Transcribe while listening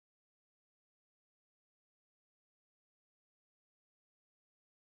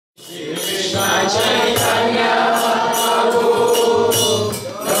Krishna Chaitanya Prabhu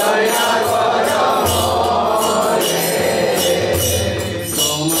Daya Karo Hare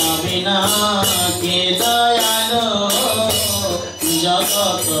Toma bina ke dayalo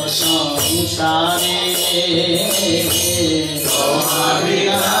jagat samsare Toma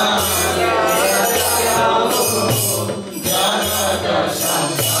bina ke dayalo jagat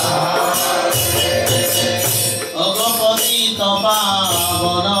samsare Agapati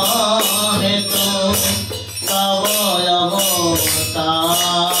tapavana hetu tavayavatar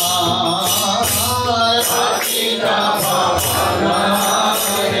Akita pavana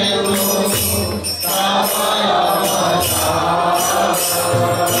hetu tavayavatar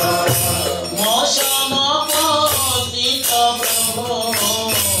Mosamapati prabhu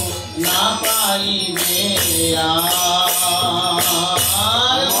na paive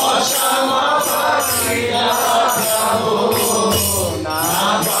Mosamapati prabhu na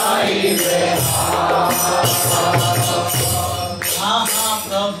paive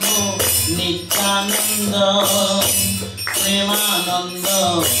Mahaprabhu Nityananda Premananda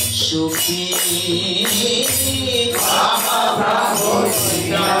Sukhi Mahaprabhu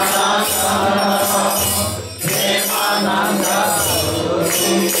Nityananda Premananda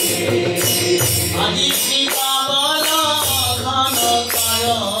Sukhi Adipika Bala Khana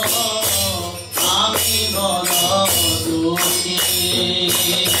Kaya Ami Bala Dukhi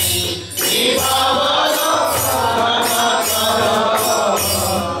Diva Bala Khana Kaya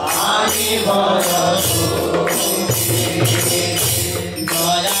Ami Bala Dukhi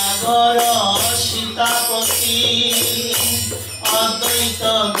Daya Gora Sitapati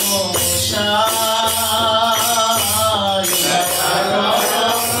Advaita Gosai Daya Gora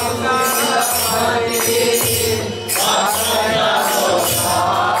Sitapati Advaita Gosai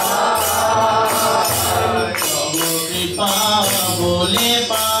Prabhu Kripa Bole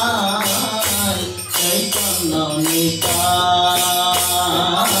Pai Chaitanya Nitai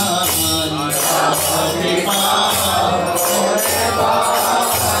Prabhu Kripa Bole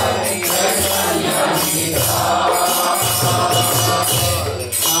Pai Chaitanya Nitai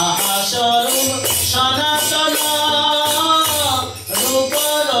Mahasarup Sanatana Rupa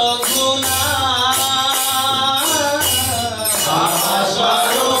Raghuna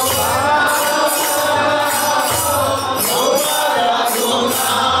Mahasarup Rupa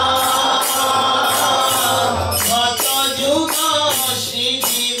Raghuna Bhatta Juga Shri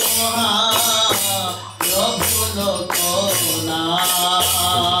Jiva Raghulokona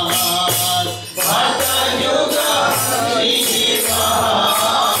Bhatta Juga Shri Jiva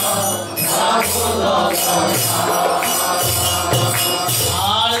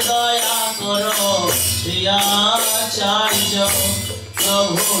আর দয়া করো শ্রীয়াচার্য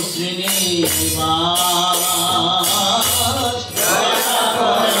প্রভু শ্রীনিবাস দয়া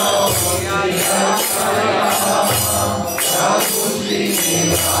করো প্রভু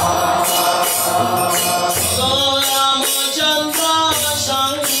শ্রীনিবাস রামচন্দ্র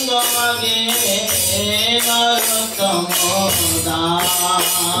সঙ্গ মাগে নরোত্তম Das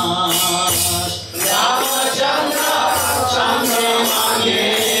Ramachandra Chandra Mage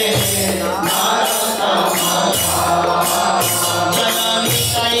Naratam Janami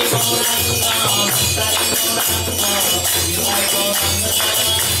Sai Gauranga Sai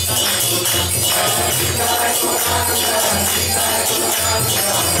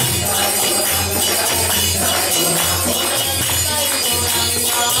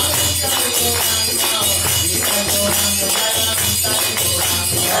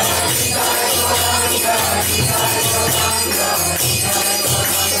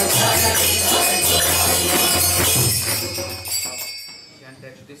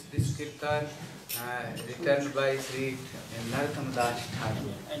This kirtan written by Sri Narottam Das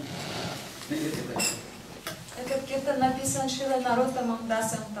Thakur. Этот киртан написан Шрила Нароттамом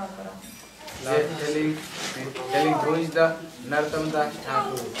Дасом Такуром. Telling who is the Narottam Das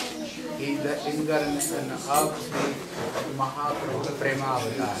Thakur. He is the incarnation of Sri Mahaprabhu Prema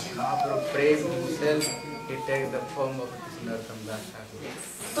Avatar. Mahaprabhu Prem himself, he takes the form of this Narottam Das Thakur.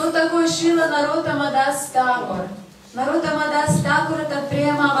 Кто такой Шрила Нароттама Дас Такур? Нароттама Дас Такур — это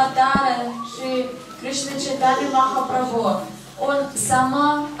према аватара Шри Кришны Чайтанья Махапрабху. Он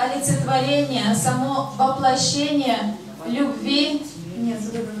само олицетворение, само воплощение любви. Нет,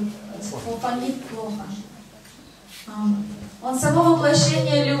 фонит плохо. Он само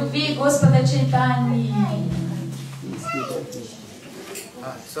воплощение любви Господа Чайтаньи.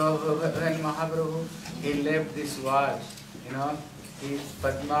 So when Mahaprabhu he left this world, he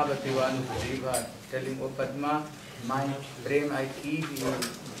Padmavati one Jiva telling, "Oh Padma, my prem I keep you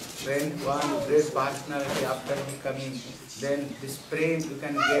when one great personality after he coming, then this prem you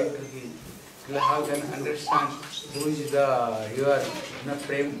can get to him. How can understand who is your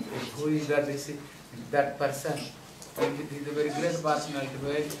prem, who is that person? He is a very great personality.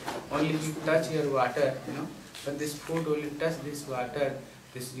 When only you touch your water, when this food only touch this water,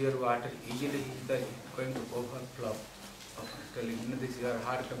 your water easily is going to overflow. This your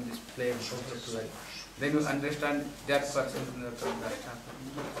heart comes this flame overflow. Then you understand that person from Narottam Das Thakur.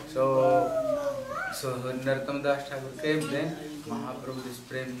 So when Narottam Das Thakur came, then Mahaprabhu this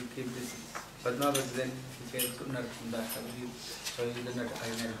prem he keep this Padmavati, then he came to Narottam Das Thakur. So he is not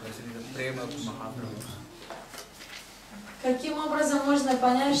ordinary person, he is the prem of Mahaprabhu. Каким образом можно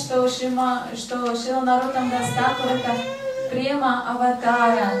понять, что Шрила Нароттам Дас Тхакур это према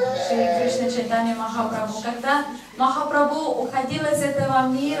аватара Шри Кришны Чайтанья Махапрабху? Когда Махапрабху уходил из этого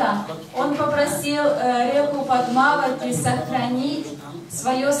мира, он попросил реку Падмавати сохранить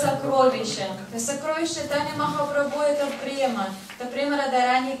свое сокровище. То есть сокровище Чайтанья Махапрабху это према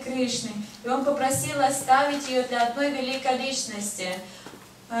Радарани Кришны. И он попросил оставить ее для одной великой личности.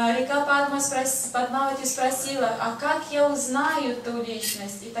 Река Падмавати спросила, а как я узнаю ту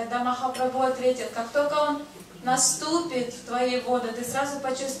личность? И тогда Махапрабху ответил, как только он наступит в твои воды, ты сразу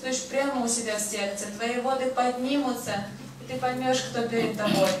почувствуешь прямо у себя в сердце, твои воды поднимутся, и ты поймешь, кто перед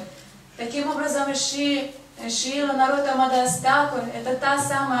тобой. Таким образом, Шрила Нароттам Дас Тхакур — это та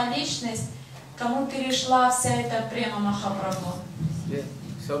самая личность, кому перешла вся эта према Махапрабху.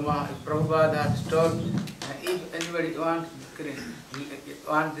 So Prabhupada has told, if anybody wants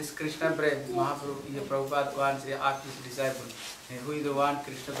this Krishna Prem, Mahaprabhu, Prabhupada wants to ask his disciple, who is the one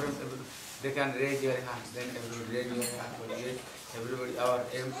Krishna Prem, they can raise your hands, then everybody raise your hand. Everybody, our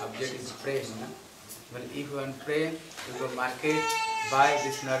aim, object is prem. Well, if you want prem, you go market, buy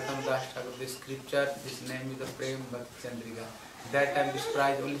this Narottam Das Thakur, this scripture, this name is the Prem Bhakti Chandrika. That time this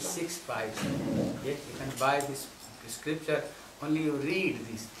price only 6 pies. Yes, you can buy this scripture. Only you read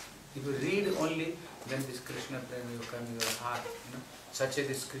this. If you read only, then this Krishna Prem will come in your heart. Such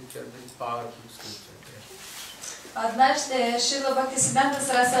a scripture, very powerful scripture. Однажды Шрила Бхактисиддханта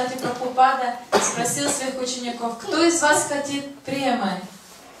Сарасвати Прабхупада спросил своих учеников, кто из вас хотит премы?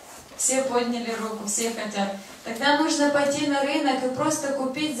 Все подняли руку, все хотят. Тогда нужно пойти на рынок и просто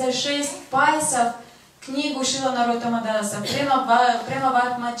купить за 6 пайсов книгу Шрила Нароттама Даса, Према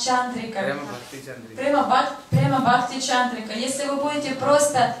Бхакти Чандрика. Према Бхакти Чандрика. Если вы будете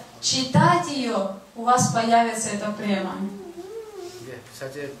просто читать ее, у вас появится эта према.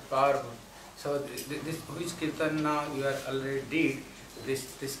 Such a powerful. So this which kirtan now you are already did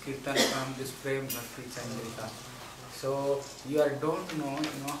this kirtan from this Prem Bhakti Chandrika. So you don't know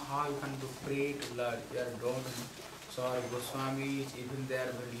how you can do pray to Lord. You don't know. So our Goswamis, even they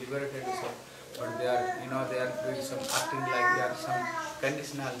are very liberated, but they are doing some acting like they are some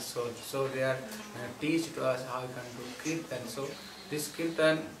conditional souls. So they are teach to us how you can do kirtan. So this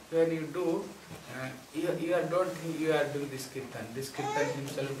kirtan, when you do, you don't think you are doing this kirtan. This kirtan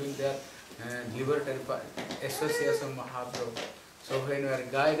himself doing their liberatory association of Mahaprabhu. So when you are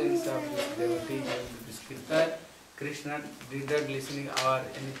guidance of this devotee to this kirtan, Krishna did not listening or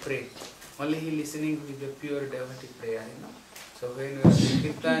any prayer. Only he listening with the pure devotee prayer. So when you are doing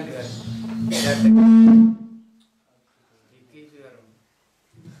kirtan,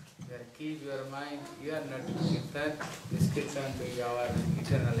 keep your mind. You are not doing kirtan. This kirtan to our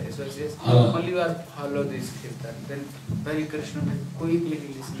eternal associates. Only you are follow this kirtan. Then very Krishna will quickly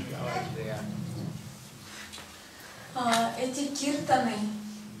listen to our prayer. Эти киртаны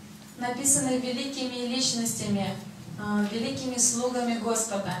написаны великими личностями, великими слугами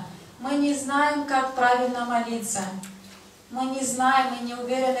Господа. Мы не знаем, как правильно молиться. Мы не знаем и не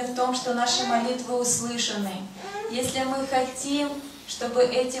уверены в том, что наши молитвы услышаны. Если мы хотим, чтобы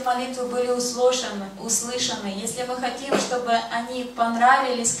эти молитвы были услышаны, если мы хотим, чтобы они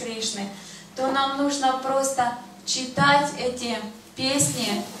понравились Кришне, то нам нужно просто читать эти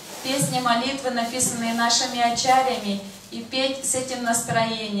песни молитвы, написанные нашими ачарьями, и петь с этим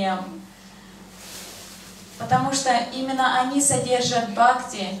настроением. Потому что именно они содержат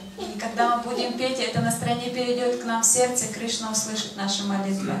бхакти, и когда мы будем петь, это настроение перейдет к нам в сердце, и Кришна услышит наши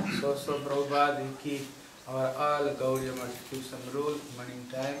молитвы. Our all Gaudiya must keep some rule, morning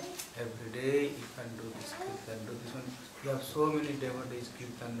time, every day you can do this kirtan, do this one. You have so many devotees,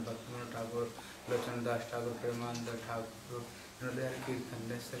 kirtan, Bhaktivinoda Thakur, Lochan Das Thakur, Premananda Thakur, they are kirtan,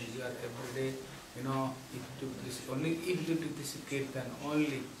 necessary. You are every day, if you do this, only if you do this kirtan,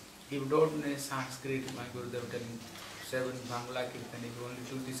 only if you don't know Sanskrit, my Gurudev telling 7 Bangla kirtan, if you only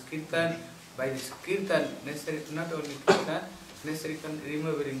do this kirtan, by this kirtan, necessary, not only kirtan, necessary can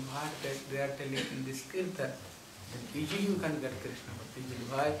remembering what that they are telling in this kirtan. easily you can get Krishna. But easily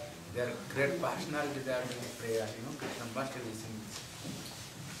why? They are great personality, they are doing prayer. Krishna must be listening.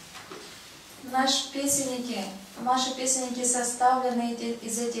 Наши песенники составлены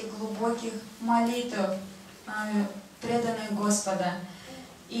из этих глубоких молитв, преданных Господа.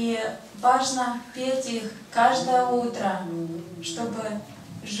 И важно петь их каждое утро, чтобы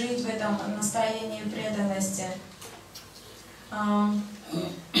жить в этом настроении преданности.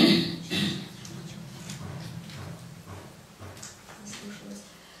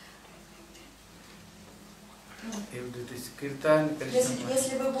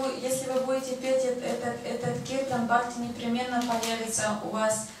 Если вы будете петь этот киртан, бхакти непременно появится у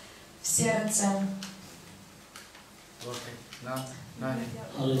вас в сердце.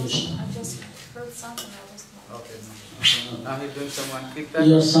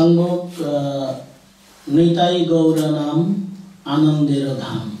 Your songbook, Nitai Gauranam Anandira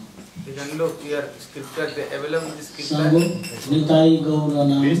Dham. You can look here, scripture, the available scripture. Songbook, Nitai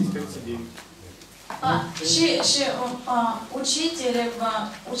Gauranam.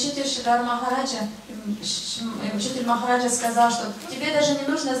 Учитель Шридар Махараджа, учитель Махараджа сказал, что тебе даже не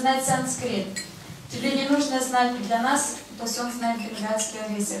нужно знать санскрит. Тебе не нужно знать, для нас, то есть он знает бенгальский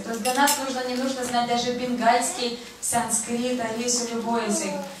алису. То есть для нас не нужно знать даже бенгальский, санскрит, алису, любой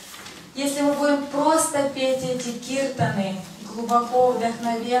язык. Если мы будем просто петь эти киртаны, глубоко,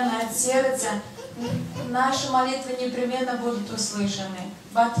 вдохновенно, от сердца, наши молитвы непременно будут услышаны.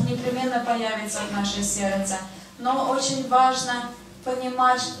 Бхакти непременно появится в наше сердце. Но очень важно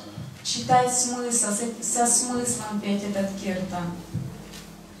понимать, читать смысл, со смыслом петь этот киртан.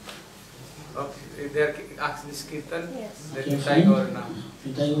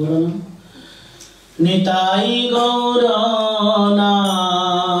 Nitai Gauranam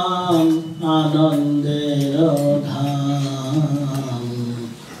Anandira Dham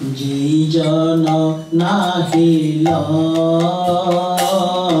Jai Jana Nahi Loy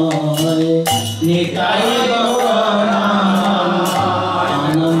Nitai Gauranam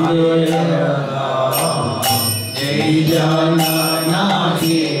Anandira Dham Jai Jana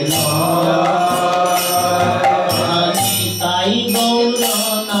Nahi Loy Nitai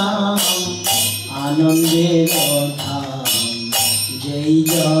Gauranam Anandira Dham Jai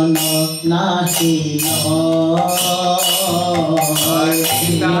Jana Nahi Loy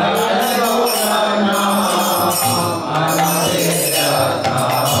Nitai Gauranam Anandira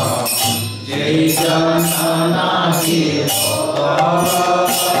Dham Jai Jana Nahi Loy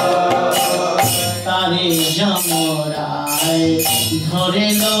Tare jamorai dhore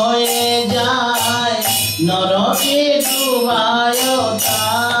loye jay Narake dubayo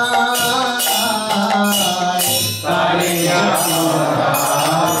tay Tare jamorai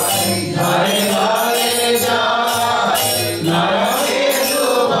dhore loye jay Narake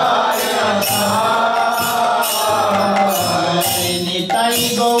dubayo tay Nitai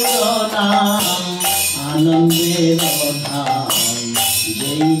Gauranam Anandira Dham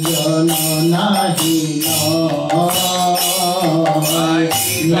Jai Jana Nahi Loy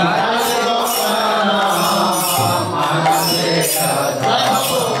Nitai Gauranam Anandira Dham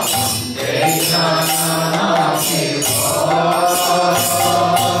Jai Jana Nahi Loy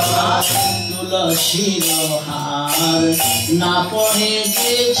Tulasi Rohar Na pore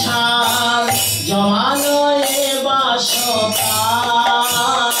je chhar Jamano e basokar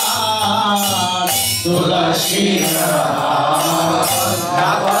Tulasi Rohar Na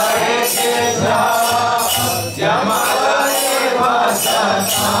pore je chhar Jamano e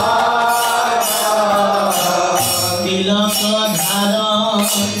basokar Tilak dharan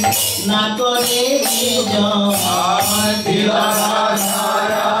Na kore nijan Tilak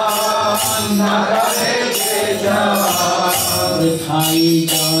dharan Na kore nijan Vrithai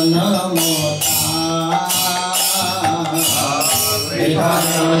janam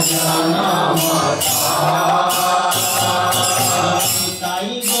Vrithai janam Nitai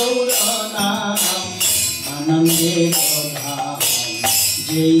Gauranam Anandira Dham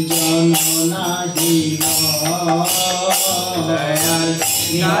Jai Jana Nahi Loy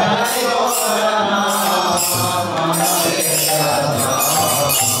Nitai Gauranam Anandira Dham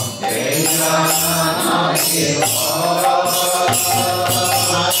Jai Jana Nahi Loy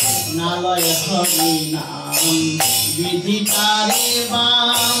Nalay Hari Nam Vidhi Tare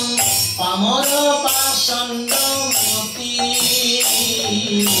Bam Pamara Pasanda Moti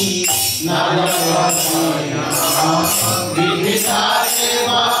Nalay Hari Nam Vidhi Tare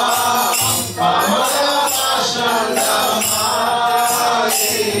Bam Pamara Pasanda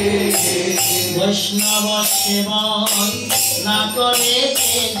Moti Vaishnav seven ना करे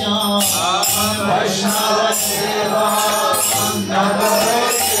तेजन वैष्णव seven न करे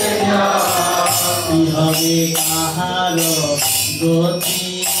इहवे काहार गति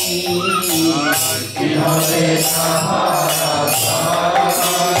इहवे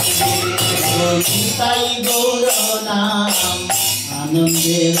निताई गौर नाम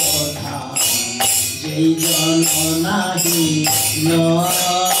आनंदेर धाम जय जन नाही न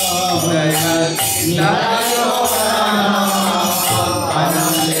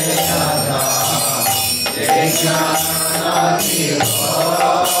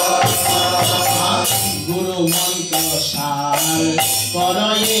गुरु मंत्र सार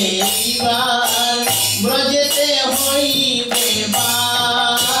करइबार ब्रजेते होइबे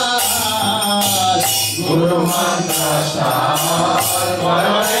बार गुरु मंत्र सार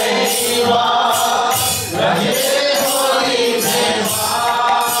करइबार ब्रजेते होइबे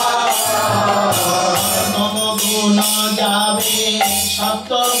नम गुण जाबे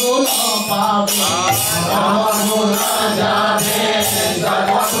सप्त गुण पावे नम गुण जाबे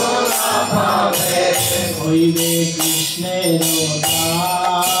सद्गुण पावे होइबे कृष्णेर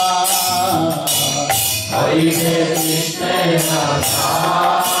दास हरिहे कृष्णेर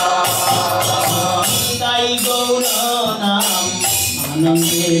ताई गौर नाम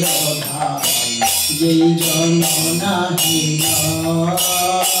आनंदेर धाम जय जन नाही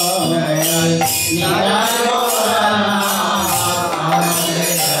निराय लोचन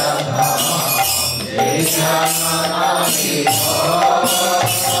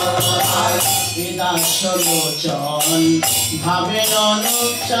भावे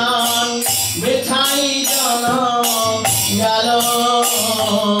अनुचान वृथाई जन गालो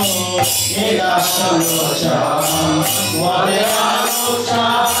लोचन भावे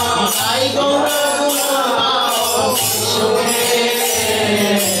अनुचान आई गौर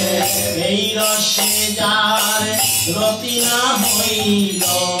এই রসে যার রতি না হইল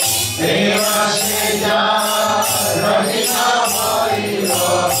এই রসে যার রতি না হইল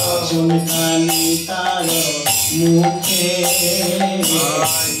চুনকানি তার মুখে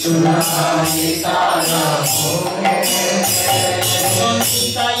চুনকানি তার মুখে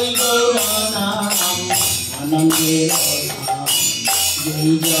তাই গৌর নাম আনন্দের ধাম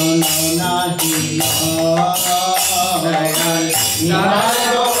জয় জন নাহি নিরায়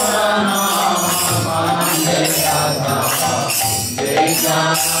গৌর নাম আনন্দের ধাম জয়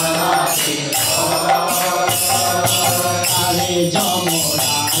জানাতি আরে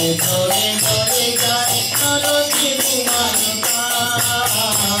যমরায় ধরে ধরে যায় নরকি বিমান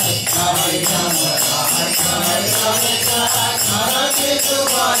আরে যমরায় ধরে ধরে যায় নরকি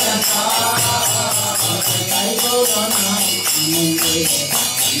বিমান তাই গৌর নাম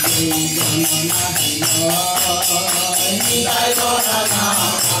আনন্দের নিরায় গৌর নাম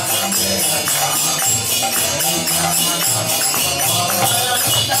আনন্দের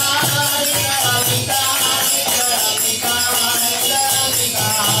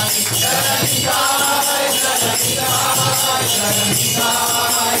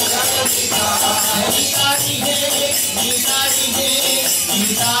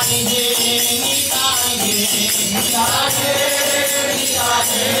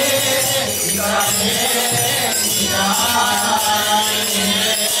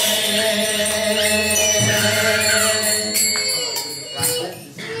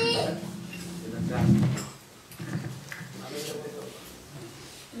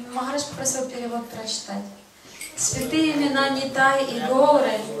Махарадж попросил перевод прочитать. Святые имена Нитай и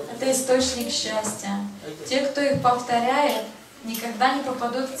Гауры — это источник счастья. Те, кто их повторяет, никогда не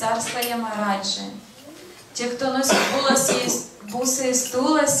попадут в царство Ямараджи. Те, кто носит бусы из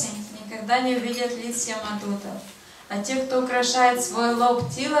туласи, никогда не увидят лиц Ямадутов. А те, кто украшает свой лоб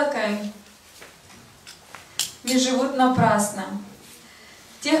тилакой, не живут напрасно.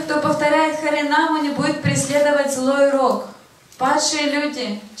 Тех, кто повторяет Харинаму, не будет преследовать злой рок. Падшие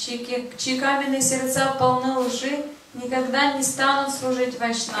люди, чьи каменные сердца полны лжи, никогда не станут служить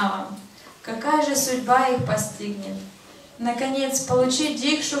вайшнавам. Какая же судьба их постигнет? Наконец, получи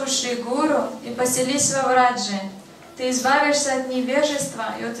дикшу Шри Гуру и поселись во Врадже. Ты избавишься от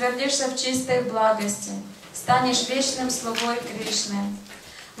невежества и утвердишься в чистой благости. Станешь вечным слугой Кришны.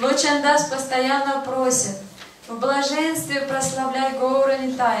 Лочандас постоянно просит: в блаженстве прославляй Гауру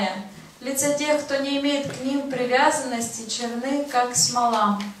Нитая. Лица тех, кто не имеет к ним привязанности, черны, как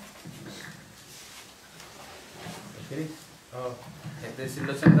смола. This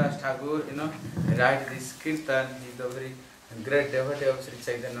Lochandas Thakur, write this kirtan. He is the very great devotee of Sri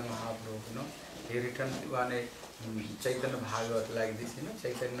Chaitanya Mahaprabhu. He written one Chaitanya Bhagavat like this.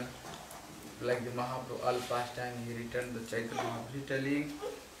 Chaitanya like the Mahaprabhu, all past time he returned the Chaitanya Mahaprabhu telling,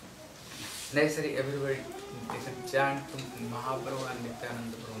 necessary everybody they can chant to Mahaprabhu and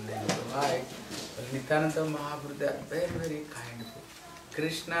Nityananda Prabhu name. Why? Well, Nityananda Mahaprabhu, they are very, very kind.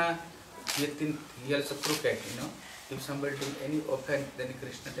 Krishna, he also crooked, If somebody do any offense, then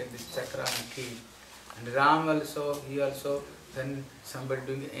Krishna take this chakra and kill. And Ram also, he also, then somebody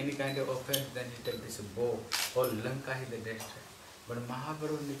doing any kind of offense, then he take this bow. Whole Lanka he destroy. But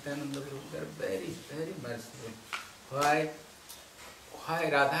Mahaprabhu and Nityananda Prabhu, they are very, very merciful. Why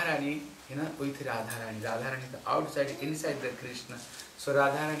Radharani, with Radharani. Radharani is outside, inside the Krishna. So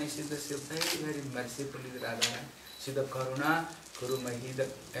Radharani, she is very, very merciful with Radharani. She is the Karuna, Kurumahi, the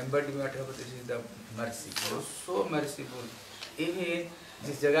embodiment of this is the mercy. So merciful. Even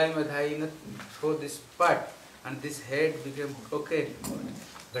this Jagai Madhai throw this part and this head became broken.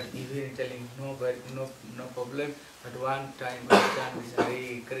 But even telling no problem. But one time I chant this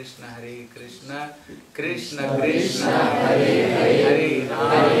Hare Krishna, Krishna Krishna, Hare Hare,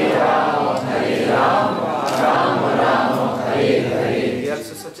 Hare Rama, Rama Rama, Hare Hare. He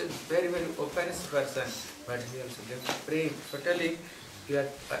also such a very, very offensive person, but he also gave praise. So telling, you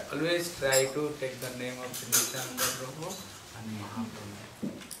always try to take the name of Nityananda Prabhu and Mahaprabhu.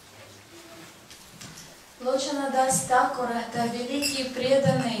 Лочанадас Такур — это великий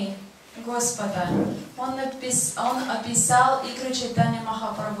преданный Господа. Он описал игры Чайтанья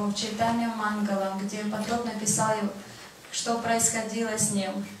Махапрабху в Чайтанья Мангалам, где подробно описал, что происходило с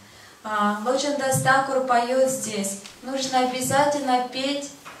ним. Лочанадас Такур поет здесь. Нужно обязательно петь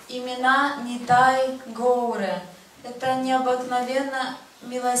имена Нитай Гоуры. Это необыкновенно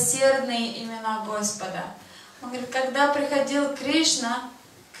милосердные имена Господа. Он говорит, когда приходил Кришна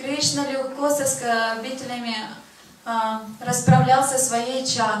легко с оскорбителями расправлялся своей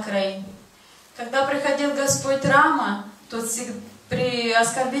чакрой. Когда приходил Господь Рама, тот при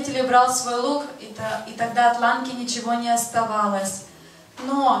оскорбителе брал свой лук, и тогда от ланки ничего не оставалось.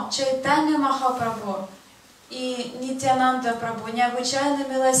 Но Чайтанья Махапрабху и Нитянанда Прабху необычайно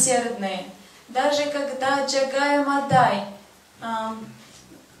милосердные. Даже когда Джагай Мадай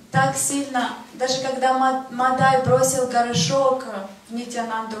так сильно, даже когда Мадай бросил горшок в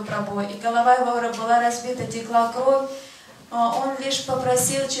Нитянанду Прабху, и голова его была разбита, текла кровь, он лишь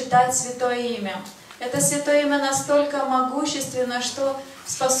попросил читать святое имя. Это святое имя настолько могущественно, что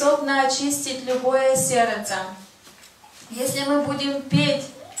способно очистить любое сердце. Если мы будем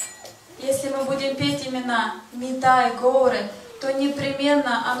петь имена Нитай, Гоуры, то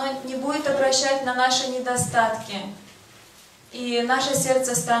непременно оно не будет обращать на наши недостатки, и наше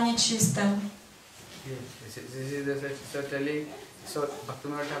сердце станет чистым. So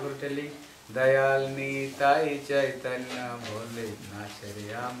Bhaktivinoda Thakur telling, Dayal Nitai Chaitanya Bole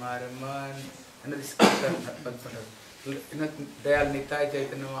Nacharya Marman. And this Dayal Nitai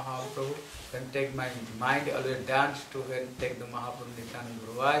Chaitanya Mahaprabhu can take my mind, always dance to when take the Mahaprabhu Nityananda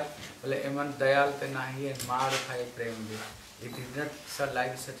Prabhu. Well, Eman Dayal Tanahi and Marathai Prem. It is not so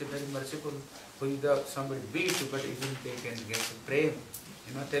like such a very merciful who is somebody beat, but even they can get prem.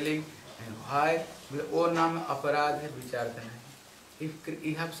 Telling why O Nam Aparadha Vichartana. If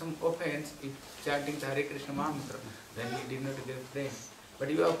you have some offense, if chanting the Hare Krishna Mantra, then you did not get prem. But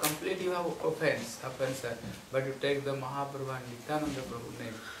you have offense, but you take the Mahaprabhu and Nityananda Prabhu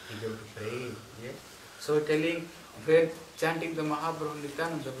name, you have to pray. Yeah? So telling, when chanting the Mahaprabhu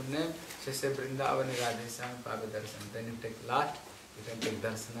Nityananda Prabhu name, she says Vrindavani Radhesam Pagadarsam. Then you take last, you can take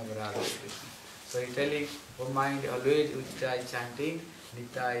Darsana of Radha Krishna. So he telling, oh mind, always you try chanting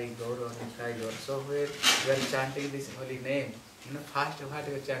Nitai Gaura, Nitai Gaura. So where you are chanting this holy name, first what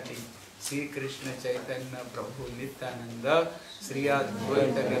you are chanting? Sri Krishna Chaitanya Prabhu Nityananda Sri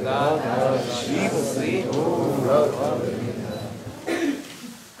Advaita Gadadhara Sri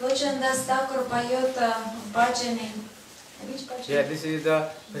Лочанадас Такур поет в баджане. Yeah, this is the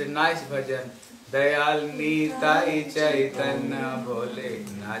very nice bhajan. Dayal Nitai Chaitanya Bole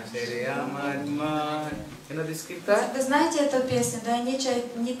Nacharya Madman. You know this kirtan? Вы знаете эту песню? Да,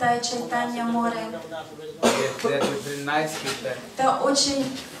 Нитай Чайтанья море. Yes, that is very nice kirtan. Это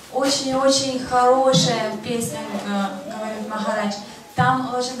очень хорошая песня, говорит Махарадж.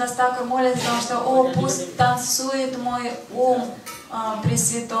 Там Лочанадас Такур молится, потому что «О, пусть танцует мой ум при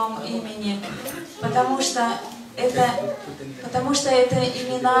святом имени», потому что это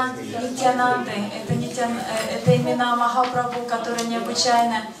имена Нитянанды, это имена Махапрабху, которые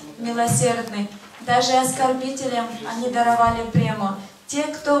необычайно милосердны. Даже оскорбителям они даровали прему. Те,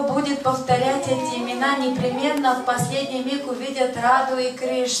 кто будет повторять эти имена, непременно в последний миг увидят Раду и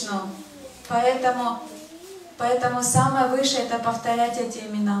Кришну. Поэтому самое высшее — это повторять эти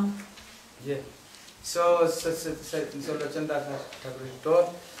имена. Yeah. So Lochandas Thakur told,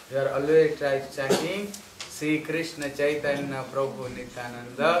 You are always chanting Sri Krishna Chaitanya Prabhu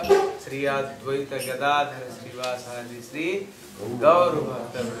Nityananda Sri Advaita Gadadhar Srivasadi Sri Gaur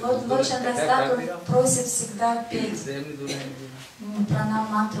Bhakta. Вот Локшандастакур просит всегда петь пранам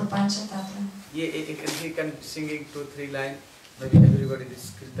мантру Панчататва. He can singing 2-3 lines. Maybe everybody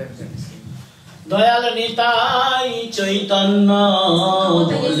this kirtan can sing. Dayal Nitai Chaitanya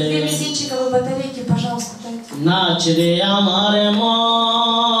Вот есть две мизинчиковые батарейки, пожалуйста, дайте. Nach re amar mon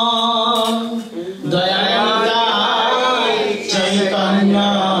Dayal Nitai Chaitanya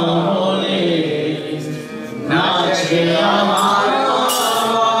bole Nach re amar mon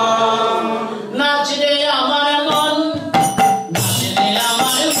Nach re amar mon Nach re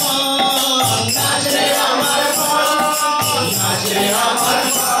amar mon Nach re amar mon Nach re amar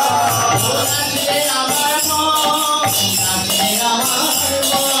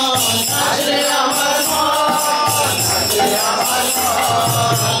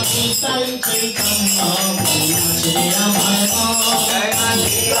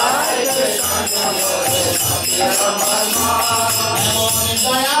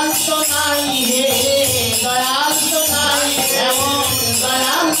Dayal Tanay he, Dayal Tanay,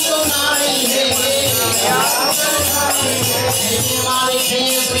 Dayal Tanay he, Himari he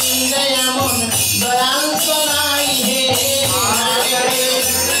Vrindayamon, Dayal Tanay he,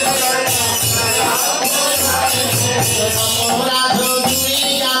 Radho Duri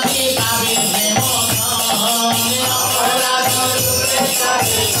Jati Kavi Hemon, Radho Duri Jati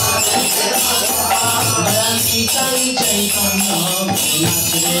Kavi Hemon, Nitai Chaitanya, Nach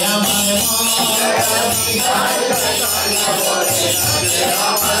re amar mon, Nitai Chaitanya, Nach re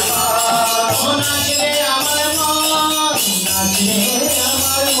amar mon, Nach re amar mon, Nach re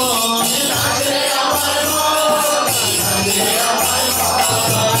amar mon, Nach re amar mon,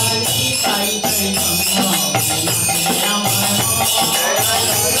 Nitai Chaitanya, Nach re amar mon,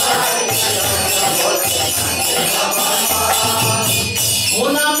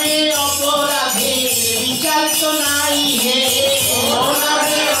 Ona me aparadhe vichar sunai hai, Ona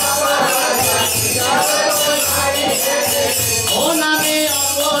me aparadhe vichar sunai hai, Ona me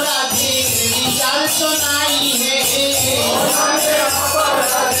aparadhe vichar sunai hai, Ona me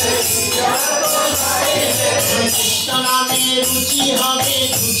aparadhe vichar sunai hai, Krishna me ruchi habe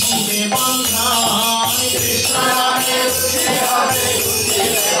ruchi me bandhan, Krishna me ruchi habe ruchi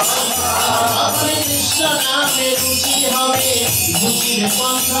me bandhan, Krishna me ruchi habe ruchi me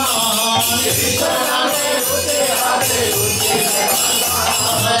bandhan, Krishna me ruchi habe ruchi me bandhan.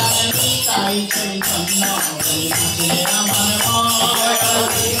 Nitai Chaitanya, Nach re amar mon,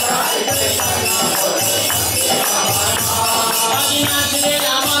 Nitai Chaitanya, Nach re amar mon, Nach re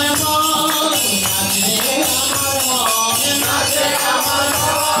amar mon, Nach re amar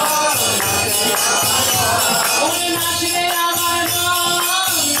mon, Nach re amar mon, Nach re amar mon,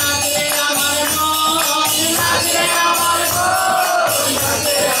 Nach re amar mon, Nach re amar mon, Nach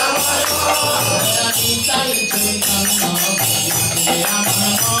re amar mon, Nitai Chaitanya, Nach re amar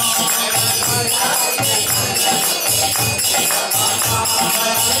mon,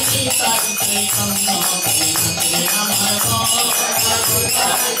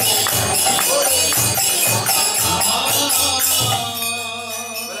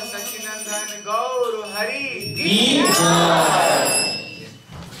 Sachinandan Gaur Hari Ki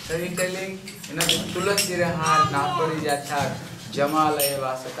So he's telling, the Tulasi Rahar Napari Jachar Jamalaya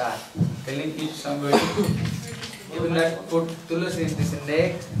Vasakar. Telling if somebody he will not put Tulasi in this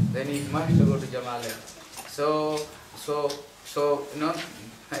neck, then he must go to Jamalaya. So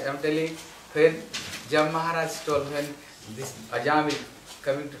I am telling when Jam Maharaj told when this Ajami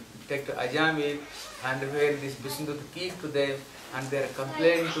coming to take to Ajami and when this Vishnu keep to them and they are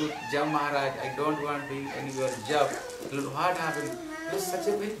complaining to Jam Maharaj, I don't want to do any your job. What happened? He was such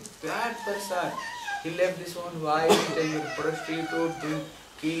a very bad person. He left this one wife, telling prostitute, doing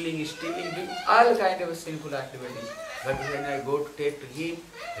killing, stealing, doing all kind of sinful activities. But when I go to take to him,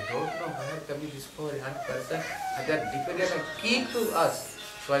 I don't know where coming this poor young person and they are dependent and keep to us.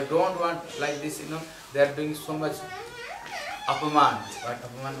 So I don't want like this, they are doing so much apaman. What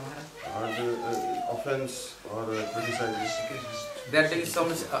apaman, Maharaj? Offense or criticizing. They are doing so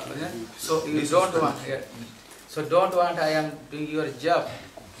much, so you don't want, so don't want I am doing your job.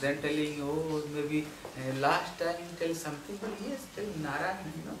 Then telling, oh, maybe last time you tell something, but yes, tell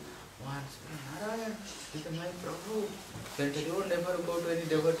Narayan, once, Narayan, is my Prabhu. Then tell you, never go to any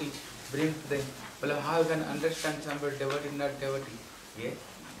devotee, bring to them. Well, how you can understand somebody devotee, not devotee? Yeah.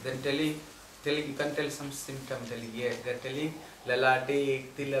 Then telling, you can tell some symptom, telling, yeah, they are telling, Lalate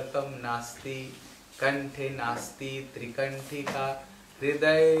tilakam nasti, kanthe nasti, trikanthika,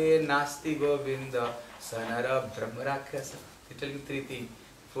 hridaye nasti govinda, sanara brahmarakhyasa. They tell you three things.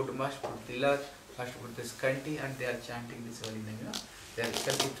 put tilak, must put this kanti, and they are chanting this holy name. You know, they are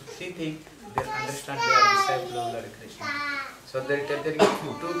telling three things. They understand they are disciples of Lord Krishna. So they tell there is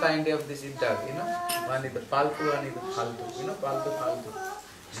two kind of this iddak. You know, one is the paltu, one is the faltu. You know, paltu.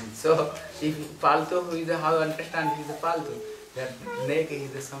 So if paltu who is the how understand he is the paltu. Their neck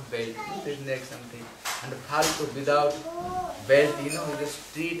is some belt, his neck something, and the paltu without belt, you know, is the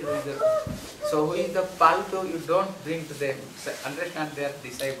street. So who is the paltu? You don't bring to them. So understand they are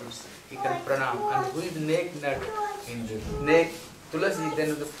disciples. He can pranam. And who is neck nut in the neck? Tulasi then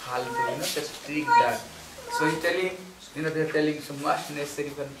the paltu, you know, the street that. So he telling, you know, they are telling so much necessary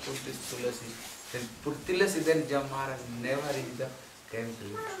for put this tulasi. Then put tulasi, then Jamara never is the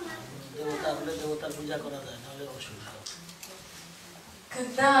temple.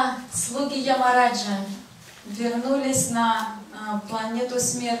 Когда слуги Ямараджа вернулись на планету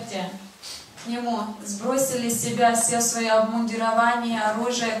смерти, к нему сбросили с себя все свои обмундирования,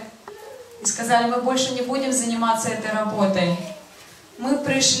 оружие и сказали: мы больше не будем заниматься этой работой. Мы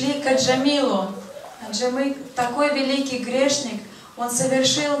пришли к Аджамилу. Аджамил такой великий грешник, он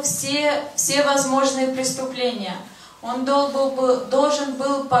совершил все возможные преступления. Он должен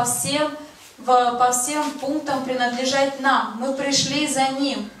был по всем пунктам принадлежать нам. Мы пришли за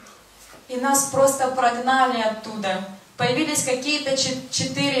ним, и нас просто прогнали оттуда. Появились какие-то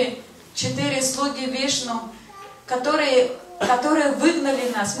четыре слуги Вишну, которые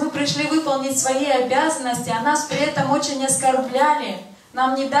выгнали нас. Мы пришли выполнить свои обязанности, а нас при этом очень оскорбляли.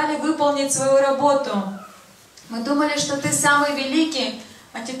 Нам не дали выполнить свою работу. Мы думали, что ты самый великий,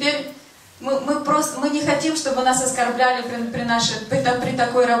 а теперь мы не хотим, чтобы нас оскорбляли при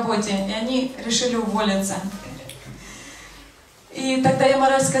такой работе. И они решили уволиться. И тогда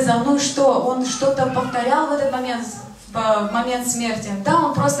Ямарадж сказал: ну что, он что-то повторял в этот момент, в момент смерти? Да,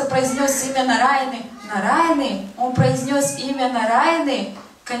 он просто произнес имя Нараяны. Нараяны, он произнес имя Нараяны.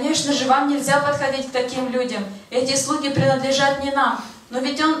 Конечно же, вам нельзя подходить к таким людям. Эти слуги принадлежат не нам. Но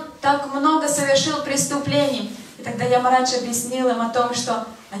ведь он так много совершил преступлений. И тогда Ямарадж объяснил им о том, что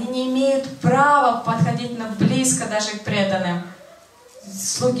они не имеют права подходить близко даже к преданным.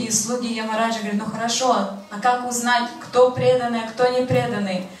 Слуги Ямараджа говорят: ну хорошо, а как узнать, кто преданный, а кто не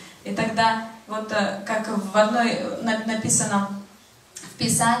преданный? И тогда, вот как в одной написано в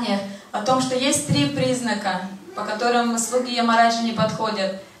Писаниях, о том, что есть 3 признака, по которым слуги Ямараджа не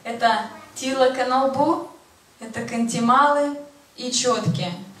подходят. Это тилака на лбу, это кантималы и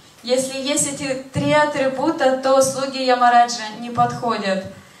четки. Если есть эти 3 атрибута, то слуги Ямараджа не подходят.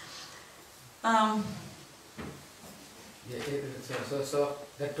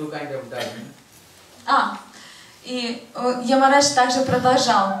 И Ямарадж также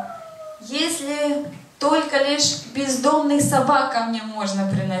продолжал: если только лишь бездомных собак ко мне можно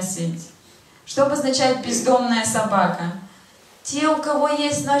приносить. Что обозначает бездомная собака? Те, у кого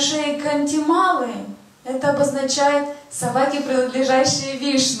есть на шее кантималы, это обозначает собаки, принадлежащие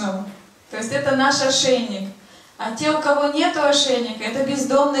Вишну. То есть это наш ошейник. А те, у кого нет ошейника, это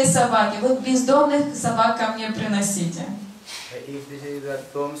бездомные собаки. Вот бездомных собак ко мне приносите. If this is a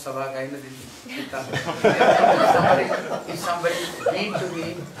Tom Sabak, I know this is if somebody need to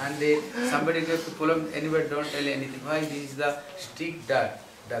be and somebody goes to pull him anywhere, don't tell anything. Why? This is the street dog.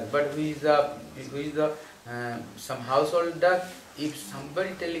 But who is the some household dog? If somebody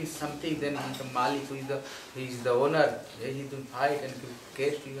telling something, then the Malik, who is the owner, he will fight and give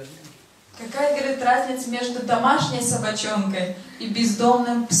case to your name. Какая, говорит, разница между домашней собачонкой и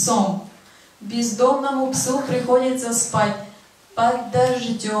бездомным псом? Бездомному псу приходится спать под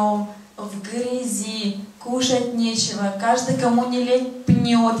дождем, в грязи, кушать нечего. Каждый, кому не лень,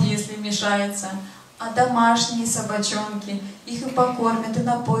 пнет, если мешается. А домашние собачонки, их и покормят, и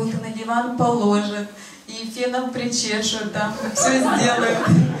напоят, и на диван положат, и феном причешут, там все сделают.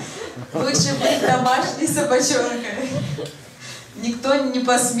 Лучше быть домашней собачонкой. Никто не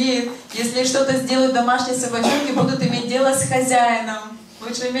посмеет. Если что-то сделают домашние собачонки, будут иметь дело с хозяином.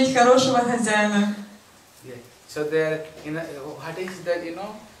 Лучше иметь хорошего хозяина. Yeah. So there, what is that,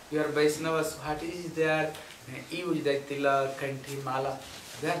 your Vaishnavas, what is their use that tila, kanti, mala?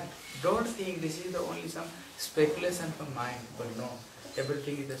 Don't think this is the only some speculation from mind, but no.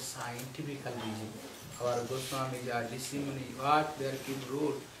 Everything is a scientific reason. Our Goswamis, our Rishimuni, what they are keep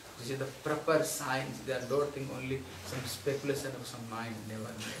rule. This is the proper science. They don't think only some speculation of some mind,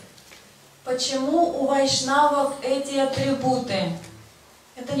 never. Почему у вайшнавов эти атрибуты?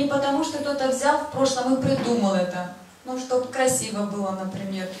 Это не потому, что кто-то взял в прошлом и придумал это, ну, чтобы красиво было,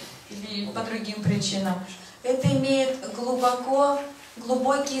 например, или по другим причинам. Это имеет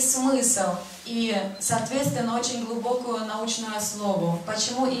глубокий смысл и, соответственно, очень глубокую научную основу.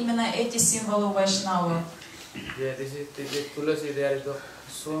 Почему именно эти символы у вайшнавов? Yeah, this is tulasi. There is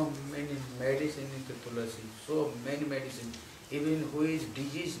so many medicine in the tulasi. So many medicine. Even who is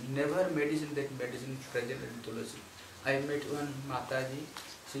disease, never medicine that medicine present in tulasi. I met one Mataji.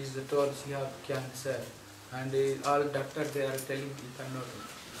 She is told she have cancer, and all doctors they are telling you cannot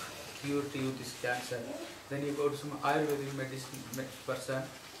cure to you this cancer. Then you go to some Ayurvedic medicine person,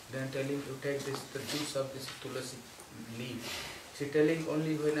 then telling to take this the juice of this tulasi leaf. She telling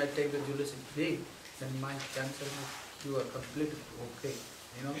only when I take the tulasi leaf, then my cancer will cure completely okay.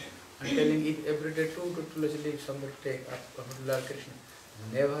 You know, I'm telling if every day 2 to tulasi leaf somebody take up Lord Krishna,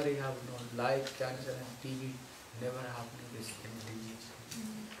 never you have no life, cancer and TB, never happening this disease.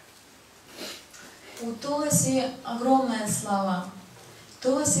 У Туласи огромная слава.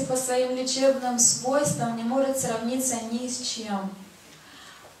 Туласи по своим лечебным свойствам не может сравниться ни с чем.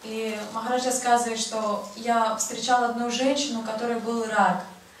 И Махарадж рассказывает, что я встречал одну женщину, у которой был рак.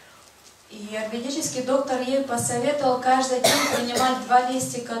 И аюрведический доктор ей посоветовал каждый день принимать 2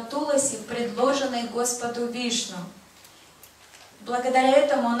 листика туласи, предложенные Господу Вишну. Благодаря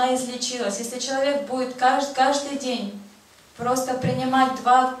этому она излечилась. Если человек будет каждый день просто принимать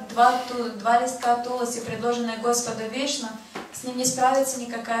 2 листка туласи, предложенные Господу Вишну, с ним не справится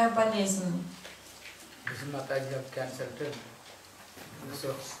никакая болезнь.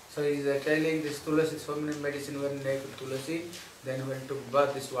 So he is telling this tulasi, so many medicine were made with tulasi, then when to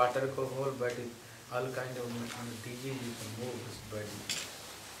bath this water go whole body, all kind of disease you can move this body.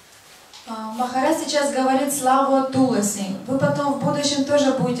 Махарадж сейчас говорит славу о Туласи. Вы потом в будущем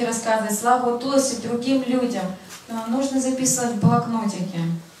тоже будете рассказывать славу о Туласи другим людям. Нужно записывать в блокнотике.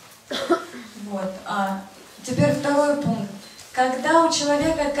 Вот. Теперь второй пункт. Когда у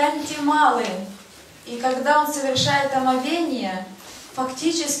человека кантималы, и когда он совершает омовение,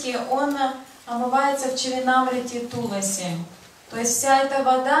 фактически он омывается в чавинамрите Туласи. То есть вся эта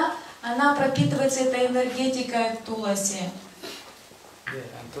вода, она пропитывается этой энергетикой Туласи. Yeah,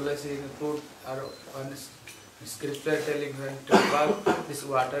 and tulasi in the food are on scripture telling when to bath this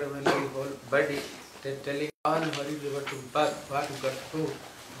water when the whole body, they telling all hurry river to bath, what you got to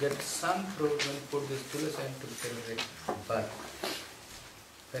get some fruit when put this tulasi and to celebrate bath.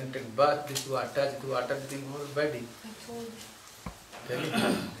 When take bath this water the whole body.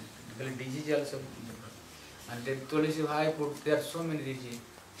 Disease also, and then tulasi high put there are so many reasons.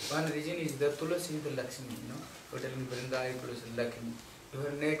 One reason is the tulasi is the Lakshmi, you know. So telling Vrinda tulasi Lakshmi. Your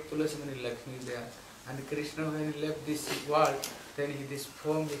neck tulasi mani Lakshmi there, and Krishna when he left this world, then this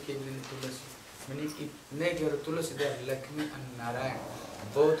form he came in tulasi. When he neck your tulasi there, Lakshmi and Narayan,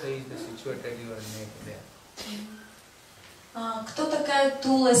 both is the situated in your neck there. Кто такая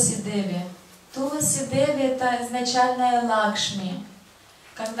Туласи Деви? Туласи Деви это изначальная Лакшми.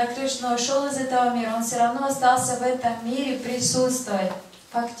 Когда Кришна ушел из этого мира, он все равно остался в этом мире присутствовать,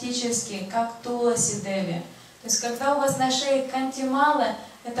 фактически, как Туласи Деви. То есть, когда у вас на шее кантимала,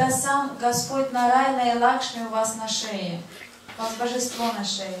 это сам Господь Нарайна и Лакшми у вас на шее. У вас божество на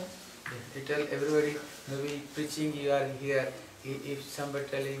шее. You tell everybody, maybe preaching you are here, if somebody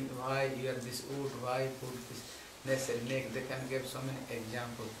telling why you are this wood, why put this neck, they can give so many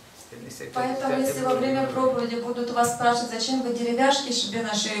examples. Поэтому, если во время проповеди будут вас спрашивать, зачем вы деревяшки себе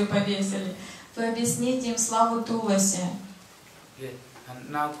на шею повесили, то объясните им славу Туласи. Yeah. And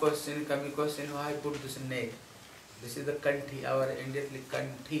now question, why put this neck? This is the kanti, our Indian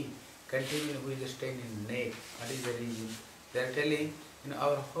kanti. Kanti means who is staying in neck. What is the reason? They are telling, in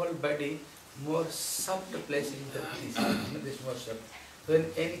our whole body, more soft place is this more soft. When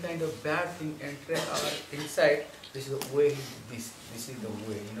any kind of bad thing enter our inside, this is the way. This is the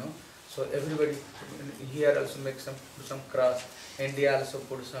way, you know. So everybody here also make some cross. India also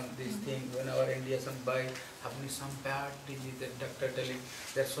put some this thing. When our India some buy having some bad disease, the doctor telling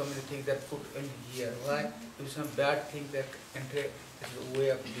there are so many things that put in here. Why? If some bad thing that enter the way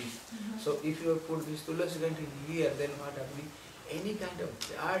of this. So if you put this tulasi here, then what happening? Any kind of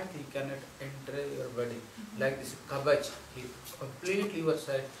bad thing cannot enter your body. Like this kabach, he completely your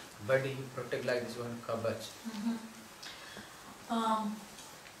side body he protect like this one kabach.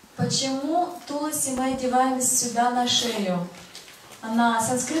 Почему Туласи мы одеваем сюда на шею? На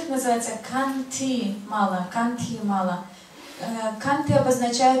санскрит называется канти мала, канти мала. Канти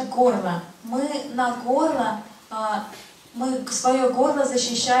обозначает горло. Мы на горло, мы свое горло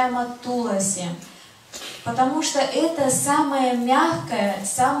защищаем от Туласи. Потому что это самое мягкое,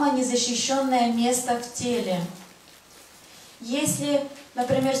 самое незащищенное место в теле. Если,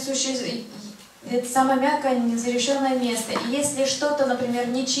 например, это самое мягкое, незащищенное место, и если что-то, например,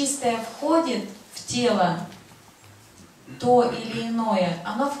 нечистое входит в тело, то или иное,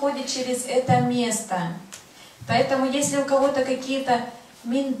 оно входит через это место. Поэтому, если у кого-то какие-то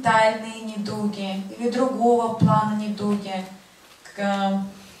ментальные недуги или другого плана недуги.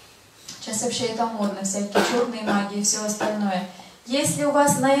 Сейчас вообще это модно, всякие черные магии и все остальное. Если у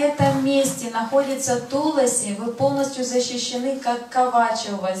вас на этом месте находится туласи, вы полностью защищены, как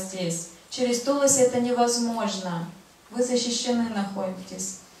кавача у вас здесь. Через туласи это невозможно. Вы защищены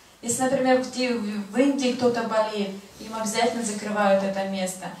находитесь. Если, например, в Индии кто-то болеет, им обязательно закрывают это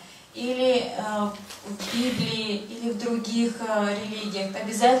место. Или в Библии, или в других религиях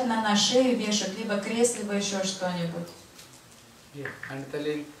обязательно на шею вешают, либо крест, либо еще что-нибудь. Yeah, and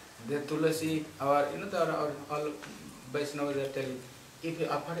telling the Tulasi, our all Vaishnavas are telling, if you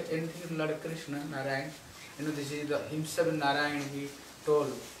offer anything to Lord Krishna, Narayan, this is the himself Narayan, he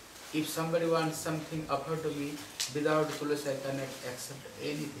told, if somebody wants something offered to me, without Tulasi I cannot accept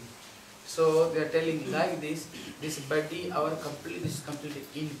anything. So they are telling like this body, our complete is completely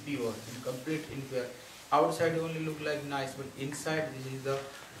impure, complete impure. Outside only look like nice, but inside this is the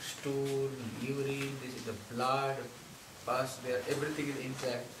stool, urine, this is the blood, pus, there, everything is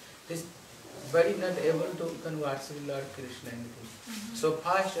inside. This body not able to convert to Lord Krishna anything. So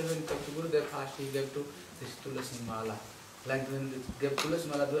first when he came to Gurudev, first he gave to this Tulasi Mala. Like when they gave Tulasi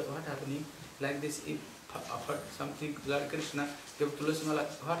Mala, what happening? Like this, if offered something to Lord Krishna, gave Tulasi Mala,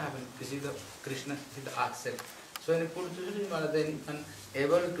 what happened? This is the Krishna, this is the accept. So when he put Tulasi Mala, then he can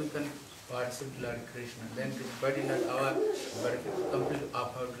able to worship Lord Krishna. Then this body not our, but completely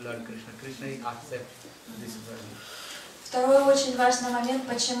offered to Lord Krishna. Krishna is accept this body. Второй очень важный момент,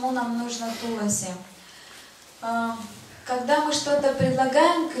 почему нам нужно туласи. Когда мы что-то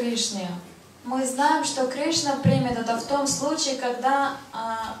предлагаем Кришне, мы знаем, что Кришна примет это в том случае, когда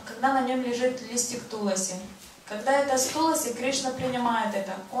на нем лежит листик туласи. Когда это с туласи, Кришна принимает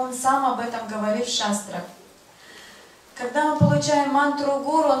это. Он сам об этом говорит в шастрах. Когда мы получаем мантру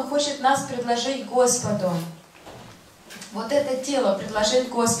гуру, он хочет нас предложить Господу. Вот это тело предложить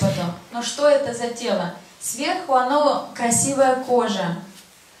Господу. Но что это за тело? Сверху оно красивая кожа,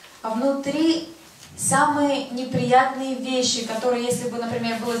 а внутри самые неприятные вещи, которые, если бы,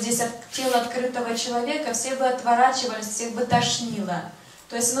 например, было здесь тело открытого человека, все бы отворачивались, всех бы тошнило.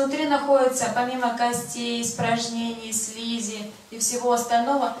 То есть внутри находится, помимо костей, испражнений, слизи и всего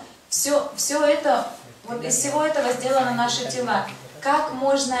остального, все это, вот из всего этого сделаны наши тела. Как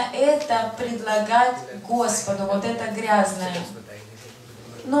можно это предлагать Господу, вот это грязное?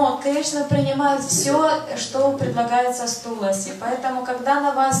 Но Кришна принимает все, что предлагается с туласи. Поэтому, когда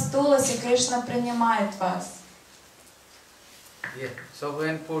на вас туласи, Кришна принимает вас. Yeah. So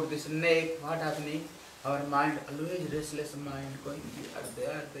when put this neck, what happening? Our mind always restless mind going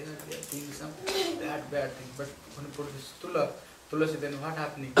there, thinking some bad thing. But when put this tulasi, then what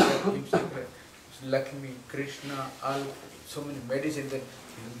happening? Lakshmi, Krishna, all so many medicine that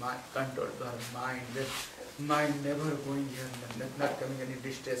control to our mind. That mind never going here, not coming any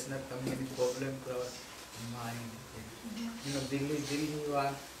distress, not coming any problem to our mind. You know, Delhi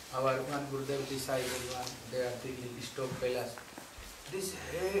one, our one Gurudev disciple one, they are Delhi, Stop Kailas. This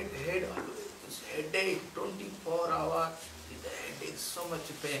head always headache, 24 hours, the headache, so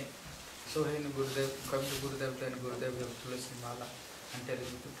much pain. So when Gurudev come to Gurudev, then Gurudev gave Tulasi Mala and tell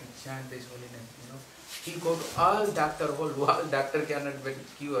him to chant this holiness. You know, he go to all doctor cannot get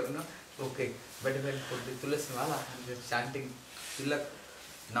cure. You know. Okay, but when put the Tulasi Mala and just chanting Tilak,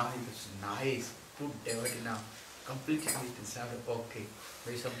 now it is nice, put devotee now, completely it is okay.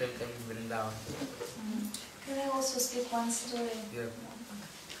 Maybe sometimes come in Vrindavan. Can I also speak one story?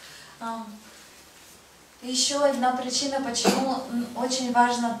 Yeah. Еще одна причина, почему очень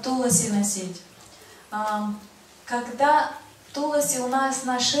важно туласи носить. Когда туласи у нас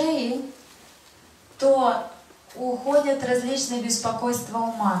на шее, то уходят различные беспокойства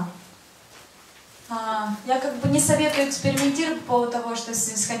ума. Я как бы не советую экспериментировать по поводу того, что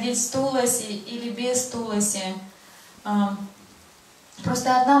сходить с туласи или без туласи.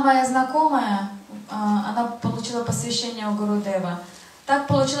 Просто одна моя знакомая, она получила посвящение у Гурудева. Так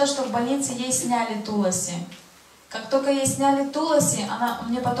получилось, что в больнице ей сняли туласи. Как только ей сняли туласи, она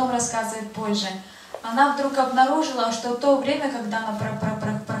мне потом рассказывает позже, она вдруг обнаружила, что в то время, когда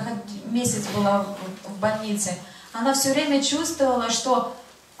она месяц была в больнице, она все время чувствовала, что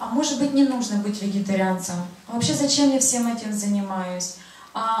а может быть, не нужно быть вегетарианцем. Вообще, зачем я всем этим занимаюсь?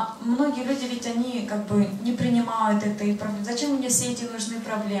 А многие люди, ведь они как бы не принимают это. И зачем мне все эти нужны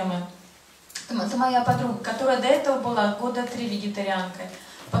проблемы? Это моя подруга, которая до этого была года 3 вегетарианкой.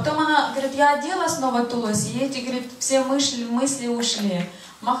 Потом она говорит, я одела снова туласи, и эти, говорит, все мысли ушли.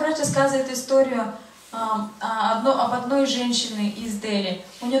 Махарадж рассказывает историю об одной женщине из Дели.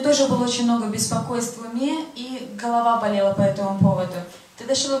 У нее тоже было очень много беспокойств в уме, и голова болела по этому поводу. Тогда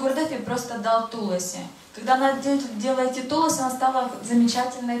Тогда Шрила Гурудев ей просто дал Туласи. Когда она делает эти Туласи, она стала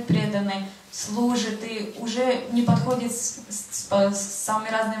замечательной, преданной, служит и уже не подходит с самыми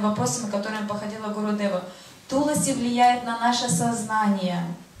разными вопросами, которыми походила Гурудева. Туласи влияет на наше сознание.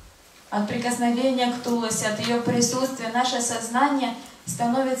 От прикосновения к Туласи, от ее присутствия, наше сознание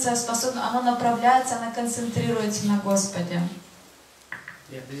становится способным, оно направляется, оно концентрируется на Господе.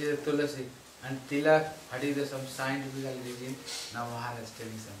 Yeah, this is a Tulasi. And Tilak, what is some scientific origin? Now Maharaj is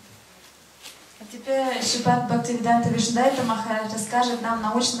telling something. А теперь Шрипад Бхактивиданта Вишнудайта Махарадж расскажет нам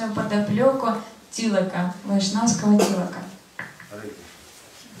научную подоплеку тилака, вайшнавского тилака.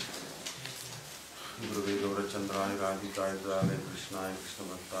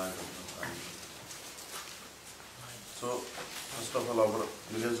 So, first of all, our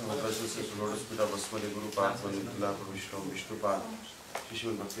millions of obeisances to Lord Spita Basmani Guru Padma Nitila Vishnu Vishnupad,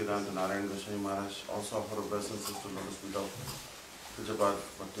 Shishman Bhaktivedanta Narayan Goswami Maharaj, also offer obeisances to Lord Spita Pujapad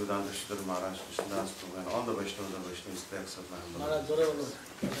Bhaktivedanta Sridhar Maharaj, Krishnadas Prabhu, and all the Vaishnavas and Vaishnavas, they accept my humble.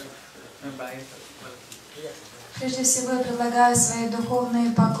 Прежде всего я предлагаю свои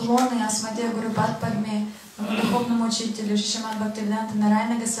духовные поклоны Асмадея Гуру Падпадме, духовному учителю Шримад Бхактивиданта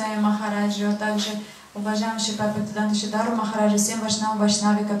Нараяна Госвами Махараджу, а также уважаемому Шрипад Бхактивиданта Шридару Махараджу, всем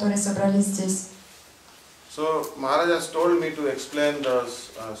вайшнавам, которые собрались здесь. So, Maharaj has told me to explain the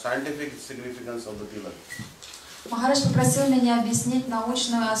scientific significance of the tilak. Махарадж попросил меня объяснить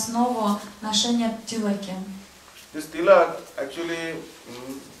научную основу ношения тилаки. This tilak actually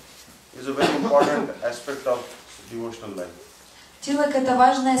is a very important aspect of devotional life. Тилак — это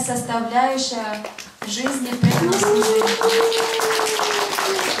важная составляющая жизни преданной служения.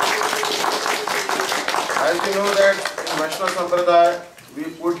 As you know that in Vaishnava Sampradaya we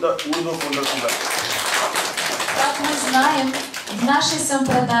put the Urdu Punda tilak. Как мы знаем, в нашей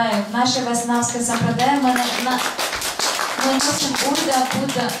сампрадае, в нашей вайшнавской сампрадае мы носим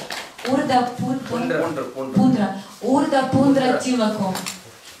урда пундра тилаку.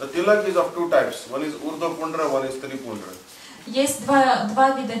 The tilak is of two types. One is Urdu Pundra, one is Tri Pundra. Есть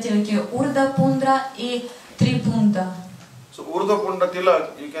два вида тилаки: урда пундра и три пунда. So Urdu Pundra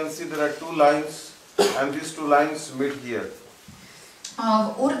tilak, you can see there are two lines, and these two lines meet here.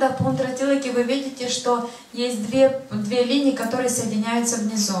 В урда пундра тилаке вы видите, что есть две линии, которые соединяются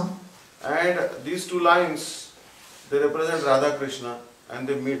внизу. And these two lines, they represent Radha Krishna, and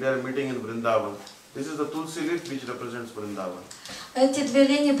they are meeting in Vrindavan. This is the Tulsi leaf which represents Vrindavan. Эти две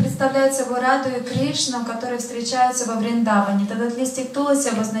линии представляют собой Раду и Кришну, которые встречаются во Вриндаване. Этот листик Туласи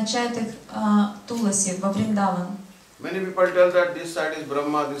обозначает их Туласи во Вриндаван. Many people tell that this side is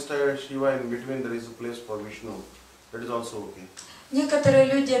Brahma, this side is Shiva, in between there is a place for Vishnu. That is also okay. Некоторые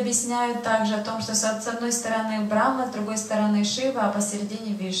люди объясняют также о том, что с одной стороны Брахма, с другой стороны Шива, а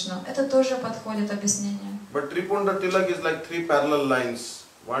посередине Вишну. Это тоже подходит объяснению. But Tripunda Tilak is like three parallel lines,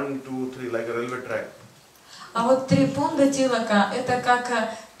 1, 2, 3, like a railway track. А вот три пунда тилака — это как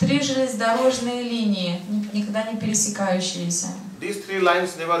три железнодорожные линии, никогда не пересекающиеся. These three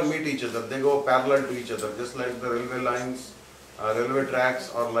lines never meet each other, they go parallel to each other, just like the railway lines, railway tracks,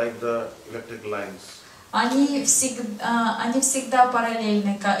 or like the electric lines. Они всегда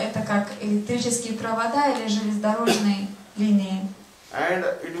параллельны, это как электрические провода или железнодорожные линии. And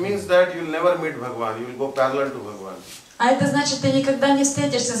it means that you will never meet Bhagavan, you will go parallel to Bhagavan. А это значит, ты никогда не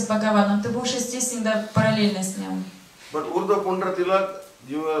встретишься с Бхагаваном, ты будешь идти всегда параллельно с ним. But Urdu Pundra Tilak,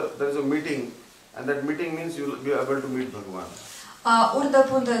 there is a meeting, and that meeting means you will be able to meet Bhagavan. А урда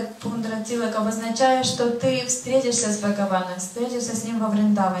пундра тилак обозначает, что ты встретишься с Бхагаваном, встретишься с ним во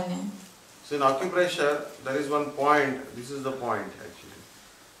Вриндаване. So in acupressure, there is one point, this is the point actually.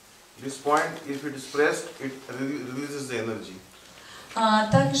 This point, if it is pressed, it releases the energy.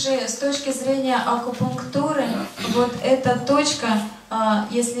 Также с точки зрения акупунктуры, вот эта точка,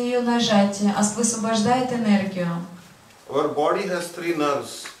 если ее нажать, высвобождает энергию. Our body has three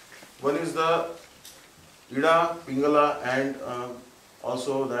nerves. One is the Ida, Pingala, and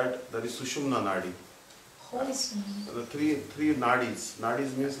also that there is Sushumna Nadi. The three nadis.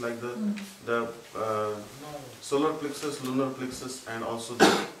 Nadis means like the solar plexus, lunar plexus, and also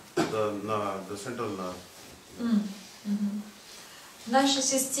the central nerve. В нашей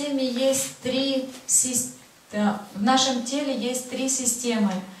системе есть в нашем теле есть три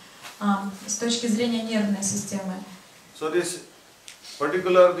системы с точки зрения нервной системы. So this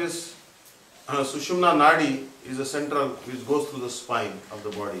Sushumna Nadi is a central which goes through the spine of the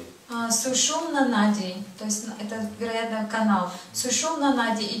body. Сушумна нади, то есть это, вероятно, канал. Сушумна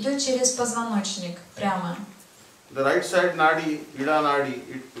нади идет через позвоночник прямо. The right side Nadi, Ida Nadi,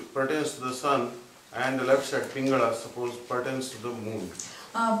 it pertains to the sun, and the left side Pingala, suppose, pertains to the moon.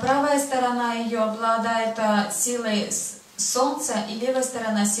 Правая сторона ее обладает силой Солнца и левая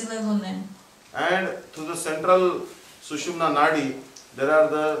сторона силой Луны. And to the central Sushumna Nadi, there are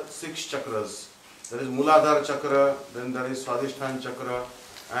the 6 chakras. There is Muladhara chakra, then there is Swadhisthana chakra,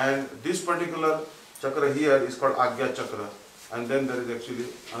 and this particular chakra here is called Agya chakra, and then there is actually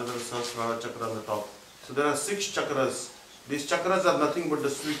another Sahasrara chakra on the top. So there are 6 chakras. These chakras are nothing but the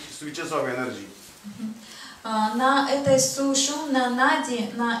switches of energy. На этой Сушумна Нади,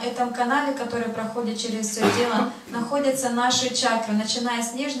 на этом канале, который проходит через все тело, находятся наши чакры, начиная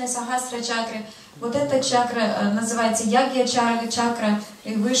с нижней Сахасра чакры. Вот эта чакра называется Ягья чакра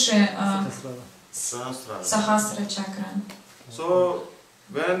и выше Сахасра чакра. So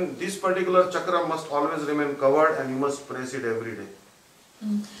when this particular chakra must always remain covered and you must press it every day.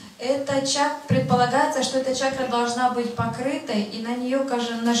 Эта чакра, предполагается, что эта чакра должна быть покрытой, и на нее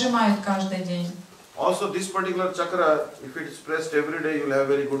нажимают каждый день. Also this particular chakra, if it is pressed every day, you will have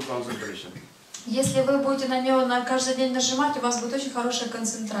very good concentration. Если вы будете на нее каждый день нажимать, у вас будет очень хорошая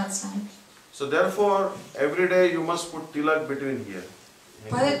концентрация. So therefore, every day you must put tilak between here.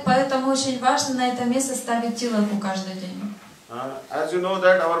 Поэтому очень важно на это место ставить тилаку каждый день. As you know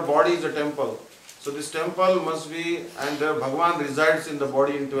that our body is a temple. So this temple must be, and Bhagavan resides in the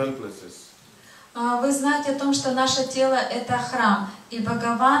body in 12 places. Вы знаете о том, что наше тело это храм, и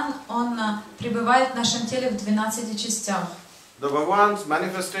Бхагаван, он пребывает в нашем теле в 12 частях. The Bhagavan's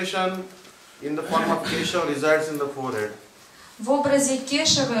manifestation in the form of Keshav resides in the forehead. В образе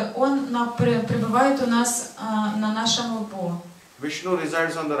Кешавы он пребывает у нас на нашем лбу. Vishnu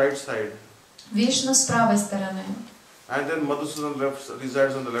resides on the right side. Вишну с правой стороны. And then Madhusudan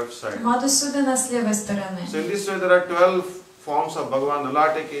resides on the left side. Мадхусудана с левой стороны. So in this way there are 12 forms of Bhagavan.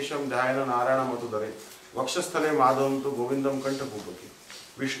 Lalate Kesham Dhyana Narayana Matudare. Vakshasthale Madhavam tu Govindam Kantapupaki.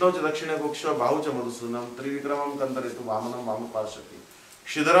 Vishnu cha Dakshina Goksha Bahu cha Madhusudanam. Trivikramam Kantaretu Vamanam Vamaparshati.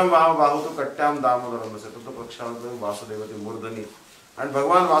 Shridharam Bahu tu Kattyam Damodaram Setutu Prakshavatu Vasudevati Murdani. And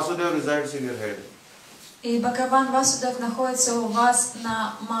Bhagavan Vasudeva resides in your head. И Бхагаван Васудев находится у вас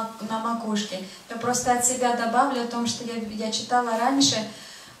на макушке. Я просто от себя добавлю о том, что я читала раньше,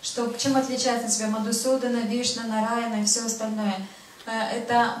 что чем отличается от себя Мадхусудана, Вишна, Нараяна и все остальное.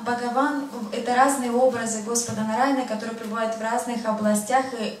 Это Бхагаван, это разные образы Господа Нараяна, которые пребывают в разных областях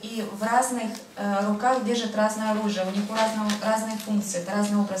и в разных руках держат разное оружие. У них разные функции, это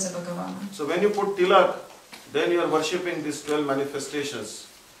разные образы Бхагавана. So when you put tilak, then you are worshipping these 12 manifestations.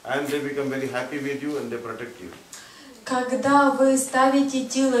 And they become very happy with you and they protect you. Когда вы ставите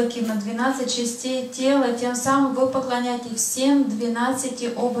тилаки на 12 частей тела, тем самым вы поклоняете всем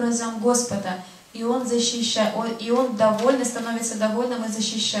 12 образам Господа. И Он защищает, и Он довольный, становится довольным и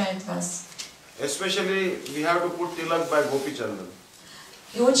защищает вас. Especially we have to put tilak by Gopi Chandan.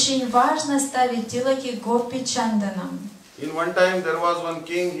 И очень важно ставить тилаки Гопи Чанданам. In one time there was one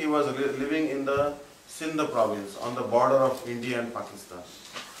king, he was living in the Sindh province on the border of India and Pakistan.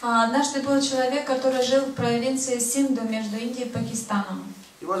 Однажды был человек, который жил в провинции Синду между Индией и Пакистаном.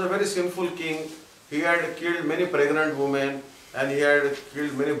 He was a very sinful king. He had killed many pregnant women and he had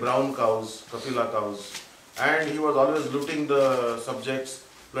killed many brown cows, Kapila cows. And he was always looting the subjects,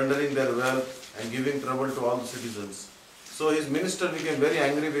 plundering their wealth and giving trouble to all the citizens. So his minister became very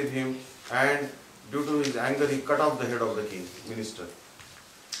angry with him and due to his anger he cut off the head of the king, minister.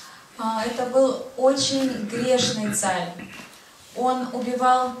 Это был очень грешный царь. Он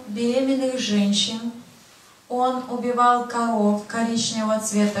убивал беременных женщин, он убивал коров коричневого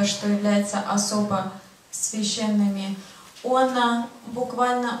цвета, что является особо священными. Он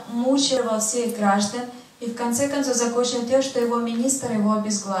буквально мучил всех граждан и в конце концов закончил тем, что его министр его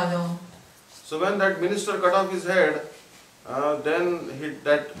обезглавил. So when that minister cut off his head, then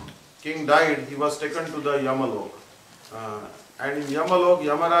that king died. He was taken to the Yamalok. And in Yamalok,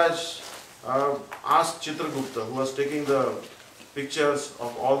 Yamaraj asked Chitragupta, who was taking the pictures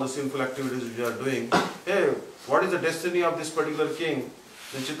of all the sinful activities we are doing, hey, what is the destiny of this particular king?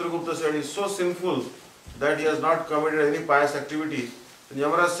 Then Chitragupta said, he is so sinful that he has not committed any pious activity. Then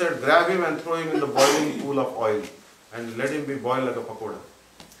Yamaraj said, grab him and throw him in the boiling pool of oil and let him be boiled like a pakoda.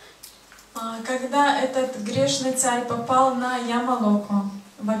 Когда этот грешный царь попал на Ямалоку,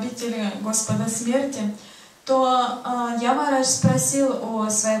 в обители Господа Смерти, то Ямарадж спросил у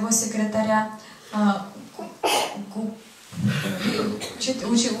своего секретаря у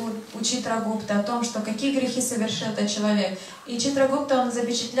Читрагупта о том, что какие грехи совершил этот человек. И Читрагупта, он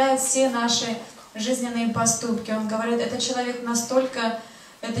запечатляет все наши жизненные поступки. Он говорит, этот человек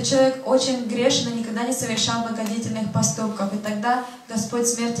очень грешный, никогда не совершал благодетельных поступков. И тогда Господь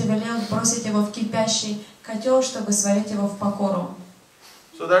Смерти велел бросить его в кипящий котел, чтобы сварить его в покору.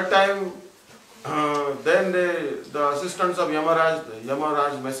 So that time, then the assistants of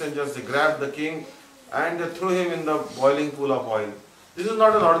Yamaraj messengers, they grabbed the king and they threw him in the boiling pool of oil. This is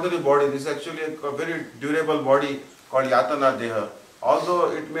not an ordinary body. This is actually a very durable body called Yatana Deha.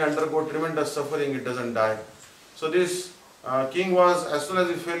 Although it may undergo tremendous suffering, it doesn't die. So this king was, as soon as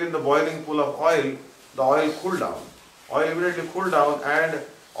he fell in the boiling pool of oil, the oil cooled down. Oil immediately cooled down, and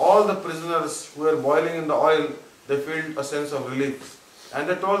all the prisoners who were boiling in the oil, they felt a sense of relief. And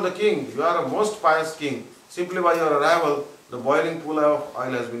they told the king, "You are a most pious king. Simply by your arrival, the boiling pool of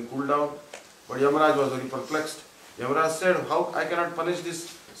oil has been cooled down." But Yamaraj was very perplexed. Yamaraj said, "How I cannot punish this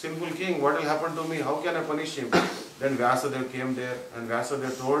sinful king? What will happen to me? How can I punish him?" Then Vyasadeva came there, and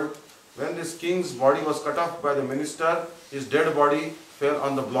Vyasadeva told, when this king's body was cut off by the minister, his dead body fell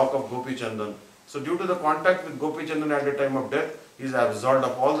on the block of Gopi Chandan. So due to the contact with Gopi Chandan at the time of death, he is absolved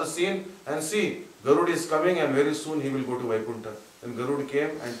of all the sin. And see, Garud is coming, and very soon he will go to Vaikuntha. And Garud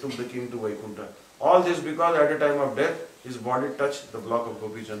came and took the king to Vaikuntha. All this because at the time of death, his body touched the block of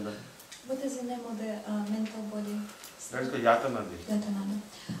Gopi Chandan. What is the name of the mental body? That is the Yatana Deha.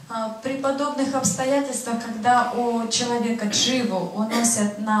 При подобных обстоятельствах, когда у человека дживу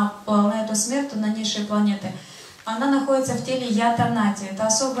уносят на планету смерти, на низшие планеты, она находится в теле ятанади. Это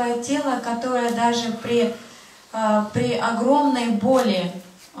особое тело, которое даже при огромной боли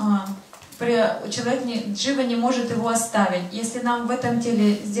человек джива не может его оставить. Если нам в этом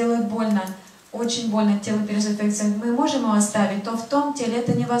теле сделают больно, очень больно, тело переживет инфекцию, мы можем его оставить, то в том теле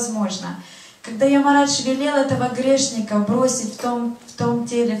это невозможно. Когда Ямарадж велел этого грешника бросить в том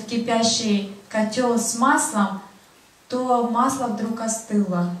теле в кипящий котел с маслом, то масло вдруг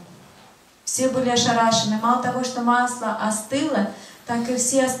остыло. Все были ошарашены. Мало того, что масло остыло, так и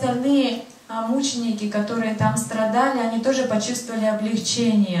все остальные мученики, которые там страдали, они тоже почувствовали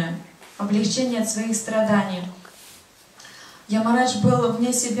облегчение от своих страданий. Ямарадж был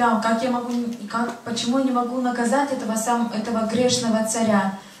вне себя. Почему я не могу наказать этого грешного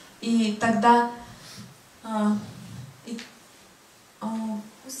царя? И тогда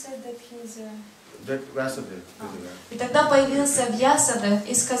и тогда появился Вьясадев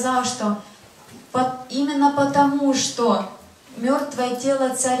и сказал, что именно потому, что мертвое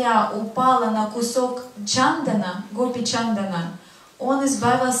тело царя упало на кусок чандана, гопи чандана, он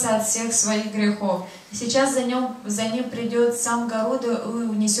избавился от всех своих грехов. И сейчас за ним придет сам Гаруда и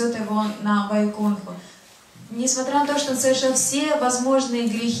унесет его на Вайкунху. Несмотря на то, что он совершил все возможные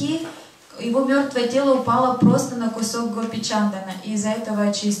грехи, его мертвое тело упало просто на кусок Гопи Чандана, и из-за этого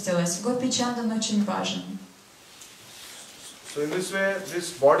очистилось. Гопи Чандан очень важен. So in this way,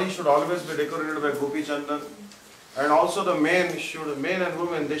 this body should always be decorated by Gopi Chandan, and also the men and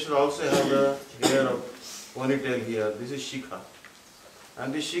women, they should also have the hair of ponytail here. This is Shikha,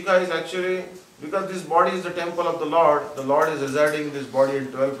 and this Shikha is actually, because this body is the temple of the Lord is residing in this body in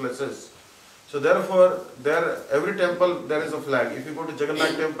 12 places. So therefore, every temple there is a flag. If you go to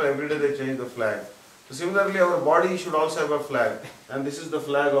Jagannath temple, every day they change the flag. So similarly, our body should also have a flag, and this is the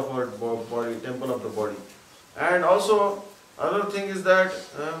flag of our body, temple of the body. And also, another thing is that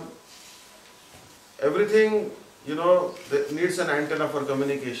everything, needs an antenna for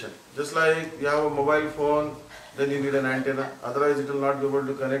communication. Just like you have a mobile phone, then you need an antenna. Otherwise, it will not be able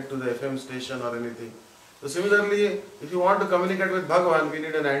to connect to the FM station or anything. So similarly, if you want to communicate with Bhagavan, we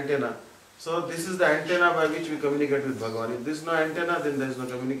need an antenna. So this is the antenna by which we communicate with Bhagavan. If there is no antenna, then there is no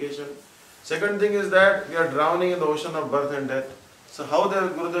communication. Second thing is that we are drowning in the ocean of birth and death. So how the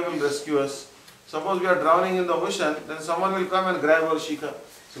Gurudev will rescue us? Suppose we are drowning in the ocean, then someone will come and grab our Shikha.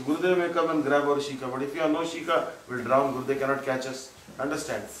 So Gurudev may come and grab our Shikha. But if you have no Shikha, we will drown. Gurudev cannot catch us.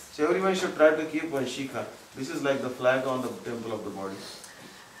 Understand? So everyone should try to keep one Shikha. This is like the flag on the temple of the body.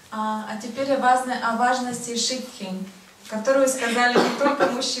 А теперь о важности Шикхи, которую сказали не только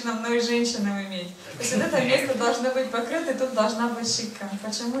мужчинам, но и женщинам иметь. То есть вот это место должно быть покрыто, и тут должна быть шикха.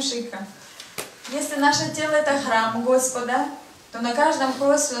 Почему шикха? Если наше тело это храм Господа, то на каждом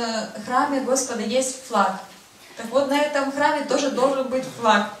храме Господа есть флаг. Так вот на этом храме тоже должен быть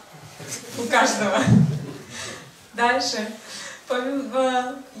флаг у каждого. Дальше.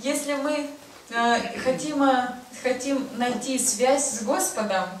 Если мы хотим найти связь с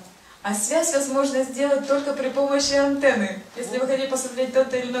Господом, а связь возможно сделать только при помощи антенны. Если вы хотите посмотреть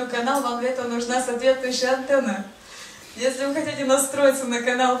тот или иной канал, вам для этого нужна соответствующая антенна. Если вы хотите настроиться на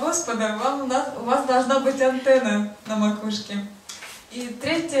канал Господа, у вас должна быть антенна на макушке. И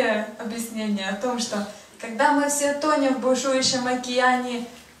третье объяснение о том, что когда мы все тонем в бушующем океане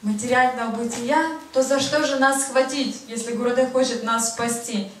материального бытия, то за что же нас схватить, если Гурудев хочет нас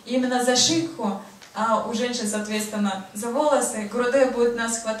спасти? И именно за шикху, а у женщин, соответственно, за волосы, Гурудев будет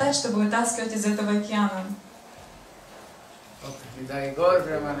нас хватать, чтобы вытаскивать из этого океана.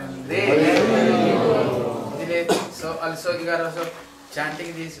 So also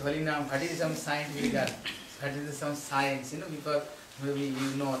chanting this holy name, what is some scientific, what is some science, because maybe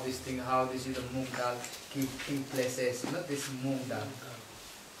you know this thing, how this is the moong dal, keep places, this moong dal.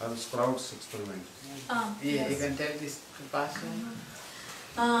 Sprouts experiment. Yeah, Yes. you can tell this person.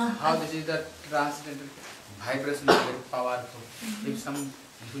 How this is the transcendental vibration is very powerful. If some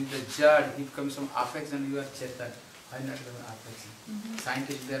with the judge, if comes some affection, you are chetan. Why not have affection?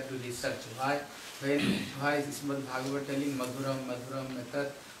 Scientists there to research. Why is this Bhagavad telling Madhuram method,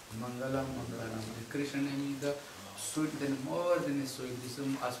 Mangalam Mangalam. Krishna name is the sweet than more than a sweet. This is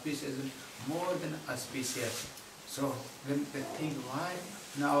auspicious more than auspicious. So when they think why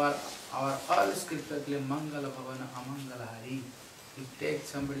now our all scripture claim Mangala Bhavana Amangala Hari. You take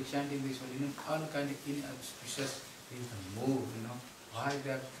somebody chanting this one, all kind of inauspicious is the move, why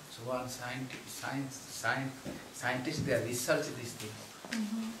they are so one scientists they are research this thing.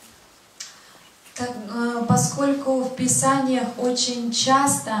 Поскольку в Писаниях очень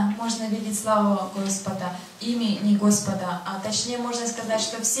часто можно видеть славу Господа, имени Господа, а точнее можно сказать,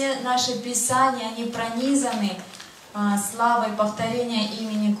 что все наши Писания, они пронизаны славой повторения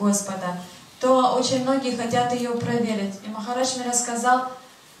имени Господа, то очень многие хотят ее проверить. И Махарадж мне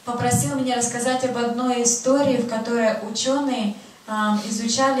попросил меня рассказать об одной истории, в которой ученые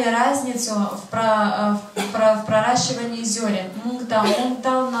изучали разницу в проращивании зерен.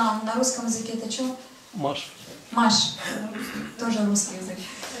 Мунгдал на русском языке это что? Маш. Маш. Тоже русский язык.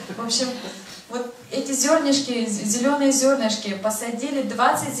 В общем, вот эти зернышки, зеленые зернышки, посадили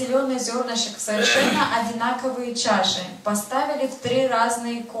 20 зеленых зернышек в совершенно одинаковые чаши, поставили в 3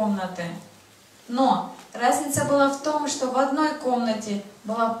 разные комнаты. Но разница была в том, что в одной комнате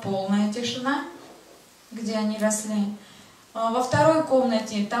была полная тишина, где они росли. Во второй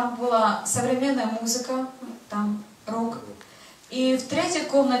комнате там была современная музыка, там рок. И в третьей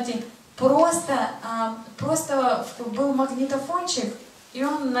комнате просто был магнитофончик, и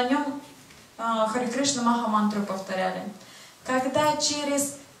он на нем Харе Кришна Махамантру повторяли. Когда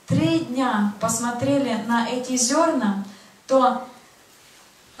через 3 дня посмотрели на эти зерна, то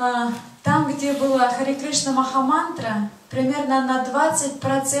там, где была Харе Кришна Махамантра, примерно на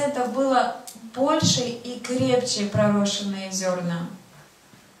 20% было больше и крепче пророщенные зерна.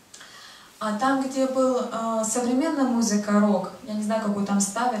 А там, где была современная музыка, рок, я не знаю, какую там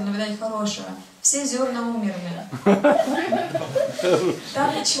ставили, но, видать, хорошую, все зерна умерли.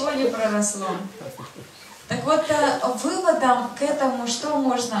 Там ничего не проросло. Так вот, выводом к этому, что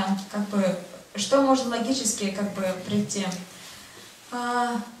можно логически прийти?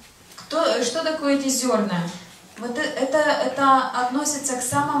 Что такое эти зерна? Вот это относится к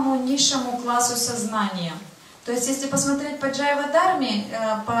самому низшему классу сознания. То есть, если посмотреть по Джайва-дарме,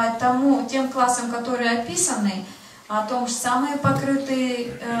 по тем классам, которые описаны, о том, что самое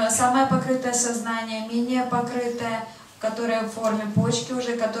покрытое сознание, менее покрытое, которое в форме почки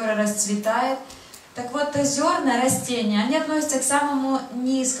уже, которое расцветает. Так вот, зерна, растения, они относятся к самому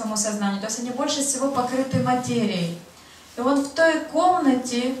низкому сознанию, то есть они больше всего покрыты материей. И вот в той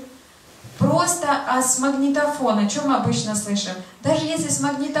комнате просто с магнитофона, что мы обычно слышим? Даже если с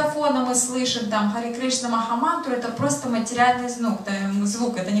магнитофона мы слышим там Харе Кришна Махамантру, это просто материальный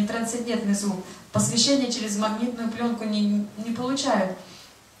звук, это не трансцендентный звук. Посвящение через магнитную пленку не получают.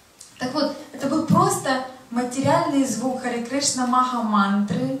 Так вот, это был просто материальный звук Харе Кришна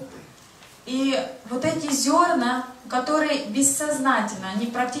Махамантры. И вот эти зерна, которые бессознательно,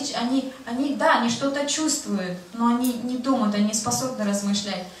 они что-то чувствуют, но они не думают, они не способны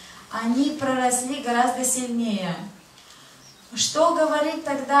размышлять. Они проросли гораздо сильнее. Что говорить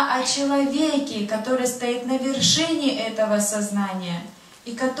тогда о человеке, который стоит на вершине этого сознания,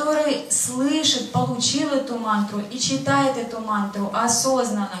 и который слышит, получил эту мантру и читает эту мантру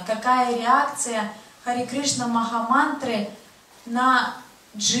осознанно? Какая реакция Харе Кришна Махамантры на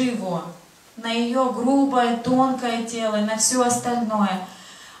дживу, на ее грубое, тонкое тело, на все остальное?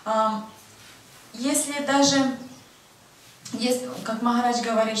 Если даже... как Махарадж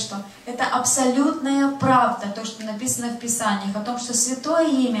говорит, что это абсолютная правда, то, что написано в Писаниях, о том, что святое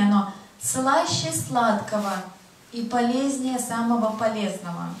имя, оно слаще сладкого и полезнее самого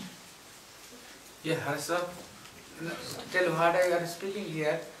полезного. Yeah, so tell what I are speaking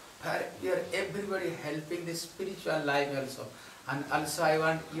here. You are everybody helping the spiritual life also, and also I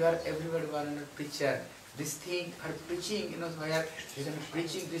want you are everybody one preacher. This thing, her preaching, where you are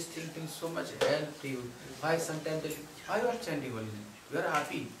preaching this thing can so much help you. Why sometimes why you are chanting holy name? You are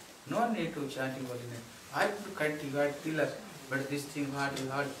happy. No need to chanting holy name. I could cultivate pillar, but this thing what you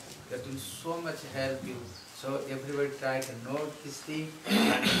heard, that will so much help you. So everybody try to note this thing.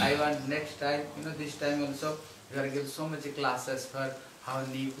 And I want next time, this time also, we are giving so much classes for how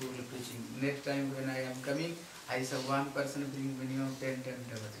new people preaching. Next time when I am coming, I saw one person bring minimum 10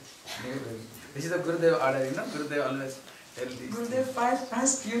 devotees. This is the Gurudev order, you know. Gurudev always tell this. Gurudev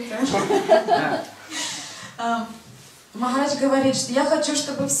asked you Махарадж говорит, что я хочу,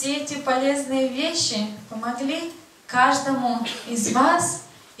 чтобы все эти полезные вещи помогли каждому из вас,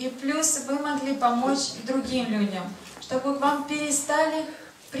 и плюс вы могли помочь другим людям, чтобы к вам перестали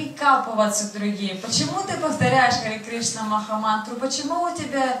прикапываться к другим. Почему ты повторяешь Харе Кришна Махамантру? Почему у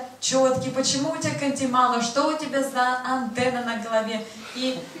тебя четки? Почему у тебя кантимала? Что у тебя за антенна на голове?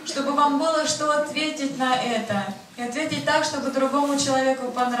 И чтобы вам было что ответить на это. И ответить так, чтобы другому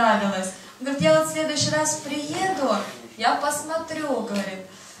человеку понравилось. Он говорит, я вот в следующий раз приеду, я посмотрю, говорит,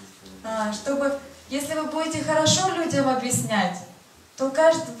 чтобы, если вы будете хорошо людям объяснять, то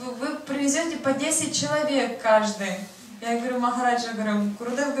вы привезете по 10 человек каждый. Я говорю, Махараджа, говорю,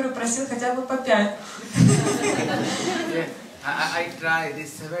 Гурудев, говорю, просил хотя бы по 5. I try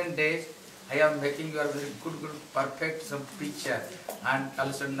these 7 days. I am making your very good, perfect some picture and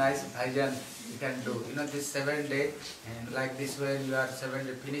also nice bhajan you can do. You know, this 7 days and like this way you are 7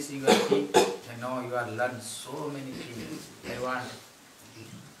 days finishing your thing. You know, you are learn so many things. I want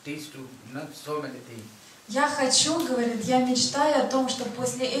teach to so many things. Я хочу, говорит, я мечтаю о том, что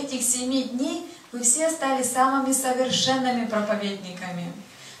после этих 7 дней вы все стали самыми совершенными проповедниками.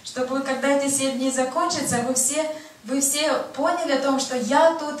 Чтобы когда эти 7 дней закончатся, вы все поняли о том, что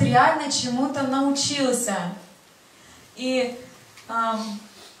я тут реально чему-то научился. И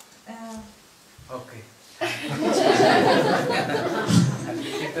Okay.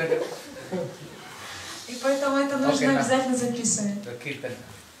 И поэтому это нужно обязательно записывать.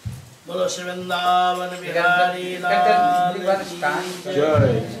 बोलो श्री वृंदावन बिहारी लाल की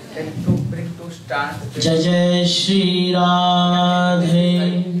जय जय श्री राधे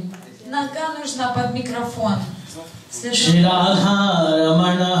Нога нужна под микрофон. श्री राधा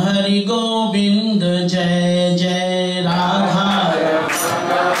रमण हरि गोविंद जय जय राधा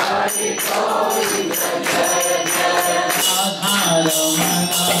रमण हरि गोविंद जय जय राधा रमण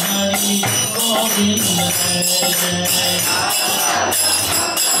हरि गोविंद जय जय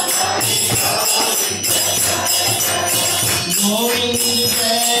गोविंद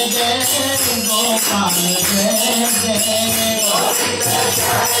जय जय गोपाल जय जय गोविंद जय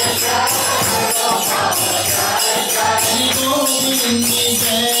जय गोपाल जय जय गोविंद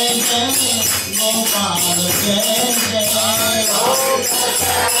जय जय गोपाल जय जय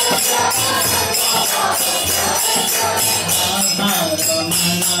राधा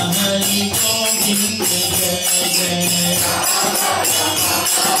रमण हरि गोविंद जय जय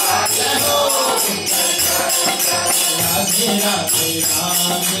राधे राधे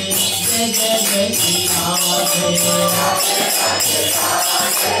राधे जय जय जय श्री राधे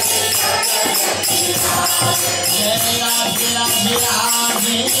राधे राधे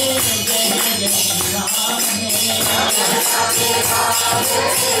राधे जय राधे राधे राधे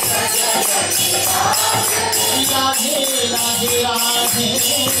जय जय जय श्री राधे राधे राधे राधे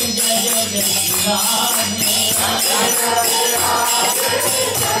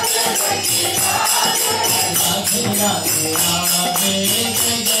राधे राधे जय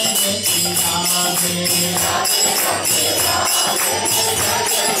जय जय श्री राधे राधे राधे राधे जय जय जय श्री राधे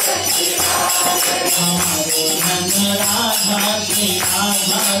हमारे धन राधा श्री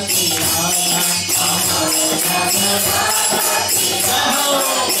राधा श्री राधा हमारे धन राधा श्री राधा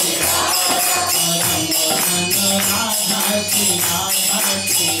श्री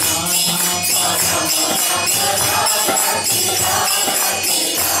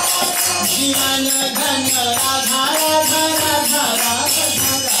जीवन धन राधा राधा राधा राधा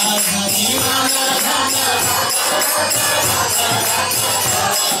राधा जीवन धन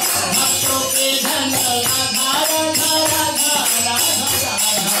भक्तों के धन राधा राधा राधा राधा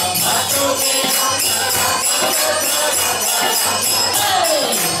राधा भक्तों के हमारे धन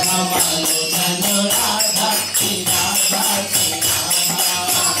राधा श्री राधा श्री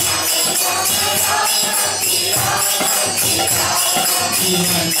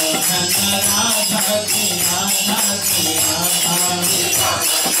जीवन धन राधा श्री राधा श्री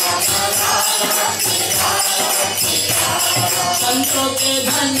संतों के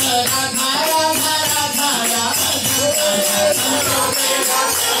धन राधा राधा राधा राधा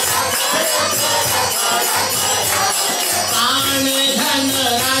प्राण धन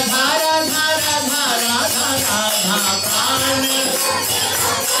राधा राधा राधा राधा राधा प्राण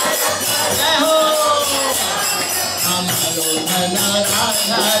जय हो हमारो धन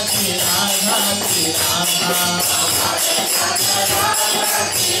राधा श्री राधा श्री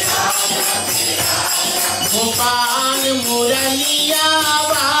गोपाल मुरलिया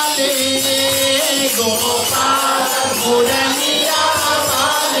वाले गोपाल मुरलिया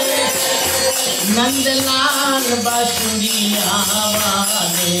वाले नंदलाल बांसुरिया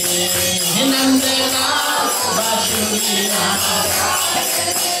वाले, नंदलाल बांसुरिया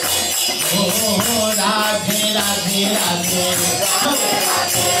ओ राधे राधे राधे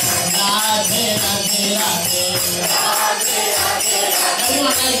राधे राधे राधे राधे राधे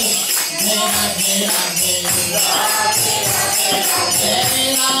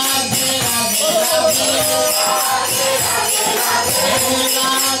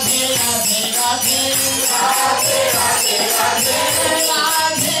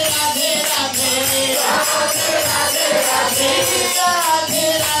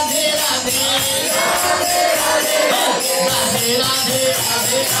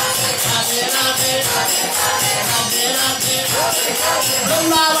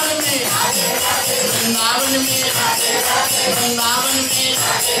वृंदावन में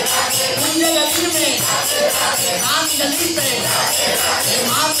कुंज गली में राम गली पे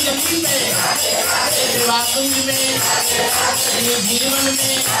माम गली पे सेवा कुंज में जीवन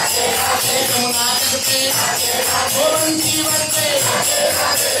में नाटक पे गोवन जीवन पे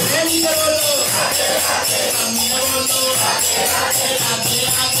प्रेम करो लो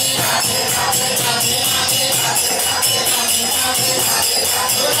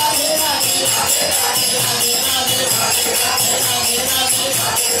राधे राधे राधे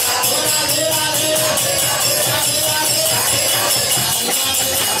राधे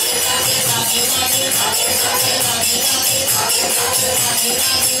राधे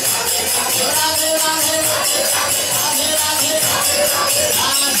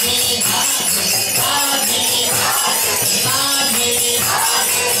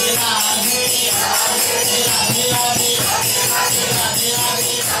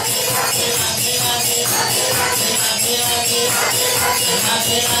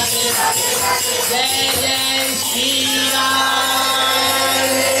जय जय श्री राम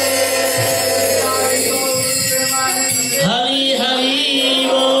हरि हरि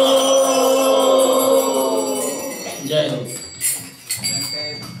बोल जय हो।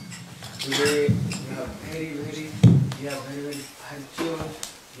 Today you are very virtuous.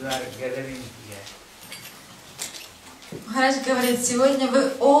 You are gathering here. Махарадж говорит, сегодня вы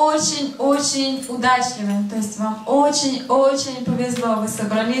очень-очень удачливы, то есть вам очень-очень повезло, вы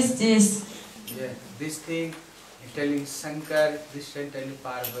собрались здесь. Yeah, this thing telling Shankar, this thing telling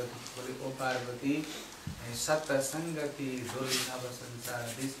Parvati, O Parvati, Satta Sangati, Dolitava Sansara,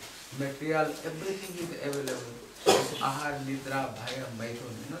 this material, everything is available. This Ahar, Nidra, Bhaya,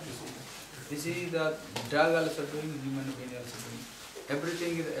 Maithun, you know, this is the drug also doing, human being also doing.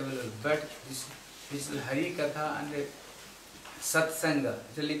 Everything is available, but this Hari Katha and Satsanga,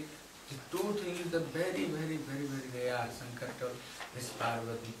 actually the two things are very rare. Shankar told this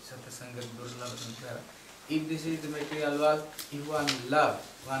Parvati, Satsanga, Durlava Sankara. If this is the material world, if one love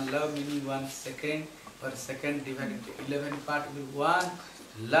meaning 1 second, per second divided into 11 part with one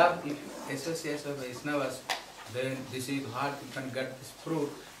love, if association of Vaishnavas, then this is what you can get this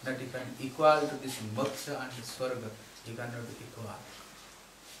fruit that you can equal to this moksha and this swarga. You cannot be equal.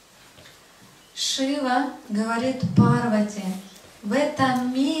 Шива говорит Парвати, в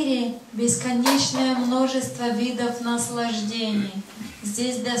этом мире бесконечное множество видов наслаждений.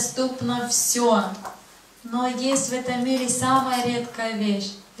 Здесь доступно все. Но есть в этом мире самая редкая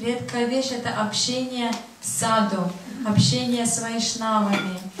вещь. Редкая вещь — это общение с саду, общение с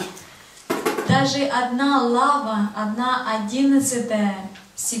вайшнавами. Даже одна лава, 1/11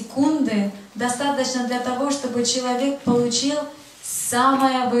 секунды достаточно для того, чтобы человек получил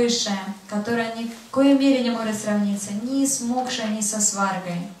самое высшее, которое ни в коей мере не может сравниться ни с мокшей, ни со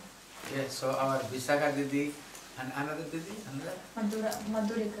сваргой. Yes, so our Visakha Didi and another Didi,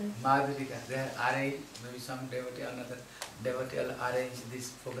 Madhurika, they are arranged, maybe some devotee, another devotee will arrange this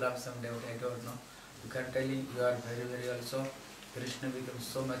program, some devotee, I don't know. You can tell him you are very also, Krishna becomes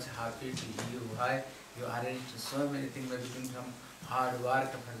so much happy to you. Why? You arranged so many things, by doing some hard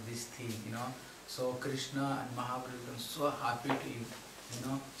work for this thing, you know. So Krishna and Mahaprabhu become so happy to you, you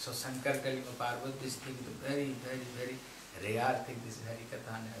know. So Shankar telling Parvati, this thing is a very rare thing, this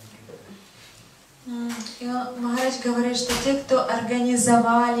Harikatha and Harikatha. И Махарадж говорит, что те, кто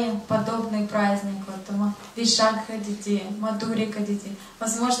организовали подобный праздник, вот Вишакха Дити, Мадурика Дити,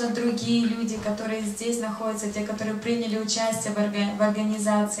 возможно, другие люди, которые здесь находятся, те, которые приняли участие в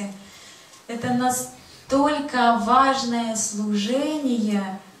организации, это настолько важное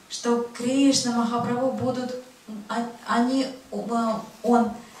служение, что Кришна, Махапрабху будут,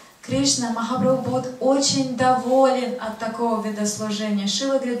 Кришна, Махапрабху будет очень доволен от такого вида служения.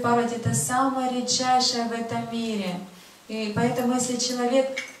 Шила говорит, Парвати, это самое редчайшее в этом мире. И поэтому, если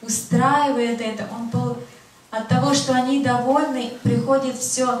человек устраивает это, от того, что они довольны, приходит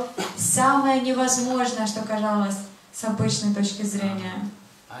все самое невозможное, что казалось с обычной точки зрения.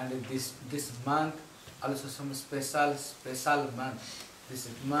 And this month also some special month. This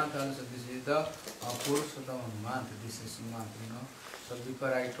month also this is the Purushottama month. This is month, you know. So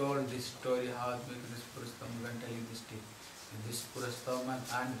before I told this story how this Purushottama, I'm telling this Purushottama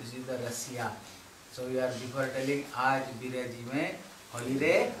month, and this is the Russia. So we are before telling आज बिराजी में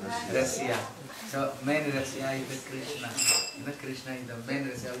holiday Russia. So main Russia is the Krishna. You know, Krishna is the main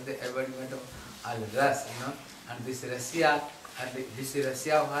Russia, the embodiment of all Ras. You know, and this Russia. And this is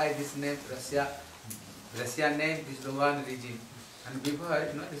Russia, why this name Russia? Russia name is the one region. And before,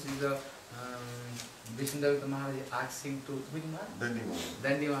 you know, this is the Vishnu Maharaj asking to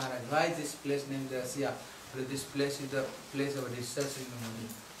Dandi Maharaj, why is this place named Russia? Because this place is the place of research in the money.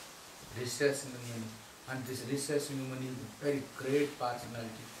 Research in the money. And this research in the money is a very great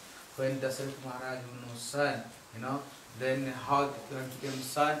personality. When Dasharatha Maharaj was son, you know, then how he became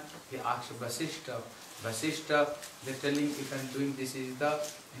son, he asked Vasishtha, they're telling if I'm doing this is the,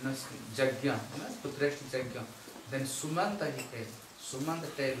 you know, Jagya, you know, Putreshti Jagya. Then Sumanta he came. Sumanta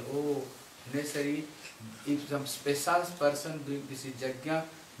tell, oh, necessary, if some special person doing this is Jagya,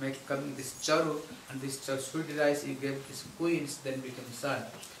 make coming this charu, and this charu sweet rice he gave his queens, then became son.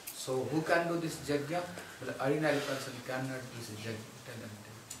 So who can do this Jagya? The ordinary person cannot do this Jagya. Tell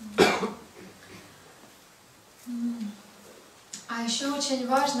them. А еще очень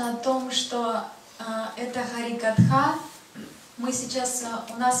важно о том, что это Харикатха. Мы сейчас,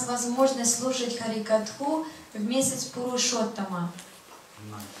 у нас возможность слушать Харикатху в месяц Пурушоттама.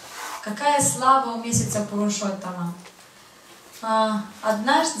 Какая слава у месяца Пурушоттама?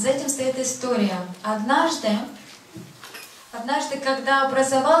 Однажды, за этим стоит история. Однажды, когда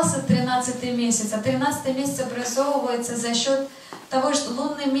образовался 13-й месяц, а 13-й месяц образовывается за счет того, что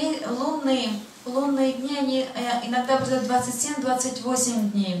лунные дни, они иногда образуют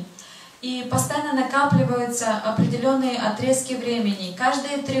 27-28 дней. И постоянно накапливаются определенные отрезки времени.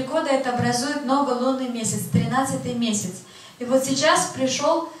 Каждые 3 года это образует новый лунный месяц, 13-й месяц. И вот сейчас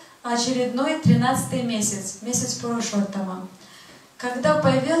пришел очередной 13-й месяц, месяц Пурушоттама. Когда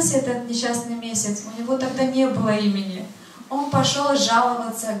появился этот несчастный месяц, у него тогда не было имени. Он пошел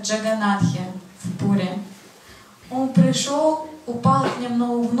жаловаться к Джаганатхе в Пуре. Он пришел, упал к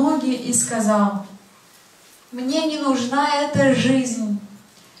нему в ноги и сказал: «Мне не нужна эта жизнь.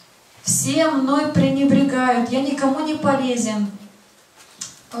 Все мной пренебрегают, я никому не полезен.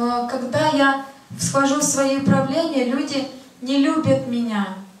 Когда я схожу в свои правления, люди не любят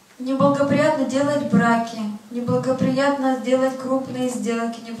меня. Неблагоприятно делать браки, неблагоприятно делать крупные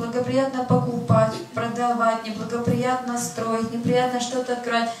сделки, неблагоприятно покупать, продавать, неблагоприятно строить, неприятно что-то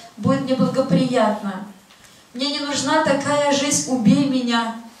открывать. Будет неблагоприятно. Мне не нужна такая жизнь, убей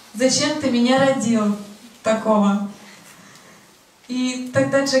меня. Зачем ты меня родил такого?» И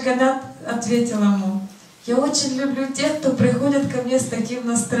тогда Джаганат ответил ему: «Я очень люблю тех, кто приходит ко мне с таким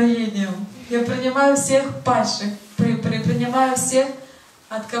настроением. Я принимаю всех падших, принимаю всех,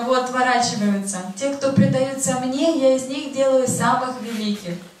 от кого отворачиваются. Те, кто предаются мне, я из них делаю самых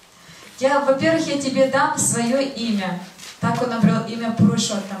великих. Во-первых, я тебе дам свое имя». Так он обрел имя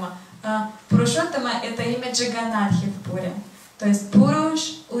Пурушоттама. Пурушоттама — это имя Джаганатхи в Пуре. То есть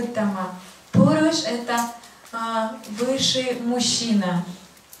Пуруш Уттама. Пуруш — это высший мужчина.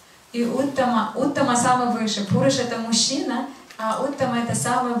 И Уттама самый высший. Пуруш — это мужчина, а Уттама — это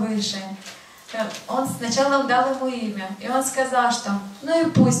самый высший. Он сначала дал ему имя, и он сказал, что ну и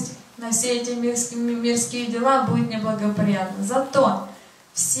пусть на все эти мирские дела будет неблагоприятно. Зато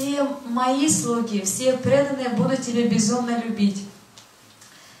все мои слуги, все преданные будут тебя безумно любить.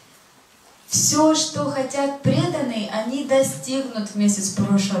 Все, что хотят преданные, они достигнут в месяц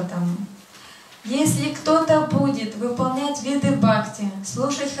Пурушоттама. Если кто-то будет выполнять виды бхакти,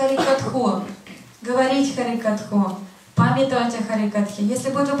 слушать Харикатху, говорить Харикатху, памятовать о Харикатхе, если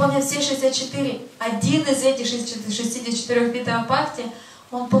будет выполнять все 64, один из этих 64 видов бхакти,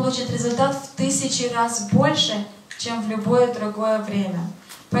 он получит результат в 1000 раз больше, чем в любое другое время.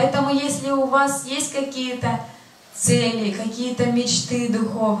 Поэтому, если у вас есть какие-то цели, какие-то мечты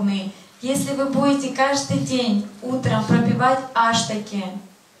духовные, если вы будете каждый день утром пропевать аштаки,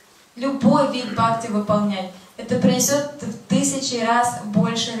 любой вид бхакти выполнять, это принесет в 1000 раз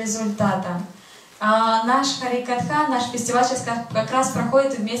больше результата. А наш Харикатха, наш фестиваль сейчас как раз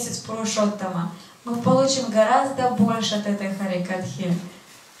проходит в месяц Пурушоттама. Мы получим гораздо больше от этой Харикатхи,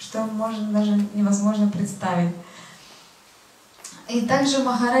 что можно даже невозможно представить. И также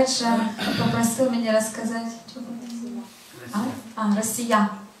Махараджа попросил меня рассказать... Россия.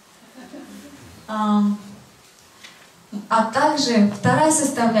 А также вторая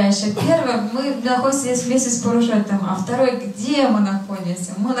составляющая. Первая, мы находимся здесь вместе с Пурушоттамом. А второй, где мы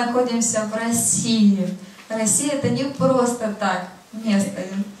находимся? Мы находимся в России. Россия это не просто так место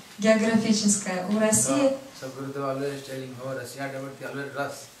географическое. У России... So Guru always telling how Russia devotee always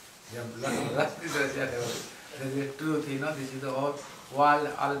rush. They have rush is Russia devotee. That is the truth, you know. This is the all world,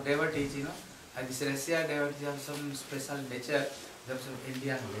 all devotees, you know. And this Russia devotees have some special nature. They have some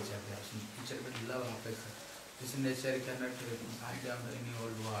Indian nature. They have some nature with love and affection. This nature cannot find down in the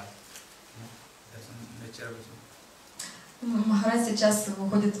old world. You know? There's some nature of it. Махарадж сейчас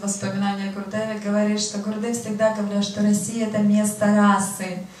выходит в воспоминания Гурудева, говорит, что Гурудев всегда говорил, что Россия это место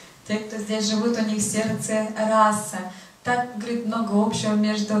расы. Те, кто здесь живут, у них сердце раса. Так, говорит, много общего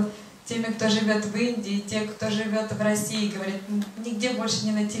между теми, кто живет в Индии, и те, кто живет в России. Говорит, нигде больше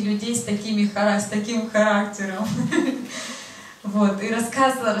не найти людей с таким характером. Вот. И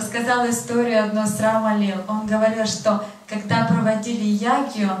рассказала историю одну с Рамалил. Он говорил, что когда проводили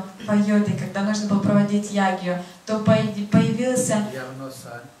ягью по йоде, когда нужно было проводить ягью, то появился...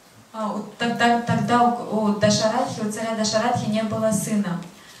 Тогда у Дашаратхи, у царя Дашаратхи не было сына.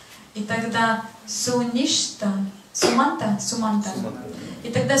 И тогда Суманта.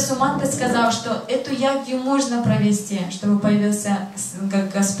 И тогда Суманта сказал, что эту ягью можно провести, чтобы появился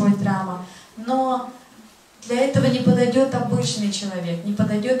Господь Рама. Но для этого не подойдет обычный человек, не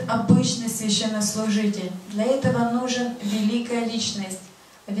подойдет обычный священнослужитель. Для этого нужен великая личность.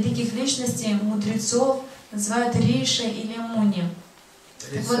 Великих личностей, мудрецов называют Риша или Муни.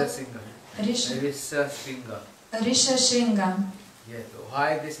 Риша Шринга. Yes.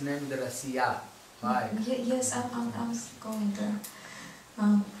 Why this name the Russia? Why? Yes, I'm going there.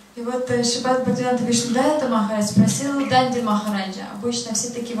 И вот Шрипад Бхактивинода Вишнудайта Махарадж спросил у Данди Махараджа. Обычно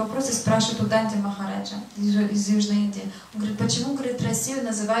все такие вопросы спрашивают у Данди Махараджа из Южной Индии. Он говорит, почему, говорит, Россию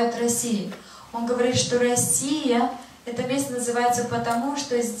называют Россией? Он говорит, что Россия, это место называется потому,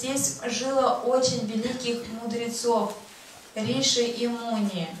 что здесь жило очень великих мудрецов, Риши и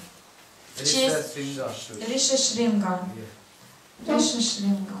Муни. В честь Риша Шринга. Риша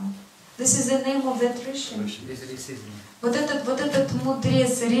Шринга. This is the name of that Rishi. Вот этот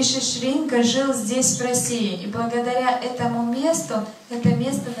мудрец Риша Шринга жил здесь, в России. И благодаря этому месту, это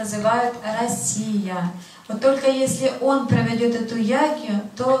место называют Россия. Вот только если он проведет эту ягью,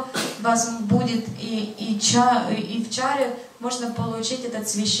 то вас будет и в чаре можно получить этот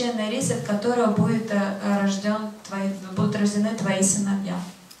священный рис, от которого будут рождены твои сыновья.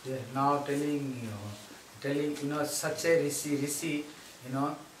 Now telling you know, such a rishi, you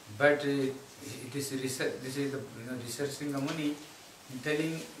know, but this is the researching Muni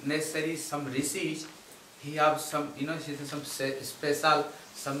telling necessary some rishis. He have some, you know, some special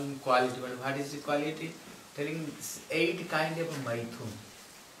some quality. But what is the quality? Telling 8 kind of maithun,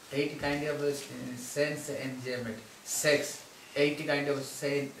 8 kind of sense enjoyment, sex, 8 kind of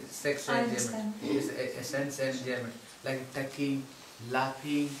sex enjoyment, sense enjoyment, like talking,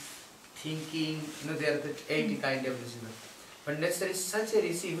 laughing, thinking. You know, there are the 8 kind of rishi. But necessary such a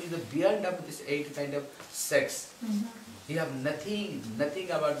rishi who is the beyond of this 8 kind of sex. He have nothing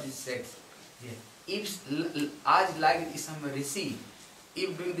about this sex. Yeah. If as like some rishi,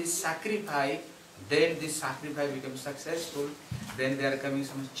 if doing this sacrifice, then this sacrifice becomes successful. Then there are coming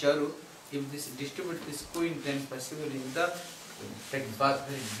some charu. If this distribute this queen, then possibly the take bath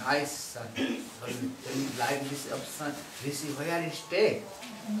very nice son. Like this son, rishi where he stay?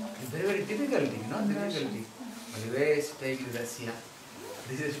 Very very difficulty, you know, difficulty. Always staying in Russia.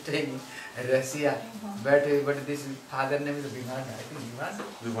 This is staying in Russia. But this father name is Vivanda. I think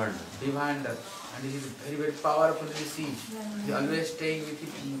Vivanda. And this is very very powerful rishi. He always staying with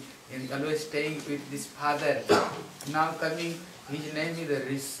him, and always staying with this father. Now coming, his name is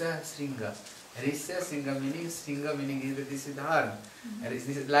Risha Sringa. Risha Sringa meaning is this is the horn. And this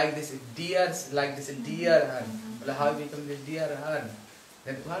is like this deer, horn. How become this deer horn?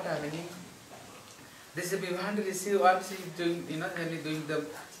 Then what happening? This is Vivanda rishi. Once he is doing, you know, when he doing the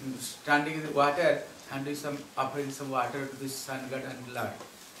standing in the water and doing some offering some water to this sun god and Lord.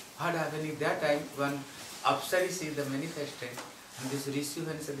 What happening that time when Apsari sees the manifested and this rishi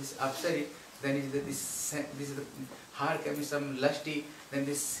when this Apsari, then is this is the heart can be some lusty, then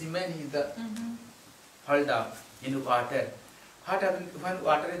this semen is the fall down in water. What happened when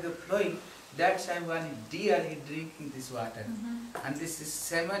water is flowing? That time when deer is drinking this water, and this is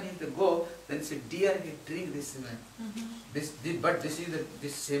semen is the go, then this deer he drink this semen. But this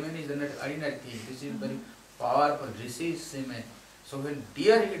semen is not ordinary thing. This is very powerful. This is semen. So when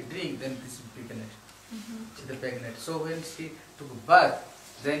deer he drink, then this is pregnant. She is pregnant. So when she took birth,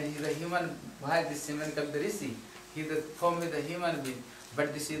 then he is a human. Why this semen comes the rishi? He is the form with the human being.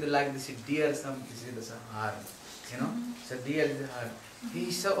 But this is like this deer. This is the arm. you know. So dear is her.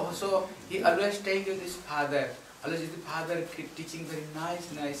 He he always staying with his father. Always the father teaching very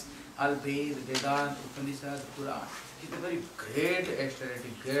nice, Al-Ved, Vedant, Upanishad, Quran. He's a very great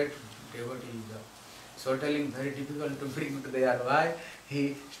ascetic, great devotee. So telling very difficult to bring to there. Why?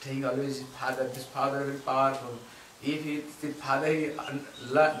 He staying always his father. This father very powerful. If the father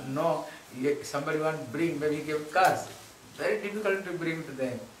no, somebody want to bring, maybe he give curse. Very difficult to bring to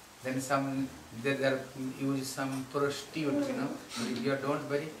them. Then they use some prostitute, you know. You don't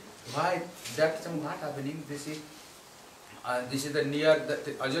worry. Why? That's what happening. This is the near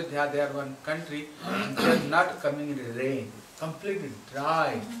the Ajodhya. They are one country. They are not coming in rain. Completely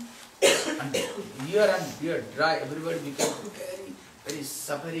dry. And year dry. Everybody becomes very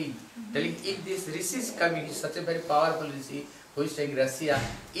suffering. Telling if this rishi is coming, he is such a very powerful rishi who is saying Russia.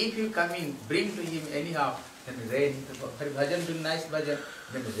 If you come in, bring to him anyhow. Then rain, very bhajan, do nice bhajan,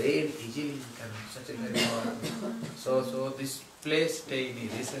 then rain easily becomes such a very powerful. So this place stay in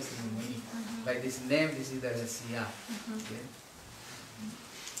recess in Muni. By this name, this is the Russia.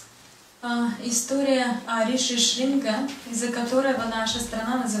 История о Риши Шринга, из-за которого наша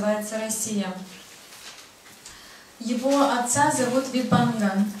страна называется Россия. Его отца зовут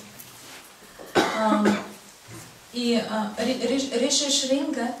Випанга. И Риши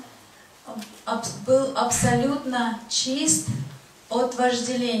Шринга был абсолютно чист от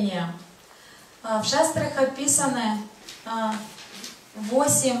вожделения. В шастрах описаны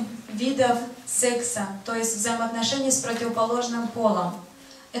 8 видов секса, то есть взаимоотношений с противоположным полом.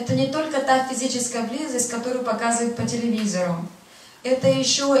 Это не только та физическая близость, которую показывают по телевизору. Это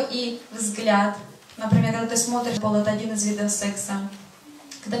еще и взгляд. Например, когда ты смотришь пол, это один из видов секса.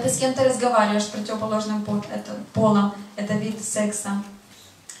 Когда ты с кем-то разговариваешь с противоположным полом, это вид секса.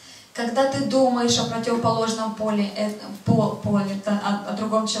 Когда ты думаешь о противоположном поле, о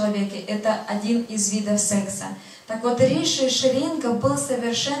другом человеке, это один из видов секса. Так вот, Риши Шринга был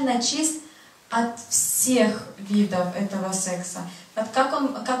совершенно чист от всех видов этого секса. Вот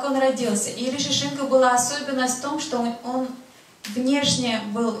как он родился. И Риши Шринга была особенность в том, что он внешне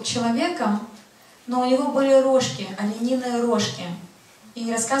был человеком, но у него были рожки, олениные рожки.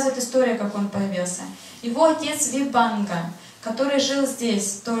 И рассказывает история, как он появился. Его отец Випанга, который жил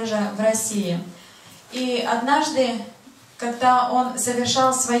здесь, тоже в России. И однажды, когда он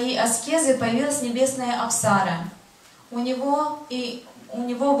совершал свои аскезы, появилась небесная Апсара. У него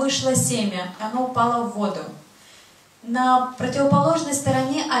вышло семя, оно упало в воду. На противоположной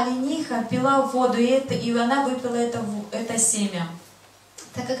стороне олениха пила воду, и она выпила это семя.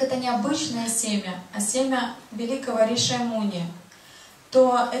 Так как это не обычное семя, а семя великого Риши Муни,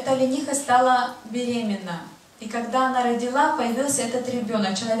 то эта олениха стала беременна. И когда она родила, появился этот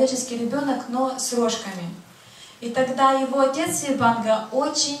ребенок, человеческий ребенок, но с рожками. И тогда его отец Випанга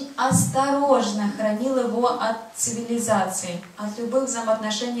очень осторожно хранил его от цивилизации, от любых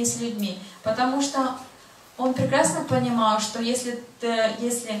взаимоотношений с людьми. Потому что он прекрасно понимал, что если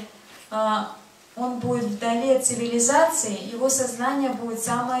он будет вдали от цивилизации, его сознание будет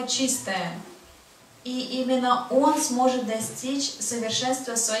самое чистое. И именно он сможет достичь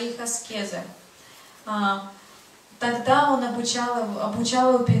совершенства в своих аскезах. Тогда он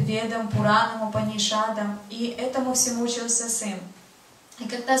обучал его ведам, Пуранам, Упанишадам, и этому всему учился сын. И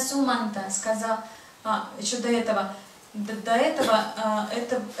когда Суманта сказал, еще до этого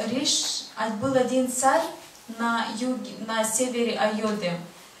был один царь на севере Айоды.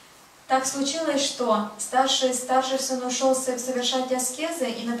 Так случилось, что старший сын ушел совершать аскезы,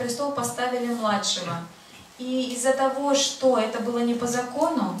 и на престол поставили младшего. И из-за того, что это было не по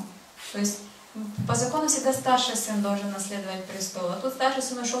закону, то есть по закону всегда старший сын должен наследовать престол, а тут старший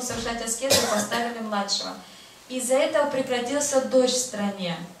сын ушел совершать аскезы, и поставили младшего. Из-за этого прекратился дождь в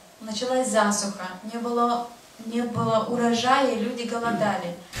стране, началась засуха, не было урожая, и люди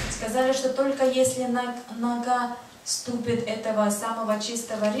голодали. Сказали, что только если нога ступит этого самого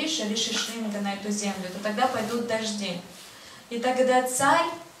чистого Риши Шринга на эту землю, то тогда пойдут дожди. И тогда царь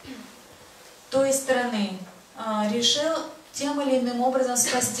той страны решил тем или иным образом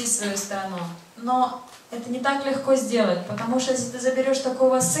спасти свою страну. Но это не так легко сделать, потому что если ты заберешь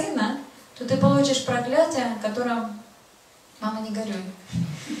такого сына, то ты получишь проклятие, которым «мама, не горюй».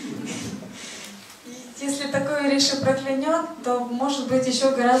 Если такой Риши проклянет, то может быть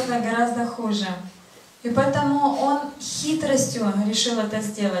еще гораздо хуже. И поэтому он хитростью решил это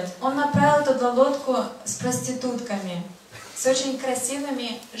сделать. Он направил туда лодку с проститутками, с очень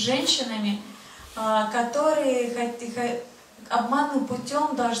красивыми женщинами, которые обманным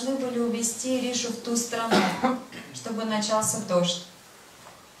путем должны были увести Ришу в ту страну, чтобы начался дождь.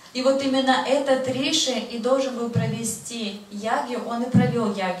 И вот именно этот Риши и должен был провести ягью, он и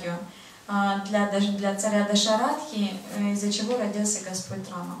провел ягью. даже для царя Дашаратхи, из-за чего родился Господь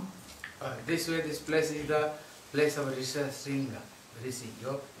Рама. This way, this place is the place of Sridhar. Rishi,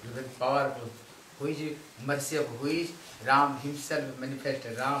 very powerful. Who is mercy of who is Ram himself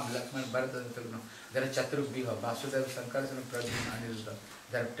manifested. Ram, Lakshman, Bharata, Shatrugna. There are Chaturviha, Vasudeva, Sankarsana, Pradyumna, Aniruddha.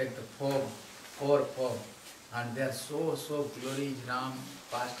 They have taken the four form, and they are so glorious Ram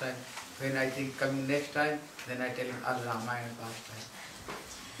pastime. When I think coming next time, then I tell him all Ramayana pastime.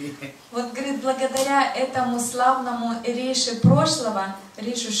 Вот, говорит, благодаря этому славному Риши прошлого,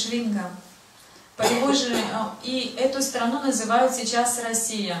 Ришу Шринга, по его же, и эту страну называют сейчас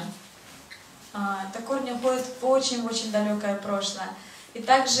Россия. Это корни уходят в очень-очень далекое прошлое. И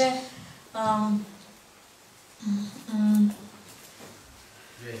также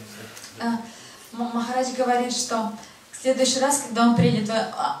Махарадж говорит, что в следующий раз, когда он приедет,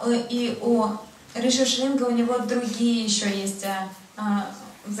 и у Риши Шринга у него другие еще есть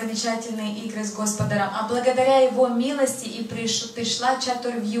замечательные игры с Господом. А благодаря его милости и пришла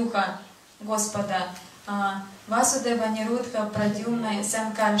Чатурвьюха Господа, Васудева, Нирудха, Прадюмна и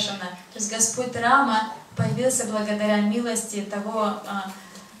Санкаршана. То есть Господь Рама появился благодаря милости того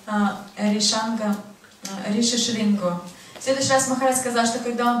Риши Шрингу. В следующий раз Махарадж сказал, что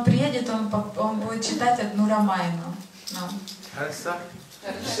когда он приедет, он будет читать одну Рамайну. Хорошо?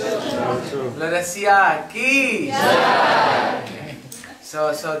 Россия ки!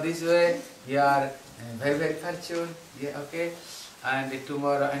 So this way you are very fortunate, yeah, okay? And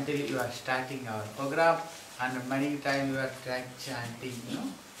tomorrow until you are starting our program, and many time you are chanting, you know,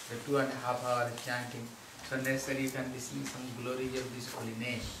 the 2.5 hours chanting. So necessarily you can listen some glories of this holy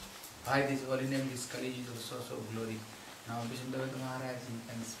name. By this holy name, this college is also so glory. Now Sridhar Maharaj is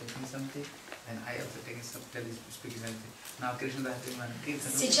speaking something, and I also taking some speaking something. Now Krishna Das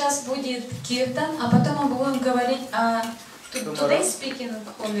Kirtan. Сейчас будет киртан, а потом мы будем говорить о Today speaking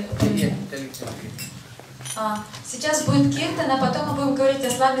holy. Сейчас будет киртан, а потом мы будем говорить о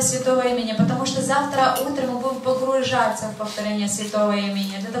славе святого имени, потому что завтра утром мы будем погружаться в повторение святого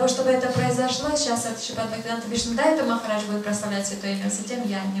имени. Для того, чтобы это произошло, сейчас от Шрипад Бхактивинода Вишнудайта Махарадж будет прославлять святое имя, затем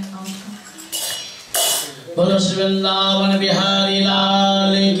я немножко. Bolo Vrindavan Bihari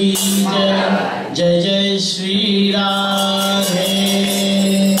Lal ki jai, jai jai Shri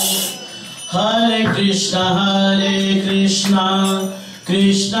Radhe. Hare Krishna,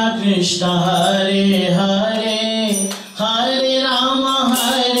 Krishna Krishna, Hare Hare, Hare Rama,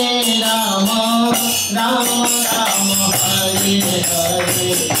 Rama Rama, Hare Hare.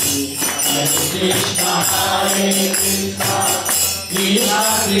 Hare Krishna, Krishna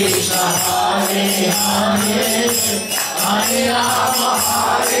Krishna, Hare Hare, Hare Rama,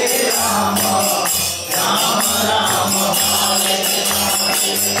 Rama Rama, Hare Hare.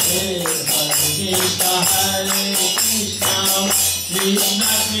 Krishna, Hare Krishna,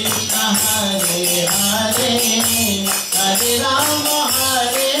 Krishna Krishna, Hare Hare, Hare Rama, Rama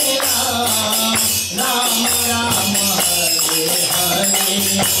Rama,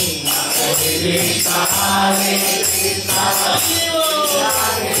 Hare Hare. Hare Krishna, Hare Krishna, Krishna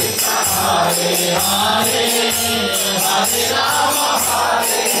Hare Hare, Hare Rama,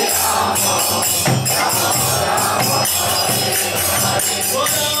 Rama Rama,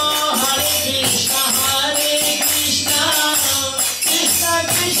 Hare Hare. Hare Krishna, Krishna Krishna, Hare Hare, Hare Krishna,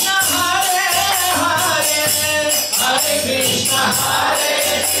 Krishna Krishna, Hare Hare, Hare Rama, Rama Rama, Hare Hare, Hare Rama, Rama Rama, Hare Hare. Hare Krishna, Krishna Krishna, Hare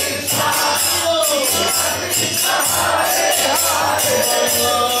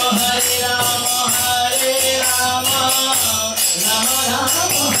Hare,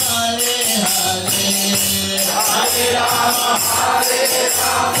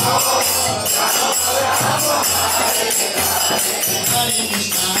 Hare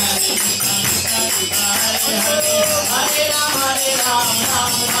Rama,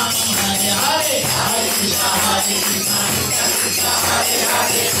 Rama Rama, Hare Hare, Hare Krishna, Krishna Krishna, Hare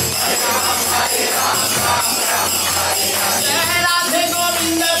Hare, Hare Rama, Rama Hare Hare. Radhe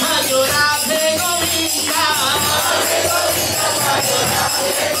Govinda bhajo, Radhe Govinda, Radhe Govinda bhajo,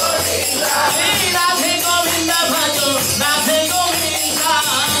 Radhe Govinda, Radhe Govinda bhajo, Radhe Govinda,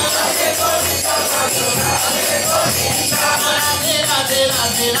 Radhe Govinda bhajo, Radhe Govinda, Radhe Radhe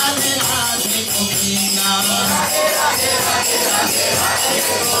Radhe Radhe Radhe Govinda, Radhe Radhe Radhe Radhe Radhe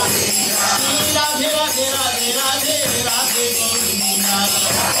Govinda, Radhe Radhe Radhe Radhe Radhe Govinda,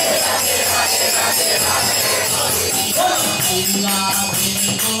 Radhe Radhe Radhe Radhe Radhe Govinda.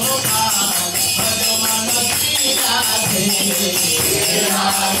 Radhe Gopal, Bhagavan Shri Radhe,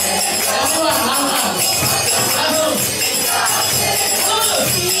 Radhe Gopal, Bhagavan Shri Radhe,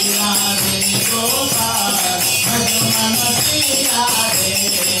 Hare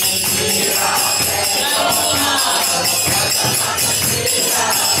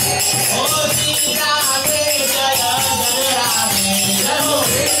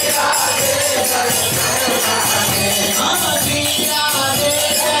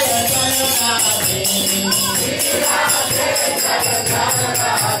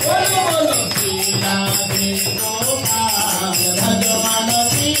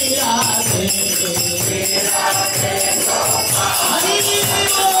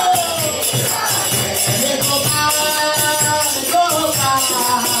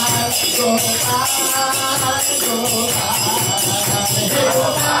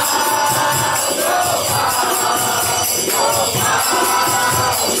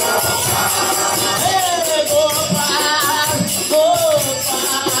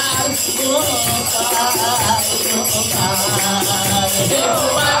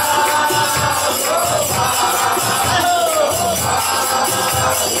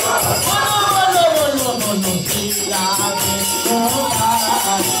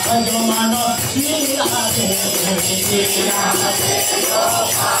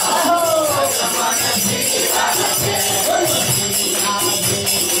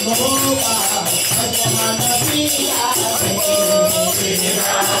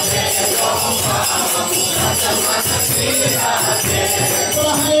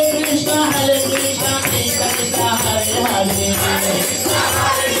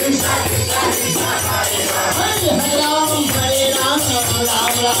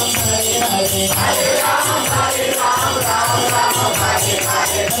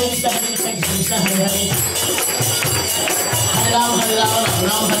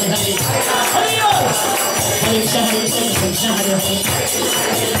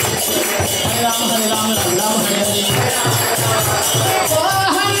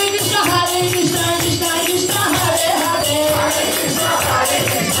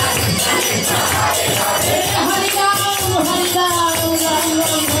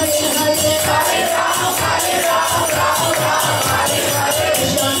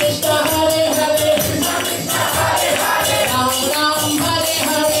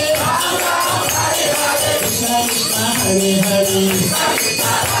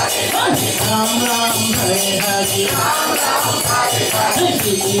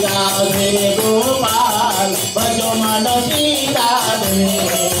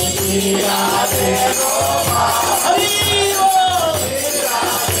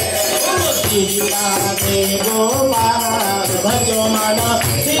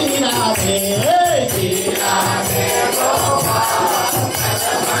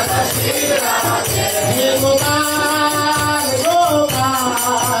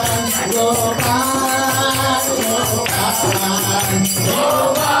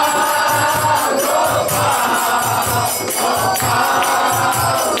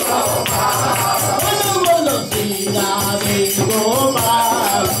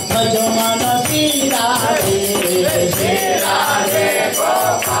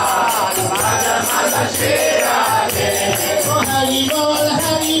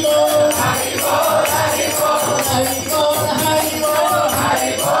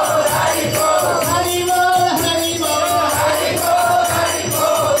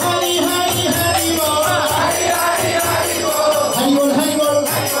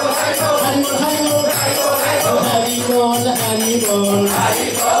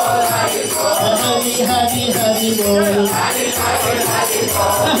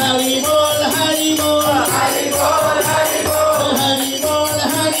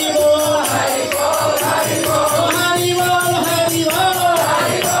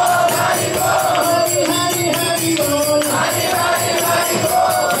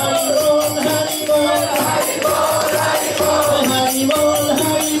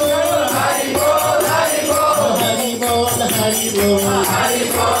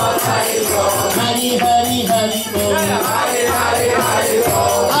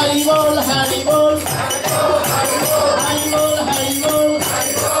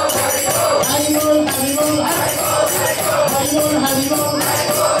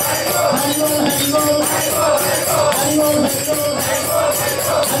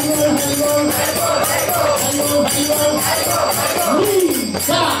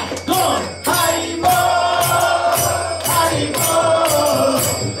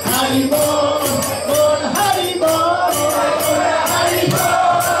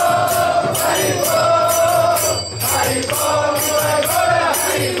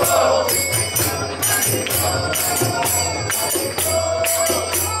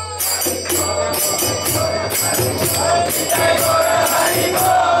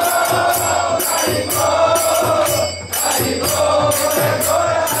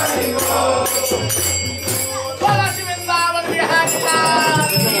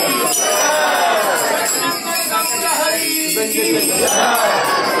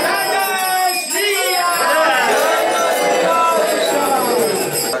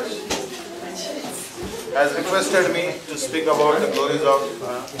requested me to speak about the glories of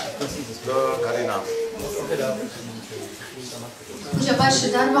the Harinam. Пуджапад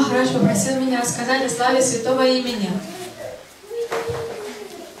Шридар Махарадж попросил меня рассказать о славе святого имени.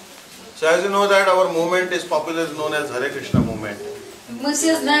 So as you know that our movement is popularly known as Hare Krishna movement. Мы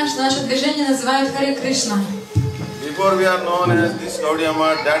все знаем, что наше движение называют Харе Кришна. Before we are known as this Gaudiya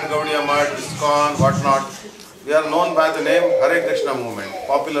Math, that Gaudiya Math, ISKCON, whatnot, we are known by the name Hare Krishna movement.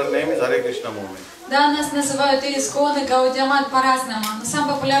 Popular name is Hare Krishna movement. Да, нас называют и ИСККОН, и Гаудия Мат по-разному, но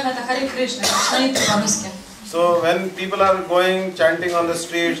самое популярное это Харе Кришна, Кришнаиты по-русски. So when people are going, chanting on the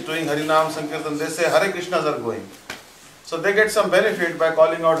streets, doing Harinam Sankirtan, they say Hare Krishnas are going. So they get some benefit by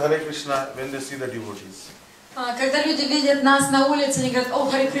calling out Hare Krishna when they see the devotees. Когда люди видят нас на улице, они говорят, о,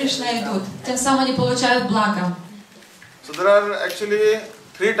 Харе Кришна идут, тем самым они получают благо. So there are actually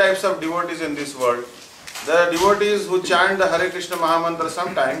three types of devotees in this world. There are devotees who chant the Hare Krishna Mahamantra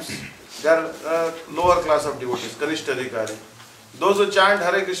sometimes. They are lower class of devotees, Kanishtadhikari. Those who chant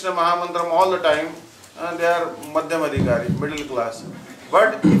Hare Krishna Mahamantram all the time, they are Madhyamadhikari, middle class.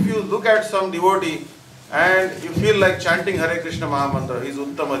 But if you look at some devotee and you feel like chanting Hare Krishna Mahamantra, he is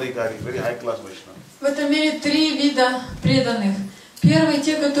Uttamadhikari, very high class Vaishnava. В этом мире три вида преданных. Первые,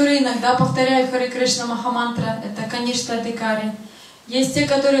 те, которые иногда повторяют Харе Кришна Махамантра, это Каништадхикари. Есть те,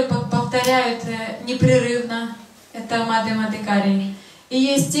 которые повторяют непрерывно, это Мадхьямадхикари. И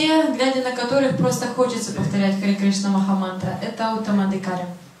есть те, глядя на которых просто хочется повторять Харе Кришна Махамантра, это Уттамадхикари.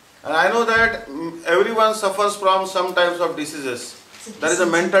 And I know that everyone suffers from some types of diseases. There is a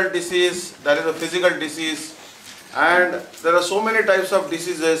mental disease, there is a physical disease, and there are so many types of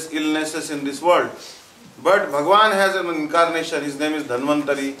diseases, illnesses in this world. But Bhagavan has an incarnation, his name is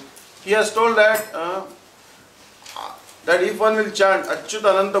Dhanvantari. He has told that if one will chant Achyut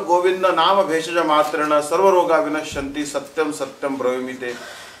Ananta Govinda Nama Bheshaja Matrana Sarva Roga Vinashanti Satyam Satyam Bravimite.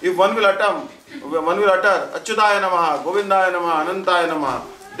 If one will utter Achyutaya Namaha, Govindaya Namaha, Anantaya Namaha,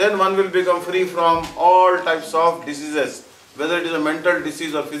 then one will become free from all types of diseases. Whether it is a mental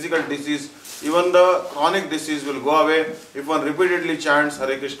disease or physical disease, even the chronic disease will go away if one repeatedly chants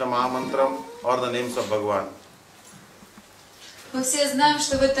Hare Krishna Mahamantram or the names of Bhagavan. Мы все знаем,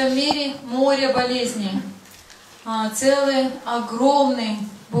 что в этом мире море болезней. Целый огромный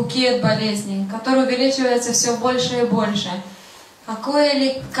букет болезней, который увеличивается все больше и больше. Какое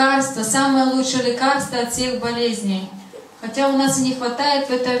лекарство, самое лучшее лекарство от всех болезней? Хотя у нас и не хватает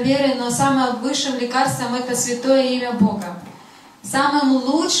в этом веры, но самым высшим лекарством это святое имя Бога. Самым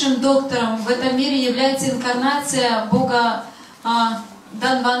лучшим доктором в этом мире является инкарнация Бога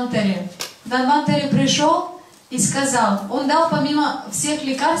Дhanvantari. Дhanvantari пришел и сказал, он дал помимо всех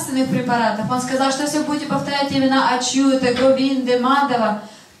лекарственных препаратов, он сказал, что если вы будете повторять имена Ачьюта, Говинды, Мадава,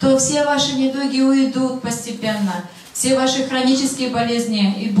 то все ваши недуги уйдут постепенно, все ваши хронические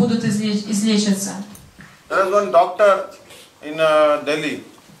болезни и будут излечиться. There was one doctor in Delhi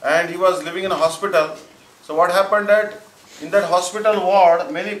and he was living in a hospital. So what happened that in that hospital ward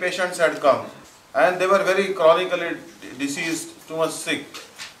many patients had come and they were very chronically diseased, too much sick.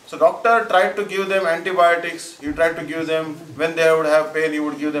 So doctor tried to give them antibiotics, he tried to give them, when they would have pain he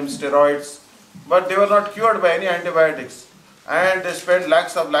would give them steroids, but they were not cured by any antibiotics and they spent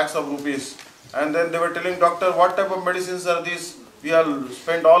lakhs of rupees. And then they were telling doctor, what type of medicines are these? We have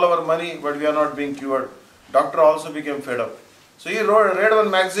spent all our money but we are not being cured. Doctor also became fed up. So he read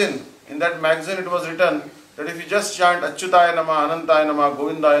one magazine. In that magazine it was written that if you just chant Achyutaya Nama, Anantaya Nama,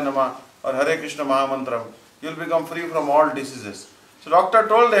 Govindaya Nama or Hare Krishna Mahamantram, you will become free from all diseases. So doctor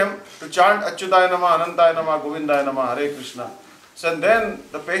told them to chant Achyutaya Nama, Anantaya Nama, Govindaya Nama, Hare Krishna. So then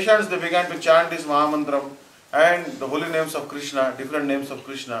the patients they began to chant this Mahamantram and the holy names of Krishna, different names of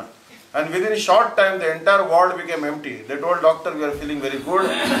Krishna. And within a short time the entire ward became empty. They told doctor we are feeling very good,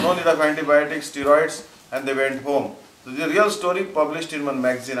 no need of antibiotics, steroids, and they went home. So the real story published in one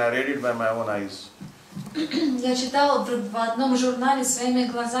magazine, I read it by my own eyes. Я читала в одном журнале своими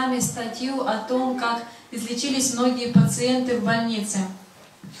глазами статью о том, как излечились многие пациенты в больнице.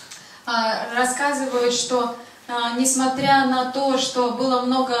 Рассказывают, что несмотря на то, что было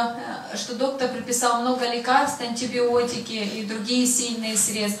много, что доктор прописал много лекарств, антибиотики и другие сильные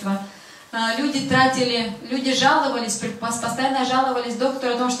средства, люди жаловались, постоянно жаловались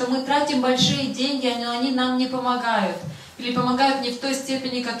доктору о том, что мы тратим большие деньги, но они нам не помогают. Или помогают не в той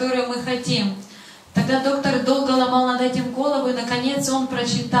степени, которую мы хотим. Тогда доктор долго ломал над этим голову, и наконец он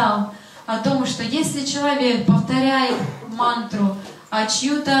прочитал о том, что если человек повторяет мантру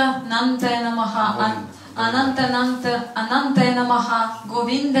Ачьюта Нантая Намаха, Анантая Намаха,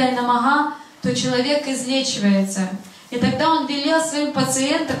 Говиндая Намаха, то человек излечивается. И тогда он велел своим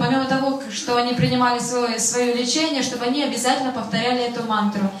пациентам, помимо того, что они принимали свое лечение, чтобы они обязательно повторяли эту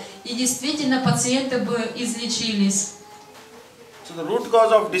мантру. И действительно пациенты бы излечились. So the root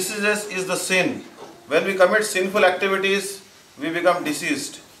cause of diseases is the sin. When we commit sinful activities, we become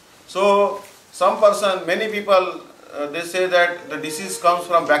diseased. So many people, they say that the disease comes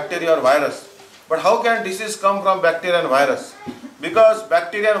from bacteria or virus. But how can disease come from bacteria and virus? Because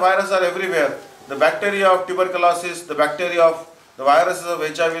bacteria and virus are everywhere. The bacteria of tuberculosis, the bacteria of the viruses of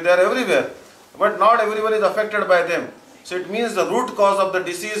HIV, they are everywhere. But not everyone is affected by them. So it means the root cause of the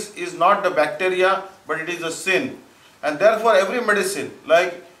disease is not the bacteria, but it is the sin. And therefore every medicine,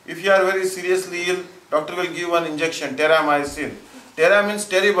 like if you are very seriously ill, doctor will give one injection, terramycin. Terra means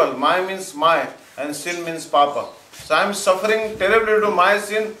terrible, my means my, and sin means papa. So I am suffering terribly due to my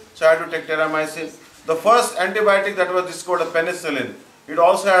sin, so I have to take terramycin. The first antibiotic that was discovered, penicillin, it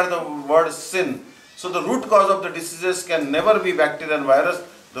also had the word sin. So the root cause of the diseases can never be bacteria and virus.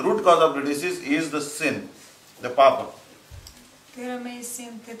 The root cause of the disease is the sin, the papa.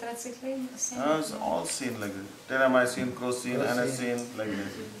 Terramycin, tetracycline? It's all sin like this. Terramycin, crocin, anacin, like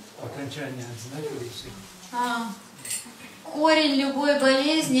this. Корень любой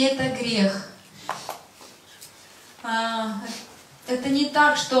болезни – это грех. Это не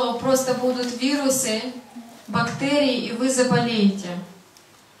так, что просто будут вирусы, бактерии, и вы заболеете.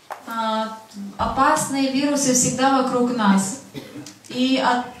 Опасные вирусы всегда вокруг нас. И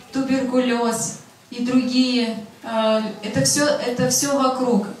туберкулез, и другие. Это все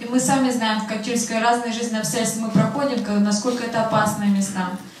вокруг. И мы сами знаем, как через разные жизненные обстоятельства мы проходим, насколько это опасные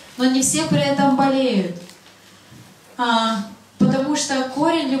места. Но не все при этом болеют. Потому что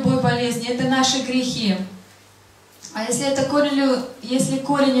корень любой болезни – это наши грехи. А если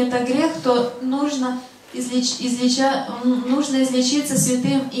корень это грех, то нужно излечиться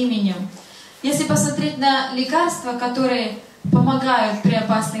святым именем. Если посмотреть на лекарства, которые помогают при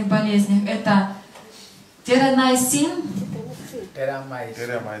опасных болезнях, это террамайцин.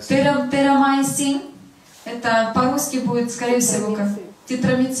 Это по-русски будет, скорее всего, как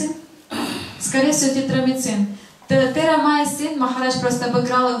тетрамицин. Скорее всего, тетрамицин. Террамайцин, Махарадж просто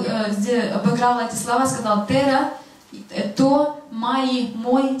обыграл эти слова, сказал тера, то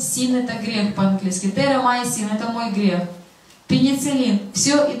мой син это грех по-английски. Террамайцин это мой грех. Пенициллин.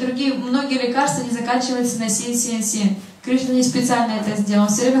 Все и другие, многие лекарства не заканчиваются на син. Кришна не специально это сделал. Он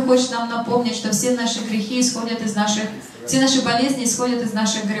все время хочет нам напомнить, что все наши грехи исходят из все наши болезни исходят из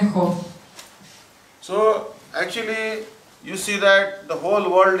наших грехов. So actually you see that the whole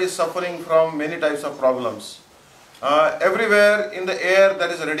world is suffering from many types of problems. Everywhere in the air there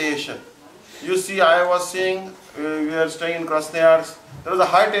is radiation. You see, I was seeing, we are staying in Krasnoyarsk, there was a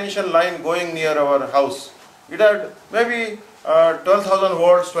high tension line going near our house. It had maybe 12,000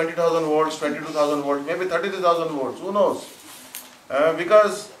 volts, 20,000 volts, 22,000 volts, maybe 33,000 volts, who knows?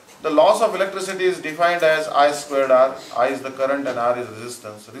 Because the loss of electricity is defined as I squared R. I is the current and R is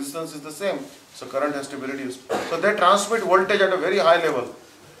resistance. Resistance is the same, so current has to be reduced. So they transmit voltage at a very high level.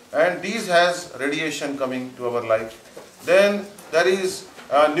 And these has radiation coming to our life. Then there is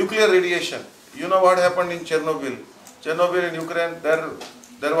nuclear radiation. You know what happened in Chernobyl? Chernobyl in Ukraine,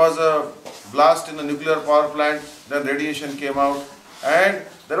 there was a blast in the nuclear power plant, then radiation came out. And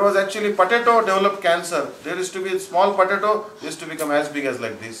there was actually potato developed cancer. There used to be a small potato, used to become as big as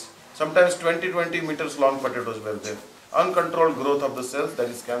like this. Sometimes 20 meters long potatoes were there. Uncontrolled growth of the cells, that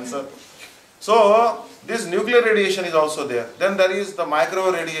is cancer. So this nuclear radiation is also there. Then there is the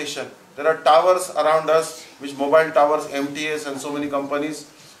microwave radiation. There are towers around us, which mobile towers, MTS and so many companies.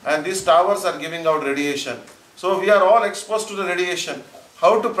 And these towers are giving out radiation. So we are all exposed to the radiation.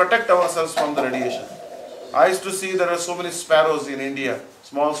 How to protect ourselves from the radiation? I used to see there are so many sparrows in India,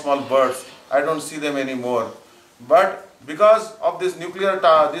 small birds. I don't see them anymore. But because of this nuclear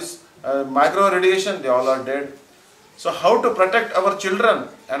microwave radiation, they all are dead. So how to protect our children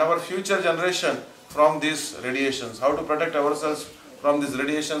and our future generation from these radiations? How to protect ourselves from these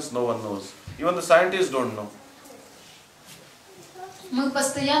radiations? No one knows. Even the scientists don't know. Мы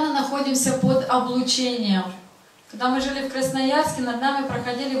постоянно находимся под облучением. Когда мы жили в Красноярске, над нами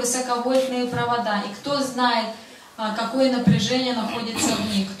проходили высоковольтные провода. И кто знает, какое напряжение находится в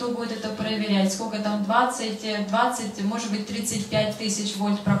них, кто будет это проверять, сколько там 20, может быть 35 тысяч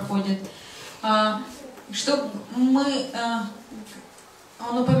вольт проходит. Он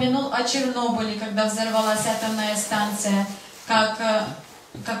упомянул о Чернобыле, когда взорвалась атомная станция, как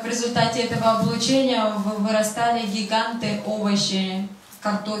в результате этого облучения вырастали гиганты овощи,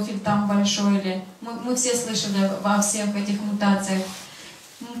 картофель там большой. Мы все слышали во всех этих мутациях.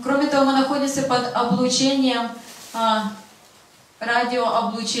 Кроме того, мы находимся под облучением,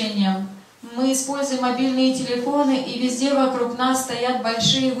 радиооблучением. Мы используем мобильные телефоны, и везде вокруг нас стоят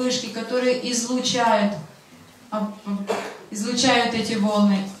большие вышки, которые излучают эти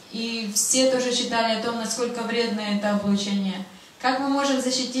волны. И все тоже читали о том, насколько вредно это облучение. Как мы можем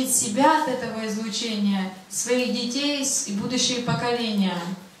защитить себя от этого излучения, своих детей и будущие поколения?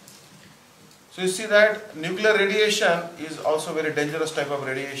 So you see that nuclear radiation is also very dangerous type of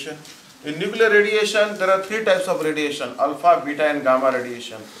radiation. In nuclear radiation, there are three types of radiation: alpha, beta, and gamma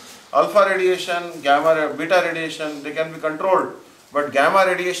radiation. Alpha radiation, gamma, beta radiation, they can be controlled, but gamma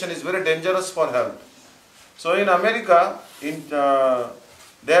radiation is very dangerous for health. So in America, they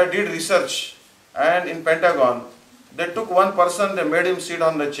did research, and in Pentagon, they took one person, they made him sit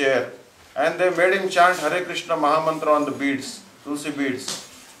on the chair, and they made him chant Hare Krishna Mahamantra on the beads, tulsi beads.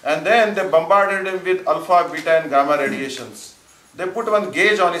 And then they bombarded him with alpha, beta, and gamma radiations. They put one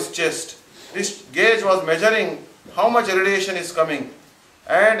gauge on his chest. This gauge was measuring how much radiation is coming.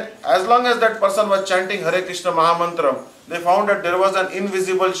 And as long as that person was chanting Hare Krishna Mahamantra, they found that there was an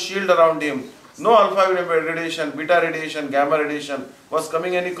invisible shield around him. No alpha radiation, beta radiation, gamma radiation was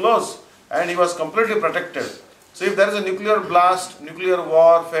coming any close, and he was completely protected. So if there is a nuclear blast, nuclear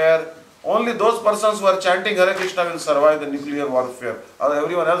warfare, only those persons who are chanting Hare Krishna will survive the nuclear warfare, or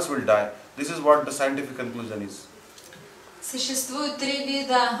everyone else will die. This is what the scientific conclusion is. Существует три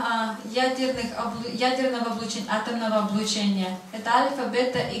вида ядерного облучения, атомного облучения. Это альфа,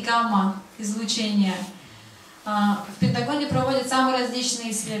 бета и гамма излучения. В Пентагоне проводят самые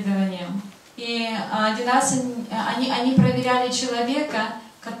различные исследования. И один раз они проверяли человека,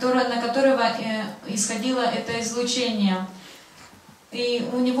 на которого исходило это излучение. И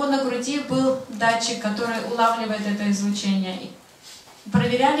у него на груди был датчик, который улавливает это излучение.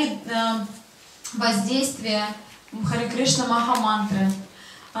 Проверяли воздействие Харе Кришна Махамантры.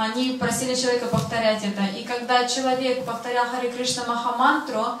 Они просили человека повторять это. И когда человек повторял Харе Кришна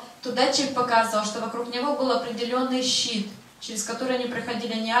Махамантру, то датчик показывал, что вокруг него был определенный щит, через который не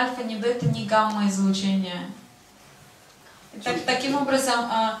проходили ни альфа, ни бета, ни гамма излучения. Таким образом,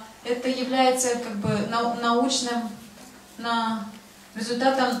 это является как бы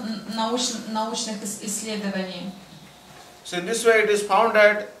результатом научных исследований. So in this way it is found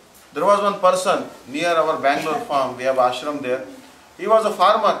that there was one person near our Bangalore farm, we have ashram there. He was a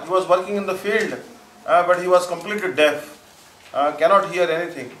farmer, he was working in the field, but he was completely deaf, cannot hear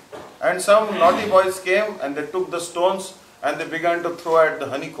anything. And some naughty boys came and they took the stones and they began to throw at the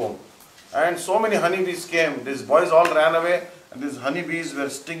honeycomb. And so many honeybees came, these boys all ran away and these honeybees were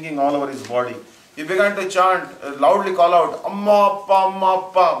stinging all over his body. He began to chant, loudly call out, Amma,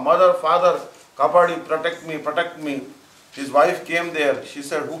 Appa, mother, father, Kapadi, protect me, protect me. His wife came there, she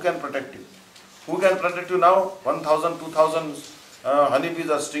said, who can protect you? Who can protect you now? 1,000, 2,000 honeybees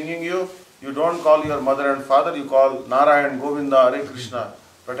are stinging you. You don't call your mother and father, you call Narayan, Govinda, Hare Krishna,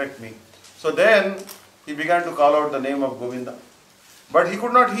 protect me. So then he began to call out the name of Govinda. But he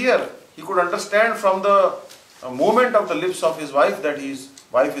could not hear. He could understand from the movement of the lips of his wife that his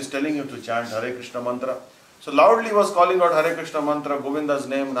wife is telling him to chant Hare Krishna mantra. So loudly he was calling out Hare Krishna mantra, Govinda's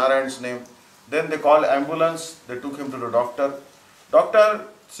name, Narayan's name. Then they called ambulance, they took him to the doctor. Doctor,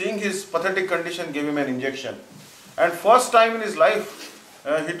 seeing his pathetic condition, gave him an injection. And first time in his life,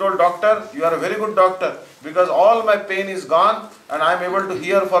 he told doctor, you are a very good doctor because all my pain is gone and I am able to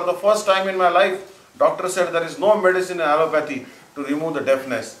hear for the first time in my life. Doctor said there is no medicine in allopathy to remove the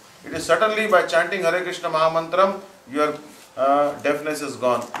deafness. It is certainly by chanting Hare Krishna Mahamantram, your deafness is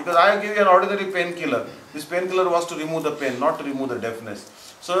gone. Because I give you an ordinary painkiller. This painkiller was to remove the pain, not to remove the deafness.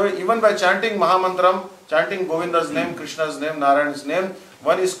 So even by chanting Mahamantram, chanting Govinda's name, Krishna's name, Narayan's name,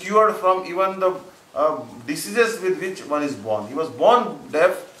 one is cured from even the diseases with which one is born. He was born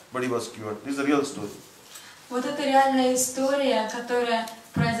deaf, but he was cured. This is a real story. Вот это реальная история, которая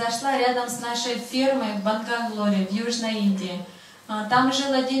произошла рядом с нашей фермой в Бангалоре, в Южной Индии. Там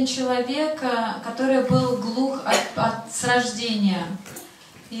жил один человек, который был глух с рождения.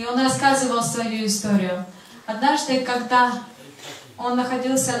 И он рассказывал свою историю. Однажды, когда он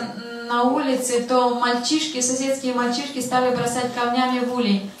находился на улице, то мальчишки, соседские мальчишки стали бросать камнями в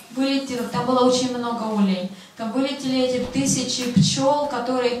улей. Вылетело, там было очень много улей. Там вылетели эти тысячи пчел,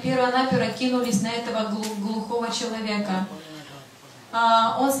 которые перво-наперво кинулись на этого глухого человека.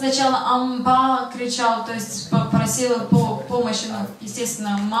 Он сначала амба кричал, то есть просил помощи, ну,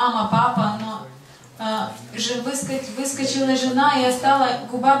 естественно, мама, папа, но выскочила жена и стала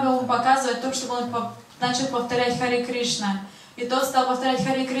губами ему показывать то, чтобы он начал повторять Харе Кришна. И тот стал повторять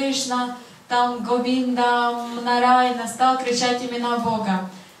Харе Кришна, там Говинда, Нарайна, стал кричать имена Бога.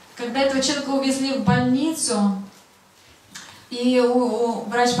 Когда этого человека увезли в больницу, и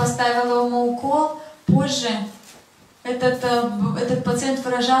врач поставил ему укол, позже этот пациент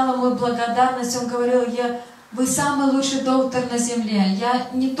выражал ему благодарность, он говорил: вы самый лучший доктор на земле. Я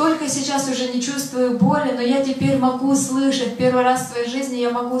не только сейчас уже не чувствую боли, но я теперь могу слышать. Первый раз в своей жизни я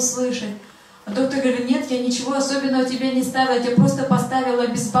могу слышать. А доктор говорит: нет, я ничего особенного тебе не ставила, я тебе просто поставила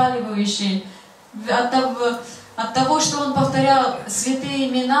обезболивающий. От того, что он повторял святые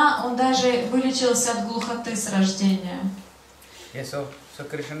имена, он даже вылечился от глухоты с рождения. Yes, so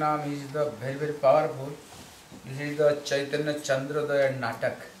Krishna is the very, very powerful. This is the Chaitanya Chandrodaya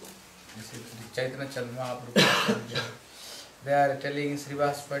Natak. This is the Chaitanya Chandra Mahaprabhu. They are telling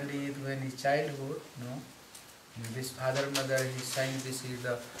Srivas Pandit when his childhood, this father, mother, he saying this is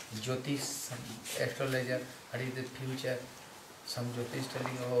the Jyotish astrologer, what is the future. Some Jyotish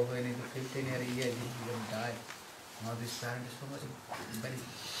telling, oh, when he is 15 years, he will die. Now this parent is so much very.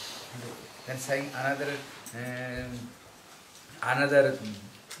 Then saying another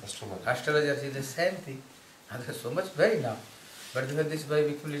astrologer says the same thing. And there's so much very now. But when this boy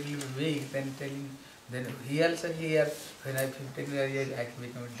become little weak, then telling, then he also here, when I'm 15 years old, I can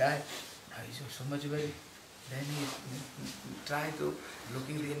become die. He's so much very. Then he try to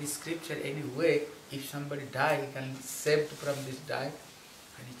looking in any scripture any way, if somebody die, he can save from this die.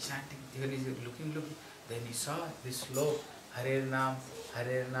 And he chanting, when he's looking, then he saw this slow, Hare Nam,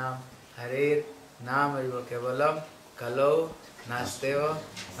 Hare Nam, Hare Nam Eva Kevalam, Kalo, Nasteva,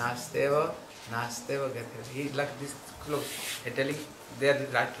 Nasteva, Nasteva. He like this close. They're telling, they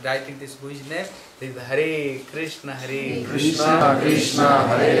are writing this whose name. They is Hare Krishna, Hare Krishna, Krishna,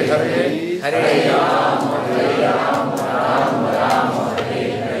 Hare Hare, Hare Ram, Ram Ram,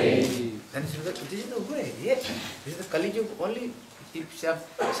 Hare Hare. Then this is the way. Yes, this is the Kali Yuga. Only if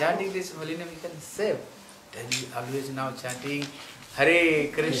chanting this holy name, you can save. Then you always now chanting Hare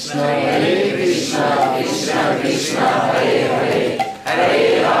Krishna, Hare Krishna, Krishna Krishna, Hare Hare,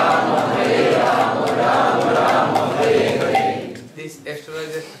 Hare Ram, Ram Ram, Hare Hare. This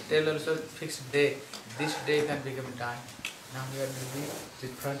astrologer tell also fixed day. This day can become time. Now we are doing in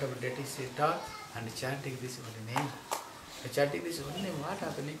front of deity Sridhar and chanting this holy name. Chanting this holy name, what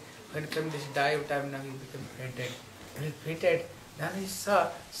happening? When come this day of time, now he become fainted. When he fainted, then he saw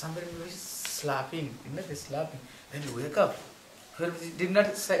somebody was slapping. This slapping. Then he wake up. He did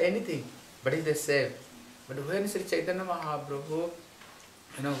not say anything, but he saved. But when Sri Chaitanya Mahaprabhu,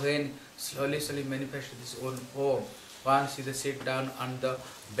 when slowly manifested this own form, once he sit down on the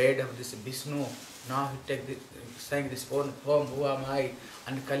bed of this Vishnu, now he take this, saying this own form, who am I,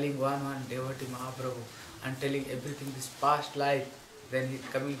 and calling one devotee Mahaprabhu, and telling everything this past life. Then he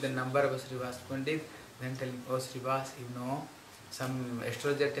coming the number of Srivas Pandit, then telling, oh Srivas, some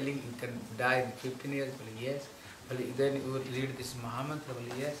astrologer telling you can die in 15 years, well, yes. Well, then you will read this Mahamantra,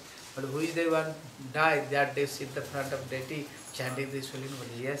 well, yes. But who is the one die that day sit the front of deity chanting this holy name,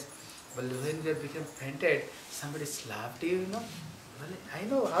 well, yes. Well, when they became fainted, somebody slapped you, Well, I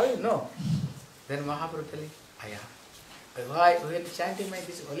know, how you know? Then Mahaprabhu telling, why when chanting my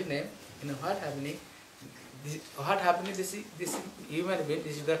this holy name, what happening? What happening? This is human being.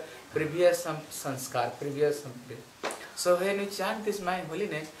 This is the previous sanskar, previous something. So when you chant this my holy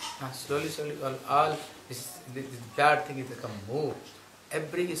name, slowly, all this bad thing is become move.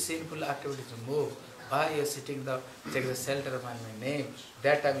 Every sinful activity is move. Why you are sitting there, take the shelter of my name.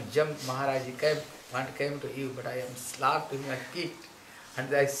 That time jumped Maharaj, he came to you, but I am slapped him, I kicked,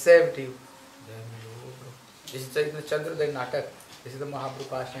 and I saved you. This is the Chandra Natak. This is the Mahaprabhu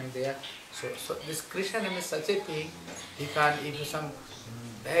Pashyam there. So this Krishna name is such a thing, he can, if some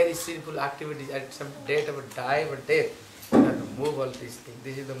very sinful activities at some date of die or death, you have to move all these things.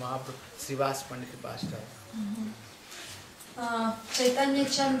 This is the Mahaprabhu Srivas Pandit Pastime. В Чайтанья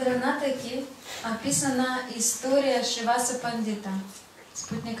Чандранатаки описана история Шриваса Пандита,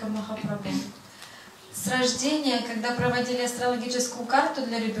 спутника Махапрабху. С рождения, когда проводили астрологическую карту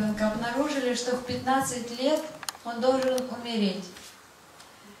для ребенка, обнаружили, что в 15 лет он должен умереть.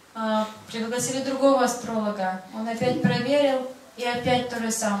 Пригласили другого астролога, он опять проверил, и опять то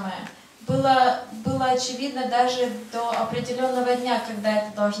же самое. Было очевидно даже до определенного дня, когда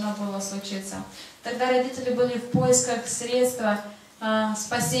это должно было случиться. Тогда родители были в поисках средства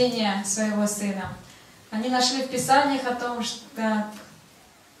спасения своего сына. Они нашли в Писаниях о том, что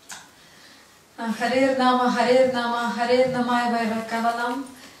Харир Нама, Харир Нама, Харир Намай Вайва Кавалам,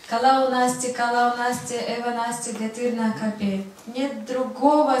 Кала у Насти, Эва Насти, Гатирна Капе. Нет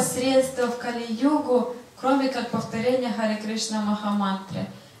другого средства в Кали-югу, кроме как повторения Харе Кришна Махамантры.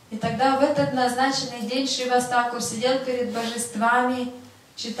 И тогда в этот назначенный день Шривас Такур сидел перед божествами,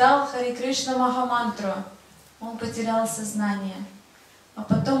 читал Харе Кришна Махамантру. Он потерял сознание. А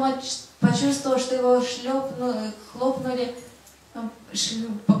потом он почувствовал, что его хлопнули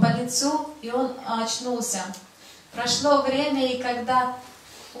по лицу, и он очнулся. Прошло время, и когда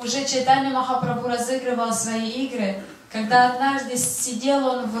уже Чайтанья Махапрабху разыгрывал свои игры, когда однажды сидел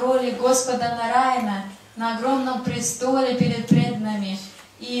он в роли Господа Нараяна на огромном престоле перед преданными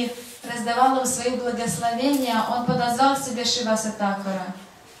и раздавал им свои благословения, он подозвал к себе Шриваса Такура.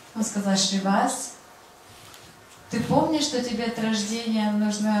 Он сказал: Шривас, ты помнишь, что тебе от рождения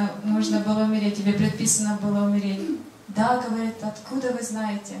нужно было умереть, тебе предписано было умереть? Да, говорит, откуда вы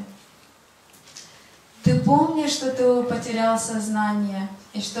знаете? Ты помнишь, что ты потерял сознание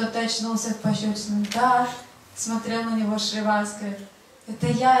и что ты очнулся в пощечине? Да, смотрел на него Шривас, говорит, это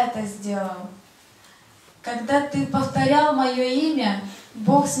я это сделал. Когда ты повторял мое имя,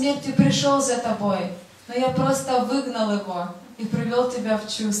 Бог смерти пришел за тобой, но я просто выгнал его и привел тебя в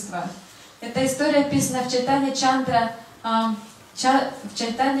чувство. Эта история описана в Чайтанья Чандра,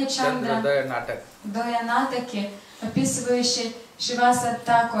 Доянатаке, описывающей Шриваса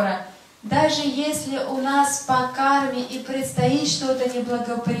Такура. Даже если у нас по карме и предстоит что-то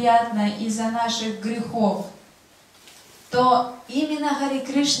неблагоприятное из-за наших грехов, то именно Хари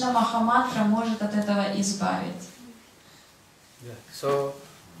Кришна Махамантра может от этого избавить. So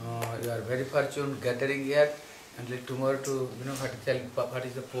you are very fortunate gathering here, and like tomorrow to what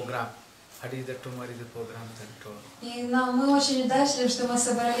is the program, what is the tomorrow is the program. И мы очень удачливы, что мы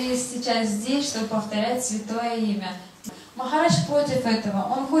собрались сейчас здесь, чтобы повторять святое имя. Махарадж против этого.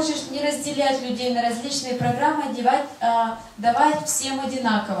 Он хочет не разделять людей на различные программы, давать всем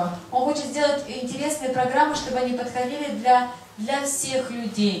одинаково. Он хочет сделать интересные программы, чтобы они подходили для всех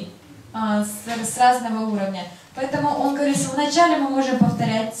людей с разного уровня. Поэтому он говорит, что вначале мы можем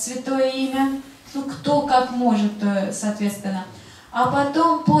повторять святое имя, кто как может, соответственно. А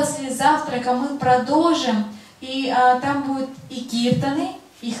потом, после завтрака, мы продолжим, и там будут и киртаны,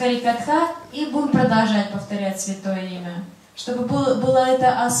 и харикатха, и будем продолжать повторять святое имя. Чтобы было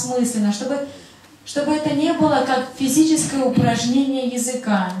это осмысленно, чтобы это не было как физическое упражнение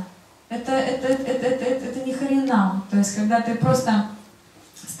языка. Это не харинам. То есть, когда ты просто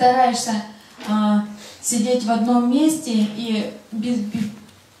стараешься сидеть в одном месте и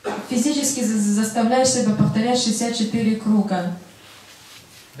физически заставляешь себя повторять 64 круга.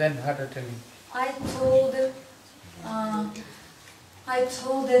 Then how to tell you? I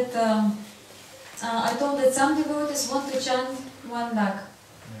told that some devotees want to chant 1 lakh.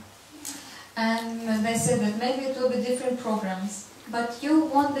 And they said that maybe it will be different programs. But you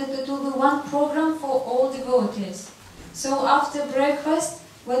want that it will be one program for all devotees. So after breakfast,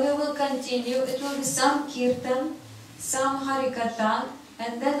 when we will continue, it will be some kirtan, some harikatan,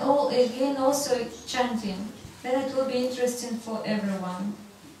 and then again also chanting. Then it will be interesting for everyone.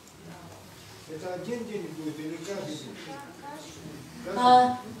 Это один день будет или каждый день?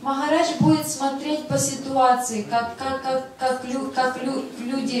 Махарадж будет смотреть по ситуации, как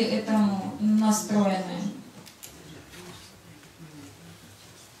люди этому настроены.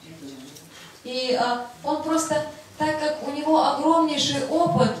 И он просто, так как у него огромнейший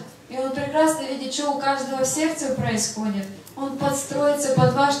опыт, и он прекрасно видит, что у каждого в сердце происходит, он подстроится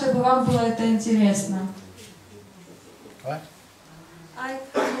под вас, чтобы вам было это интересно. What? I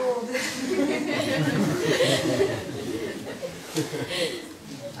told.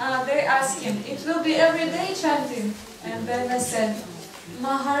 They asked him, it will be everyday chanting. And then I said,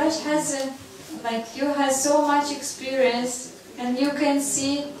 Maharaj has so much experience, and you can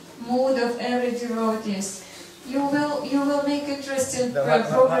see mood of every devotees. You will make interesting program.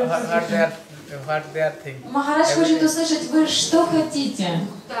 What they are thinking. Махарадж хочет услышать, вы что хотите?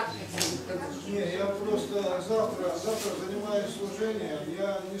 Не, я просто завтра занимаюсь служением,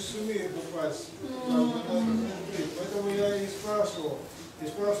 я не сумею попасть. Поэтому я и спрашивал,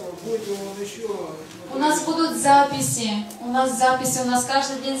 будет ли он еще... У нас будут записи, у нас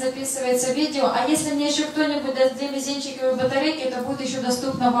каждый день записывается видео, а если мне еще кто-нибудь даст 2 мизинчиковые батарейки, это будет еще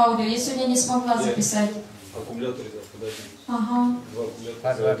доступно в аудио. Я сегодня не смогла записать. Аккумуляторы, подожди. Ага.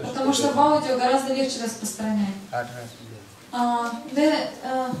 Потому что в аудио гораздо легче распространять. Как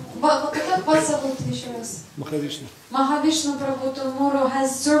вас зовут еще раз? Махавишна. Mahavishnu Prabhu tomorrow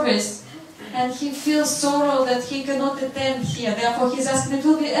has service, and he feels sorrow that he cannot attend here. Therefore, he's asking, it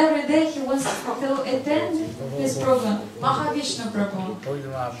will be every day he wants to attend this program. Mahavishnu Prabhu.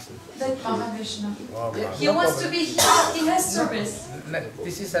 That Mahavishnu. He wants to be here. He has service.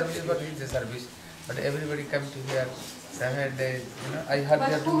 This is service, but it is service. But everybody come to here 7 days. I heard.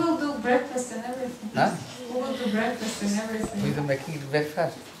 But who will do breakfast and everything? Huh? Who will do breakfast and everything? Who is making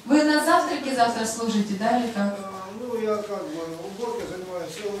breakfast? Вы на завтраке завтра служите, да, или как? Ну, я как бы уборкой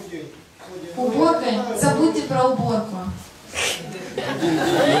занимаюсь целый день. Уборкой? Забудьте про уборку.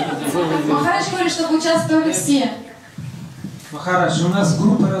 Махарадж говорит, чтобы участвовали все. Махарадж, у нас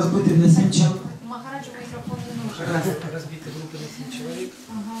группа разбиты на 7 человек. Махараджу микрофон не нужен. разбита группа на 7 человек,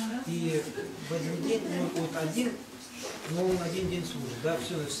 и в один день, ну, вот один, но он один день служит, да,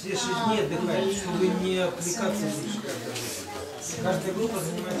 все 6 дней отдыхает, чтобы не отвлекаться больше каждая группа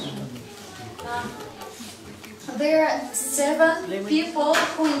занимается одним. There are 7 people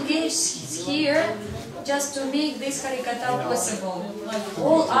who engage here just to make this Harikatha possible.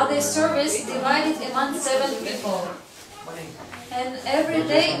 All other service divided among 7 people. And every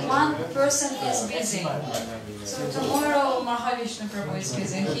day 1 person is busy. So tomorrow Mahavishnu Prabhu is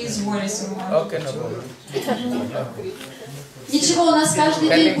busy. He is worried so much. Okay, no problem. Ничего, у нас каждый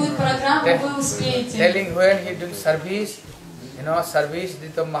день будет программа, вы успеете. Telling when he doing service, you know, service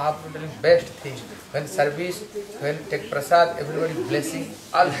is the Mahaprabhu doing best thing. When service, when take prasad, everybody blessing,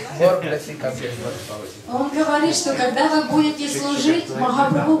 all more blessing comes. Он говорит, что когда вы будете служить,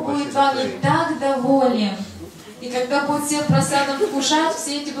 Махапрабху будет вами так доволен. И когда будут все просадом вкушать,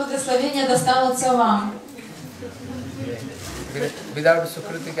 все эти благословения достанутся вам. Without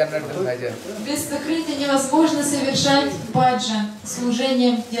Sukriti cannot do bhajan. Без сукрити невозможно совершать баджан.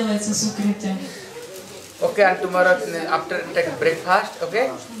 Служение делается сукрити. Okay, and tomorrow after take breakfast,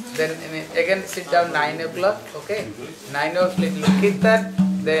 okay? Then again sit down 9 o'clock, okay? 9 o'clock little kirtan.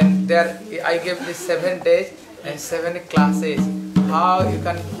 Then there I give this 7 days and 7 classes. How you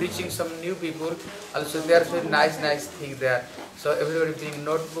can preaching some new people. Also there are nice things there. So everybody bring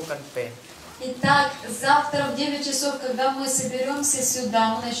notebook and pen. Итак, завтра в 9 часов, когда мы соберемся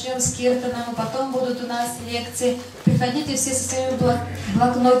сюда, мы начнем с киртаном, и потом будут у нас лекции. Приходите все со своими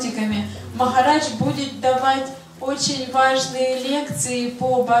блокнотиками. Махарадж будет давать очень важные лекции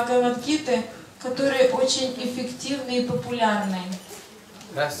по Бхагавад-гите, которые очень эффективны и популярны.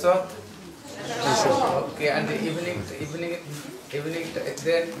 That's all? Okay, and the evening,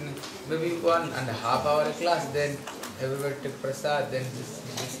 then maybe 1.5 hour class, then everybody take prasad, then this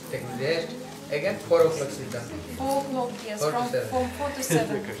take rest. Again, 4 o'clock sit down. 4 o'clock, yes, 4 to 7. from 4 to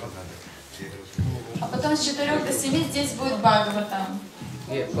 7. А потом с 4 до 7 здесь будет Бхагаватам.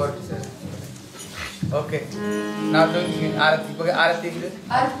 Yeah, 4 to 7. Okay. Now doing Arati. Arati.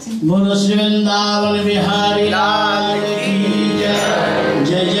 Arti. Bolo Shri Vrindavan Bihari Lal ki jai,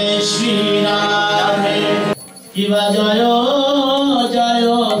 jai jai Shri Ram. Kiva jayo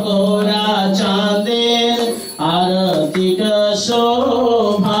jayo gora chander Arati ka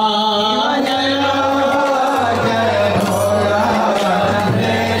shobha.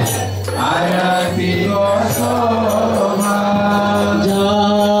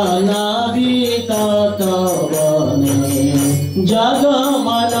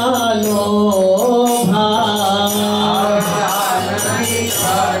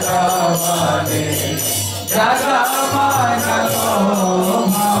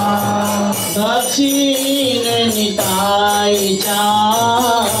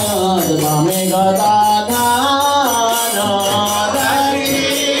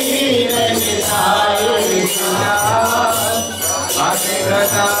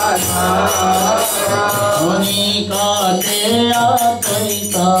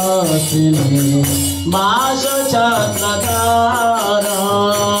 Maso Chakradara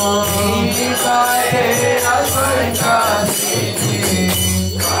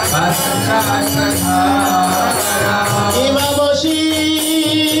Imaboshi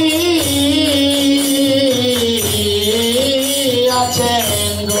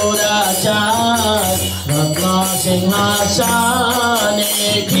Achen Gorachan Ratna Singhasane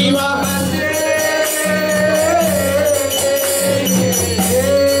Kiva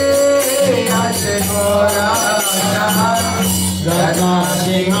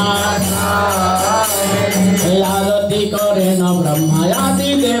Arati kare na brahmayati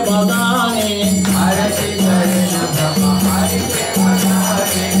devagane Arati kare na brahmayati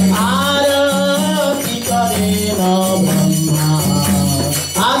devagane Arati kare na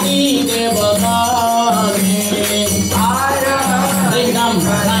brahmayati devagane Arati Ram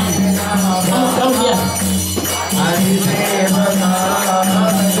come here Arati devagane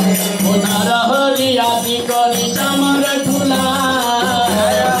Unara hariyati kare samara thula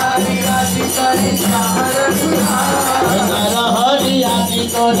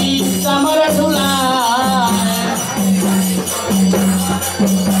Kori samara thula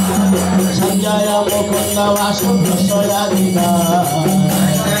Sanjaya Mukunda Vasudha Soyadika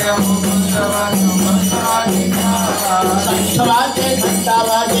Sankhavaje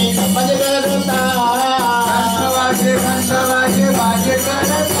Khantavaje Baje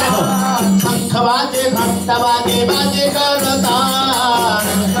Karata Sankhavaje Khantavaje Baje Karata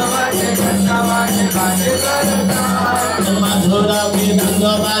Madhura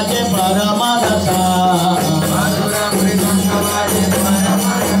Vidanga Vaje Paramadasa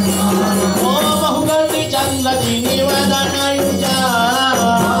Om Bahugati Chandra Ji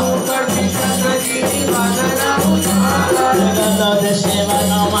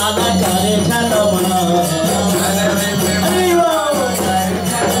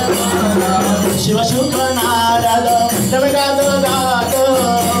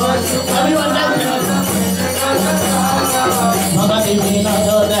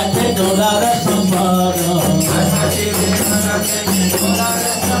দেখে ডোলার সম্পদ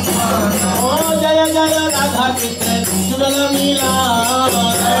ও জয় জয় রাধা কৃষ্ণ যুগল মিলা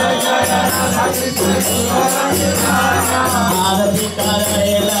आरती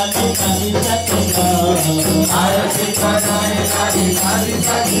कराए लागी काली सखीका आरती कराए लागी काली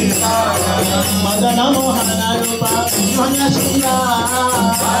सखीका मदन मोहन रूपा मन श्रीराम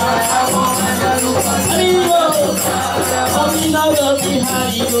हरि बोल अभिनव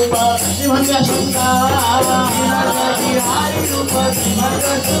बिहारी रूपा शिवन श्रृंगार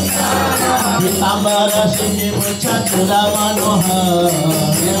पीताम्बर सिंह मुछा चूड़ा मनोहर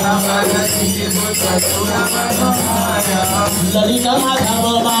ललिता माधव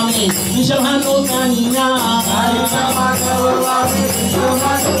वामी विश्वभानु कन्या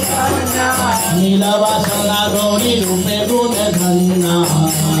नीलवासना गौरी रूपे गुण धन्या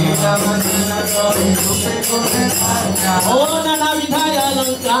ओ नाना विधाय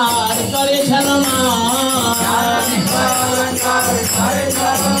अलंकार करे छलमा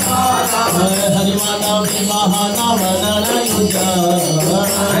हरि माधव विमोहन वदन युज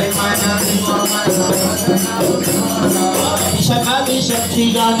विशाखा विशक्ति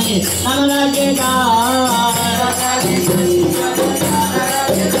गानी नाना के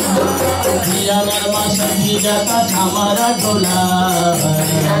हीरा नरमा सखी जाता छामरा ढोला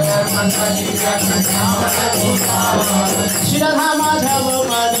श्रीधर माधव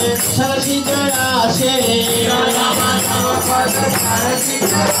पद सरसी जयासे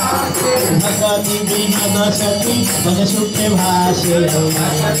भगवती विनोद सखी भज सुखे भाषे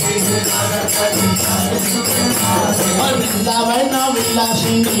वृंदावन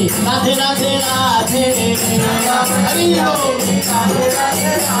विलासिनी राधे राधे राधे हरि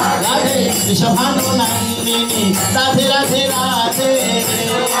राधे विश्वभानु नंदिनी राधे राधे राधे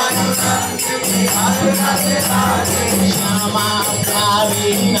श्यामा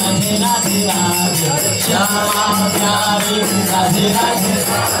प्यारी राधे राधे राधे श्यामा प्यारी राधे राधे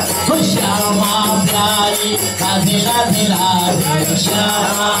श्यामा प्यारी राधे राधे राधे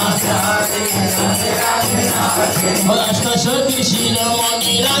श्यामा अष्ट सखी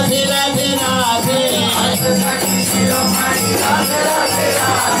शिरोमणि राधे राधे राधे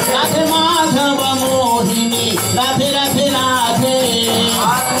राधे माधव मोहिनी राधे राधे राधे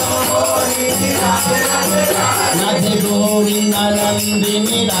राधे गोविंद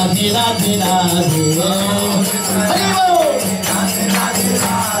नंदिनी राधे राधे राधे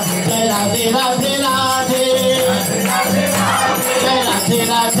जय राधे राधे राधे जय राधे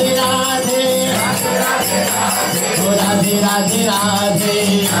राधे राधे राधे राधे राधे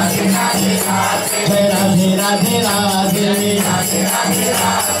जय राधे राधे राधे राधे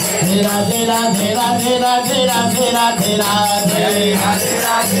राधे राधे राधे राधे राधे राधे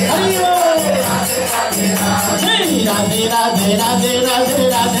हरि बोल राधे राधे राधे राधे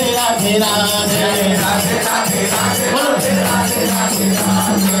राधे राधे राधे बोलो राधे राधे राधे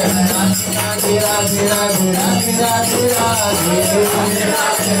राधे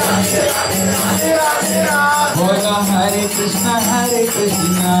बोलो हरे कृष्णा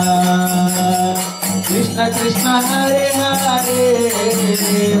कृष्ण कृष्ण हरे हरे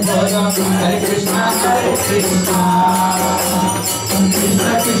बोलो हरे कृष्णा कृष्ण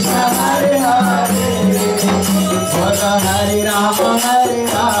कृष्ण हरे हरे बोलो हरे राम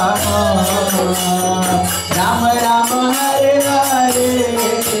राम राम हरे हरे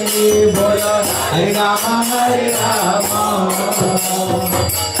बोलो हरे राम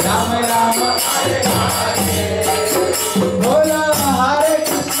राम राम हरे हरे बोलो हरे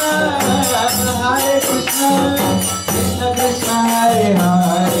कृष्ण कृष्ण कृष्ण हरे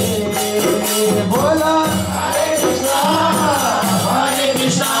हरे बोलो हरे कृष्ण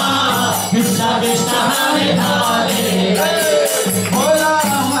कृष्ण कृष्ण हरे हरे बोलो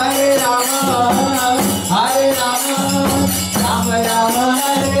हरे राम राम राम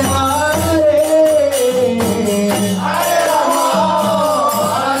हरे हरे हरे राम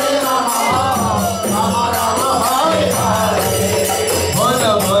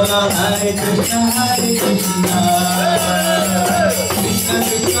बोलो बोलो हरे कृष्ण कृष्ण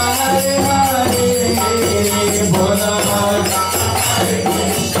कृष्ण हरे हरे बोलो हरे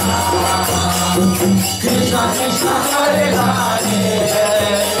कृष्ण कृष्ण हरे हरे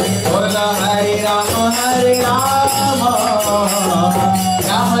बोलो हरे राम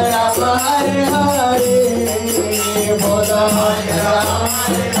राम राम हरे हरे बोलो हरे राम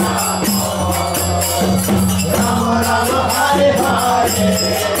राम हरे हरे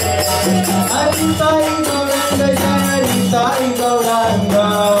हरि ताई गौरंग जय हरि ताई गौरंग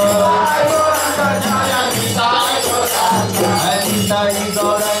हरि ताई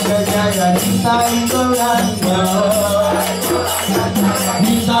गौरंग जय हरि ताई गौरंग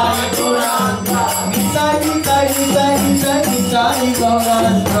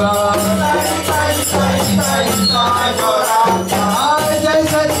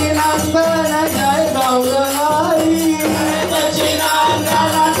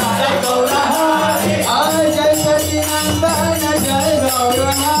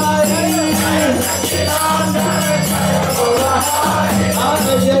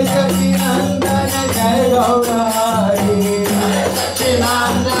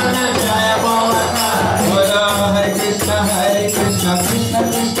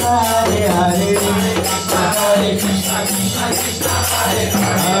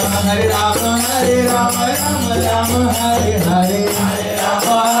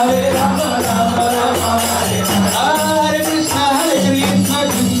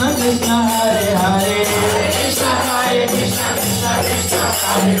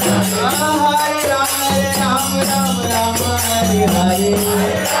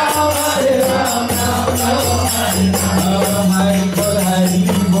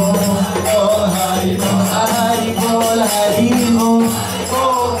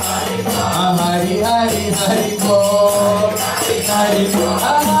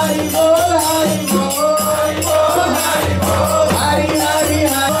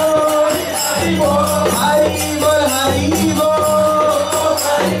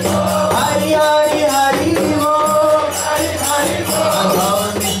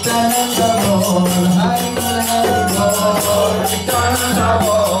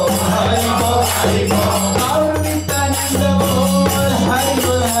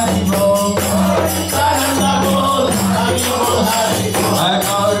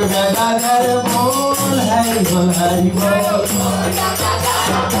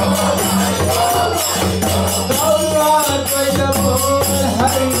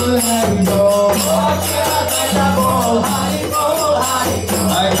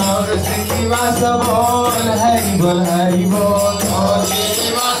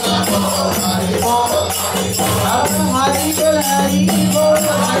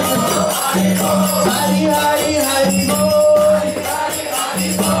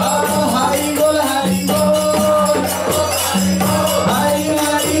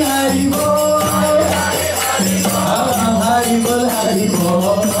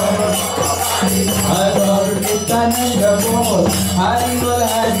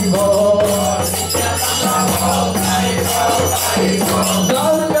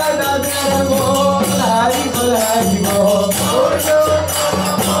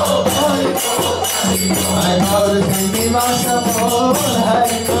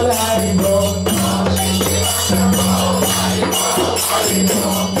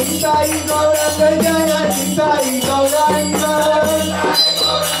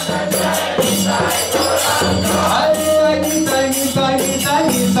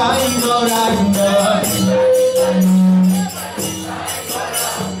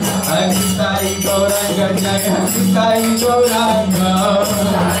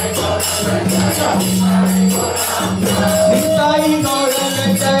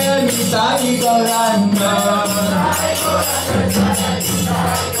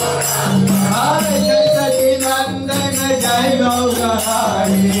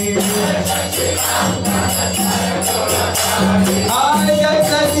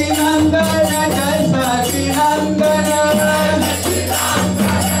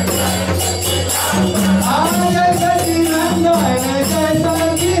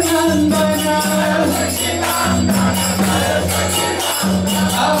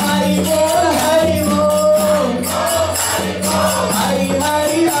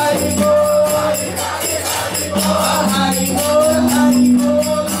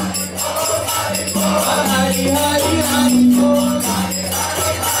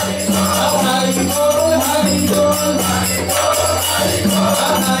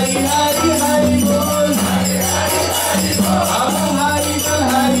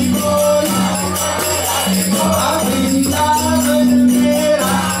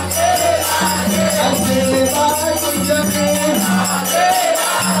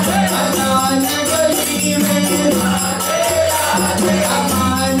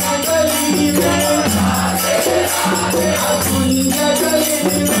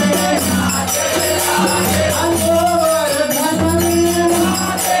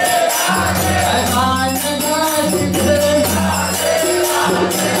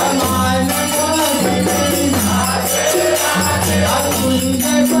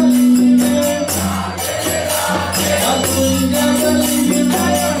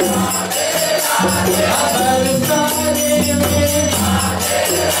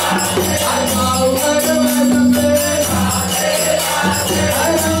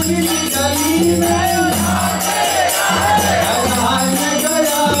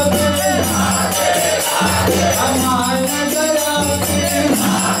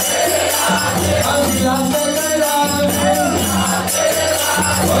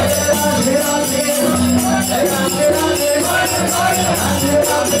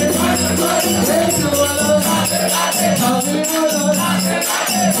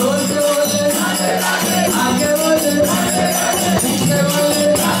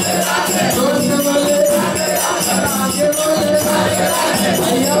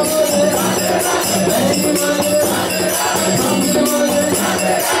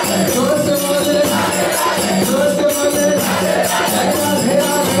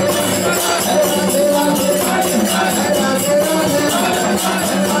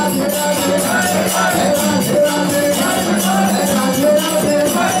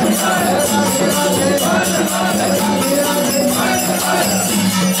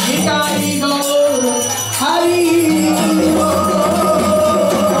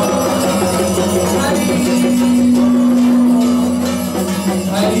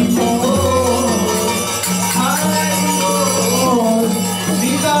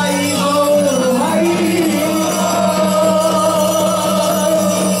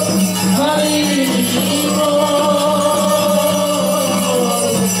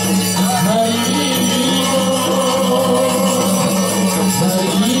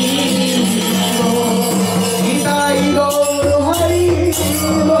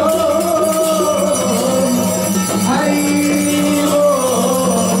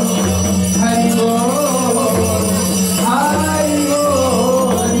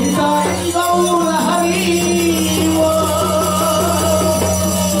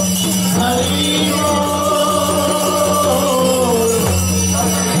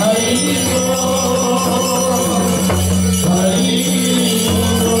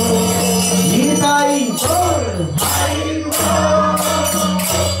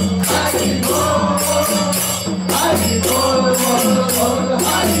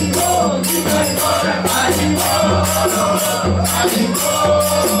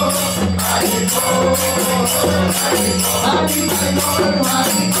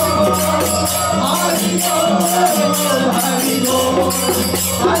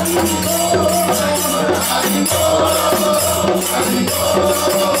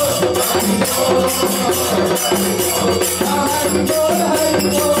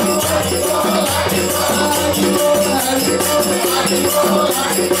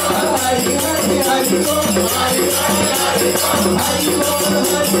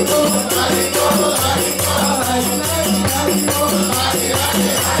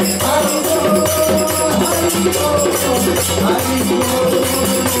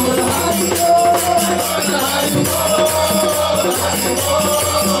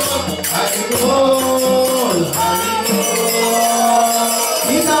Oh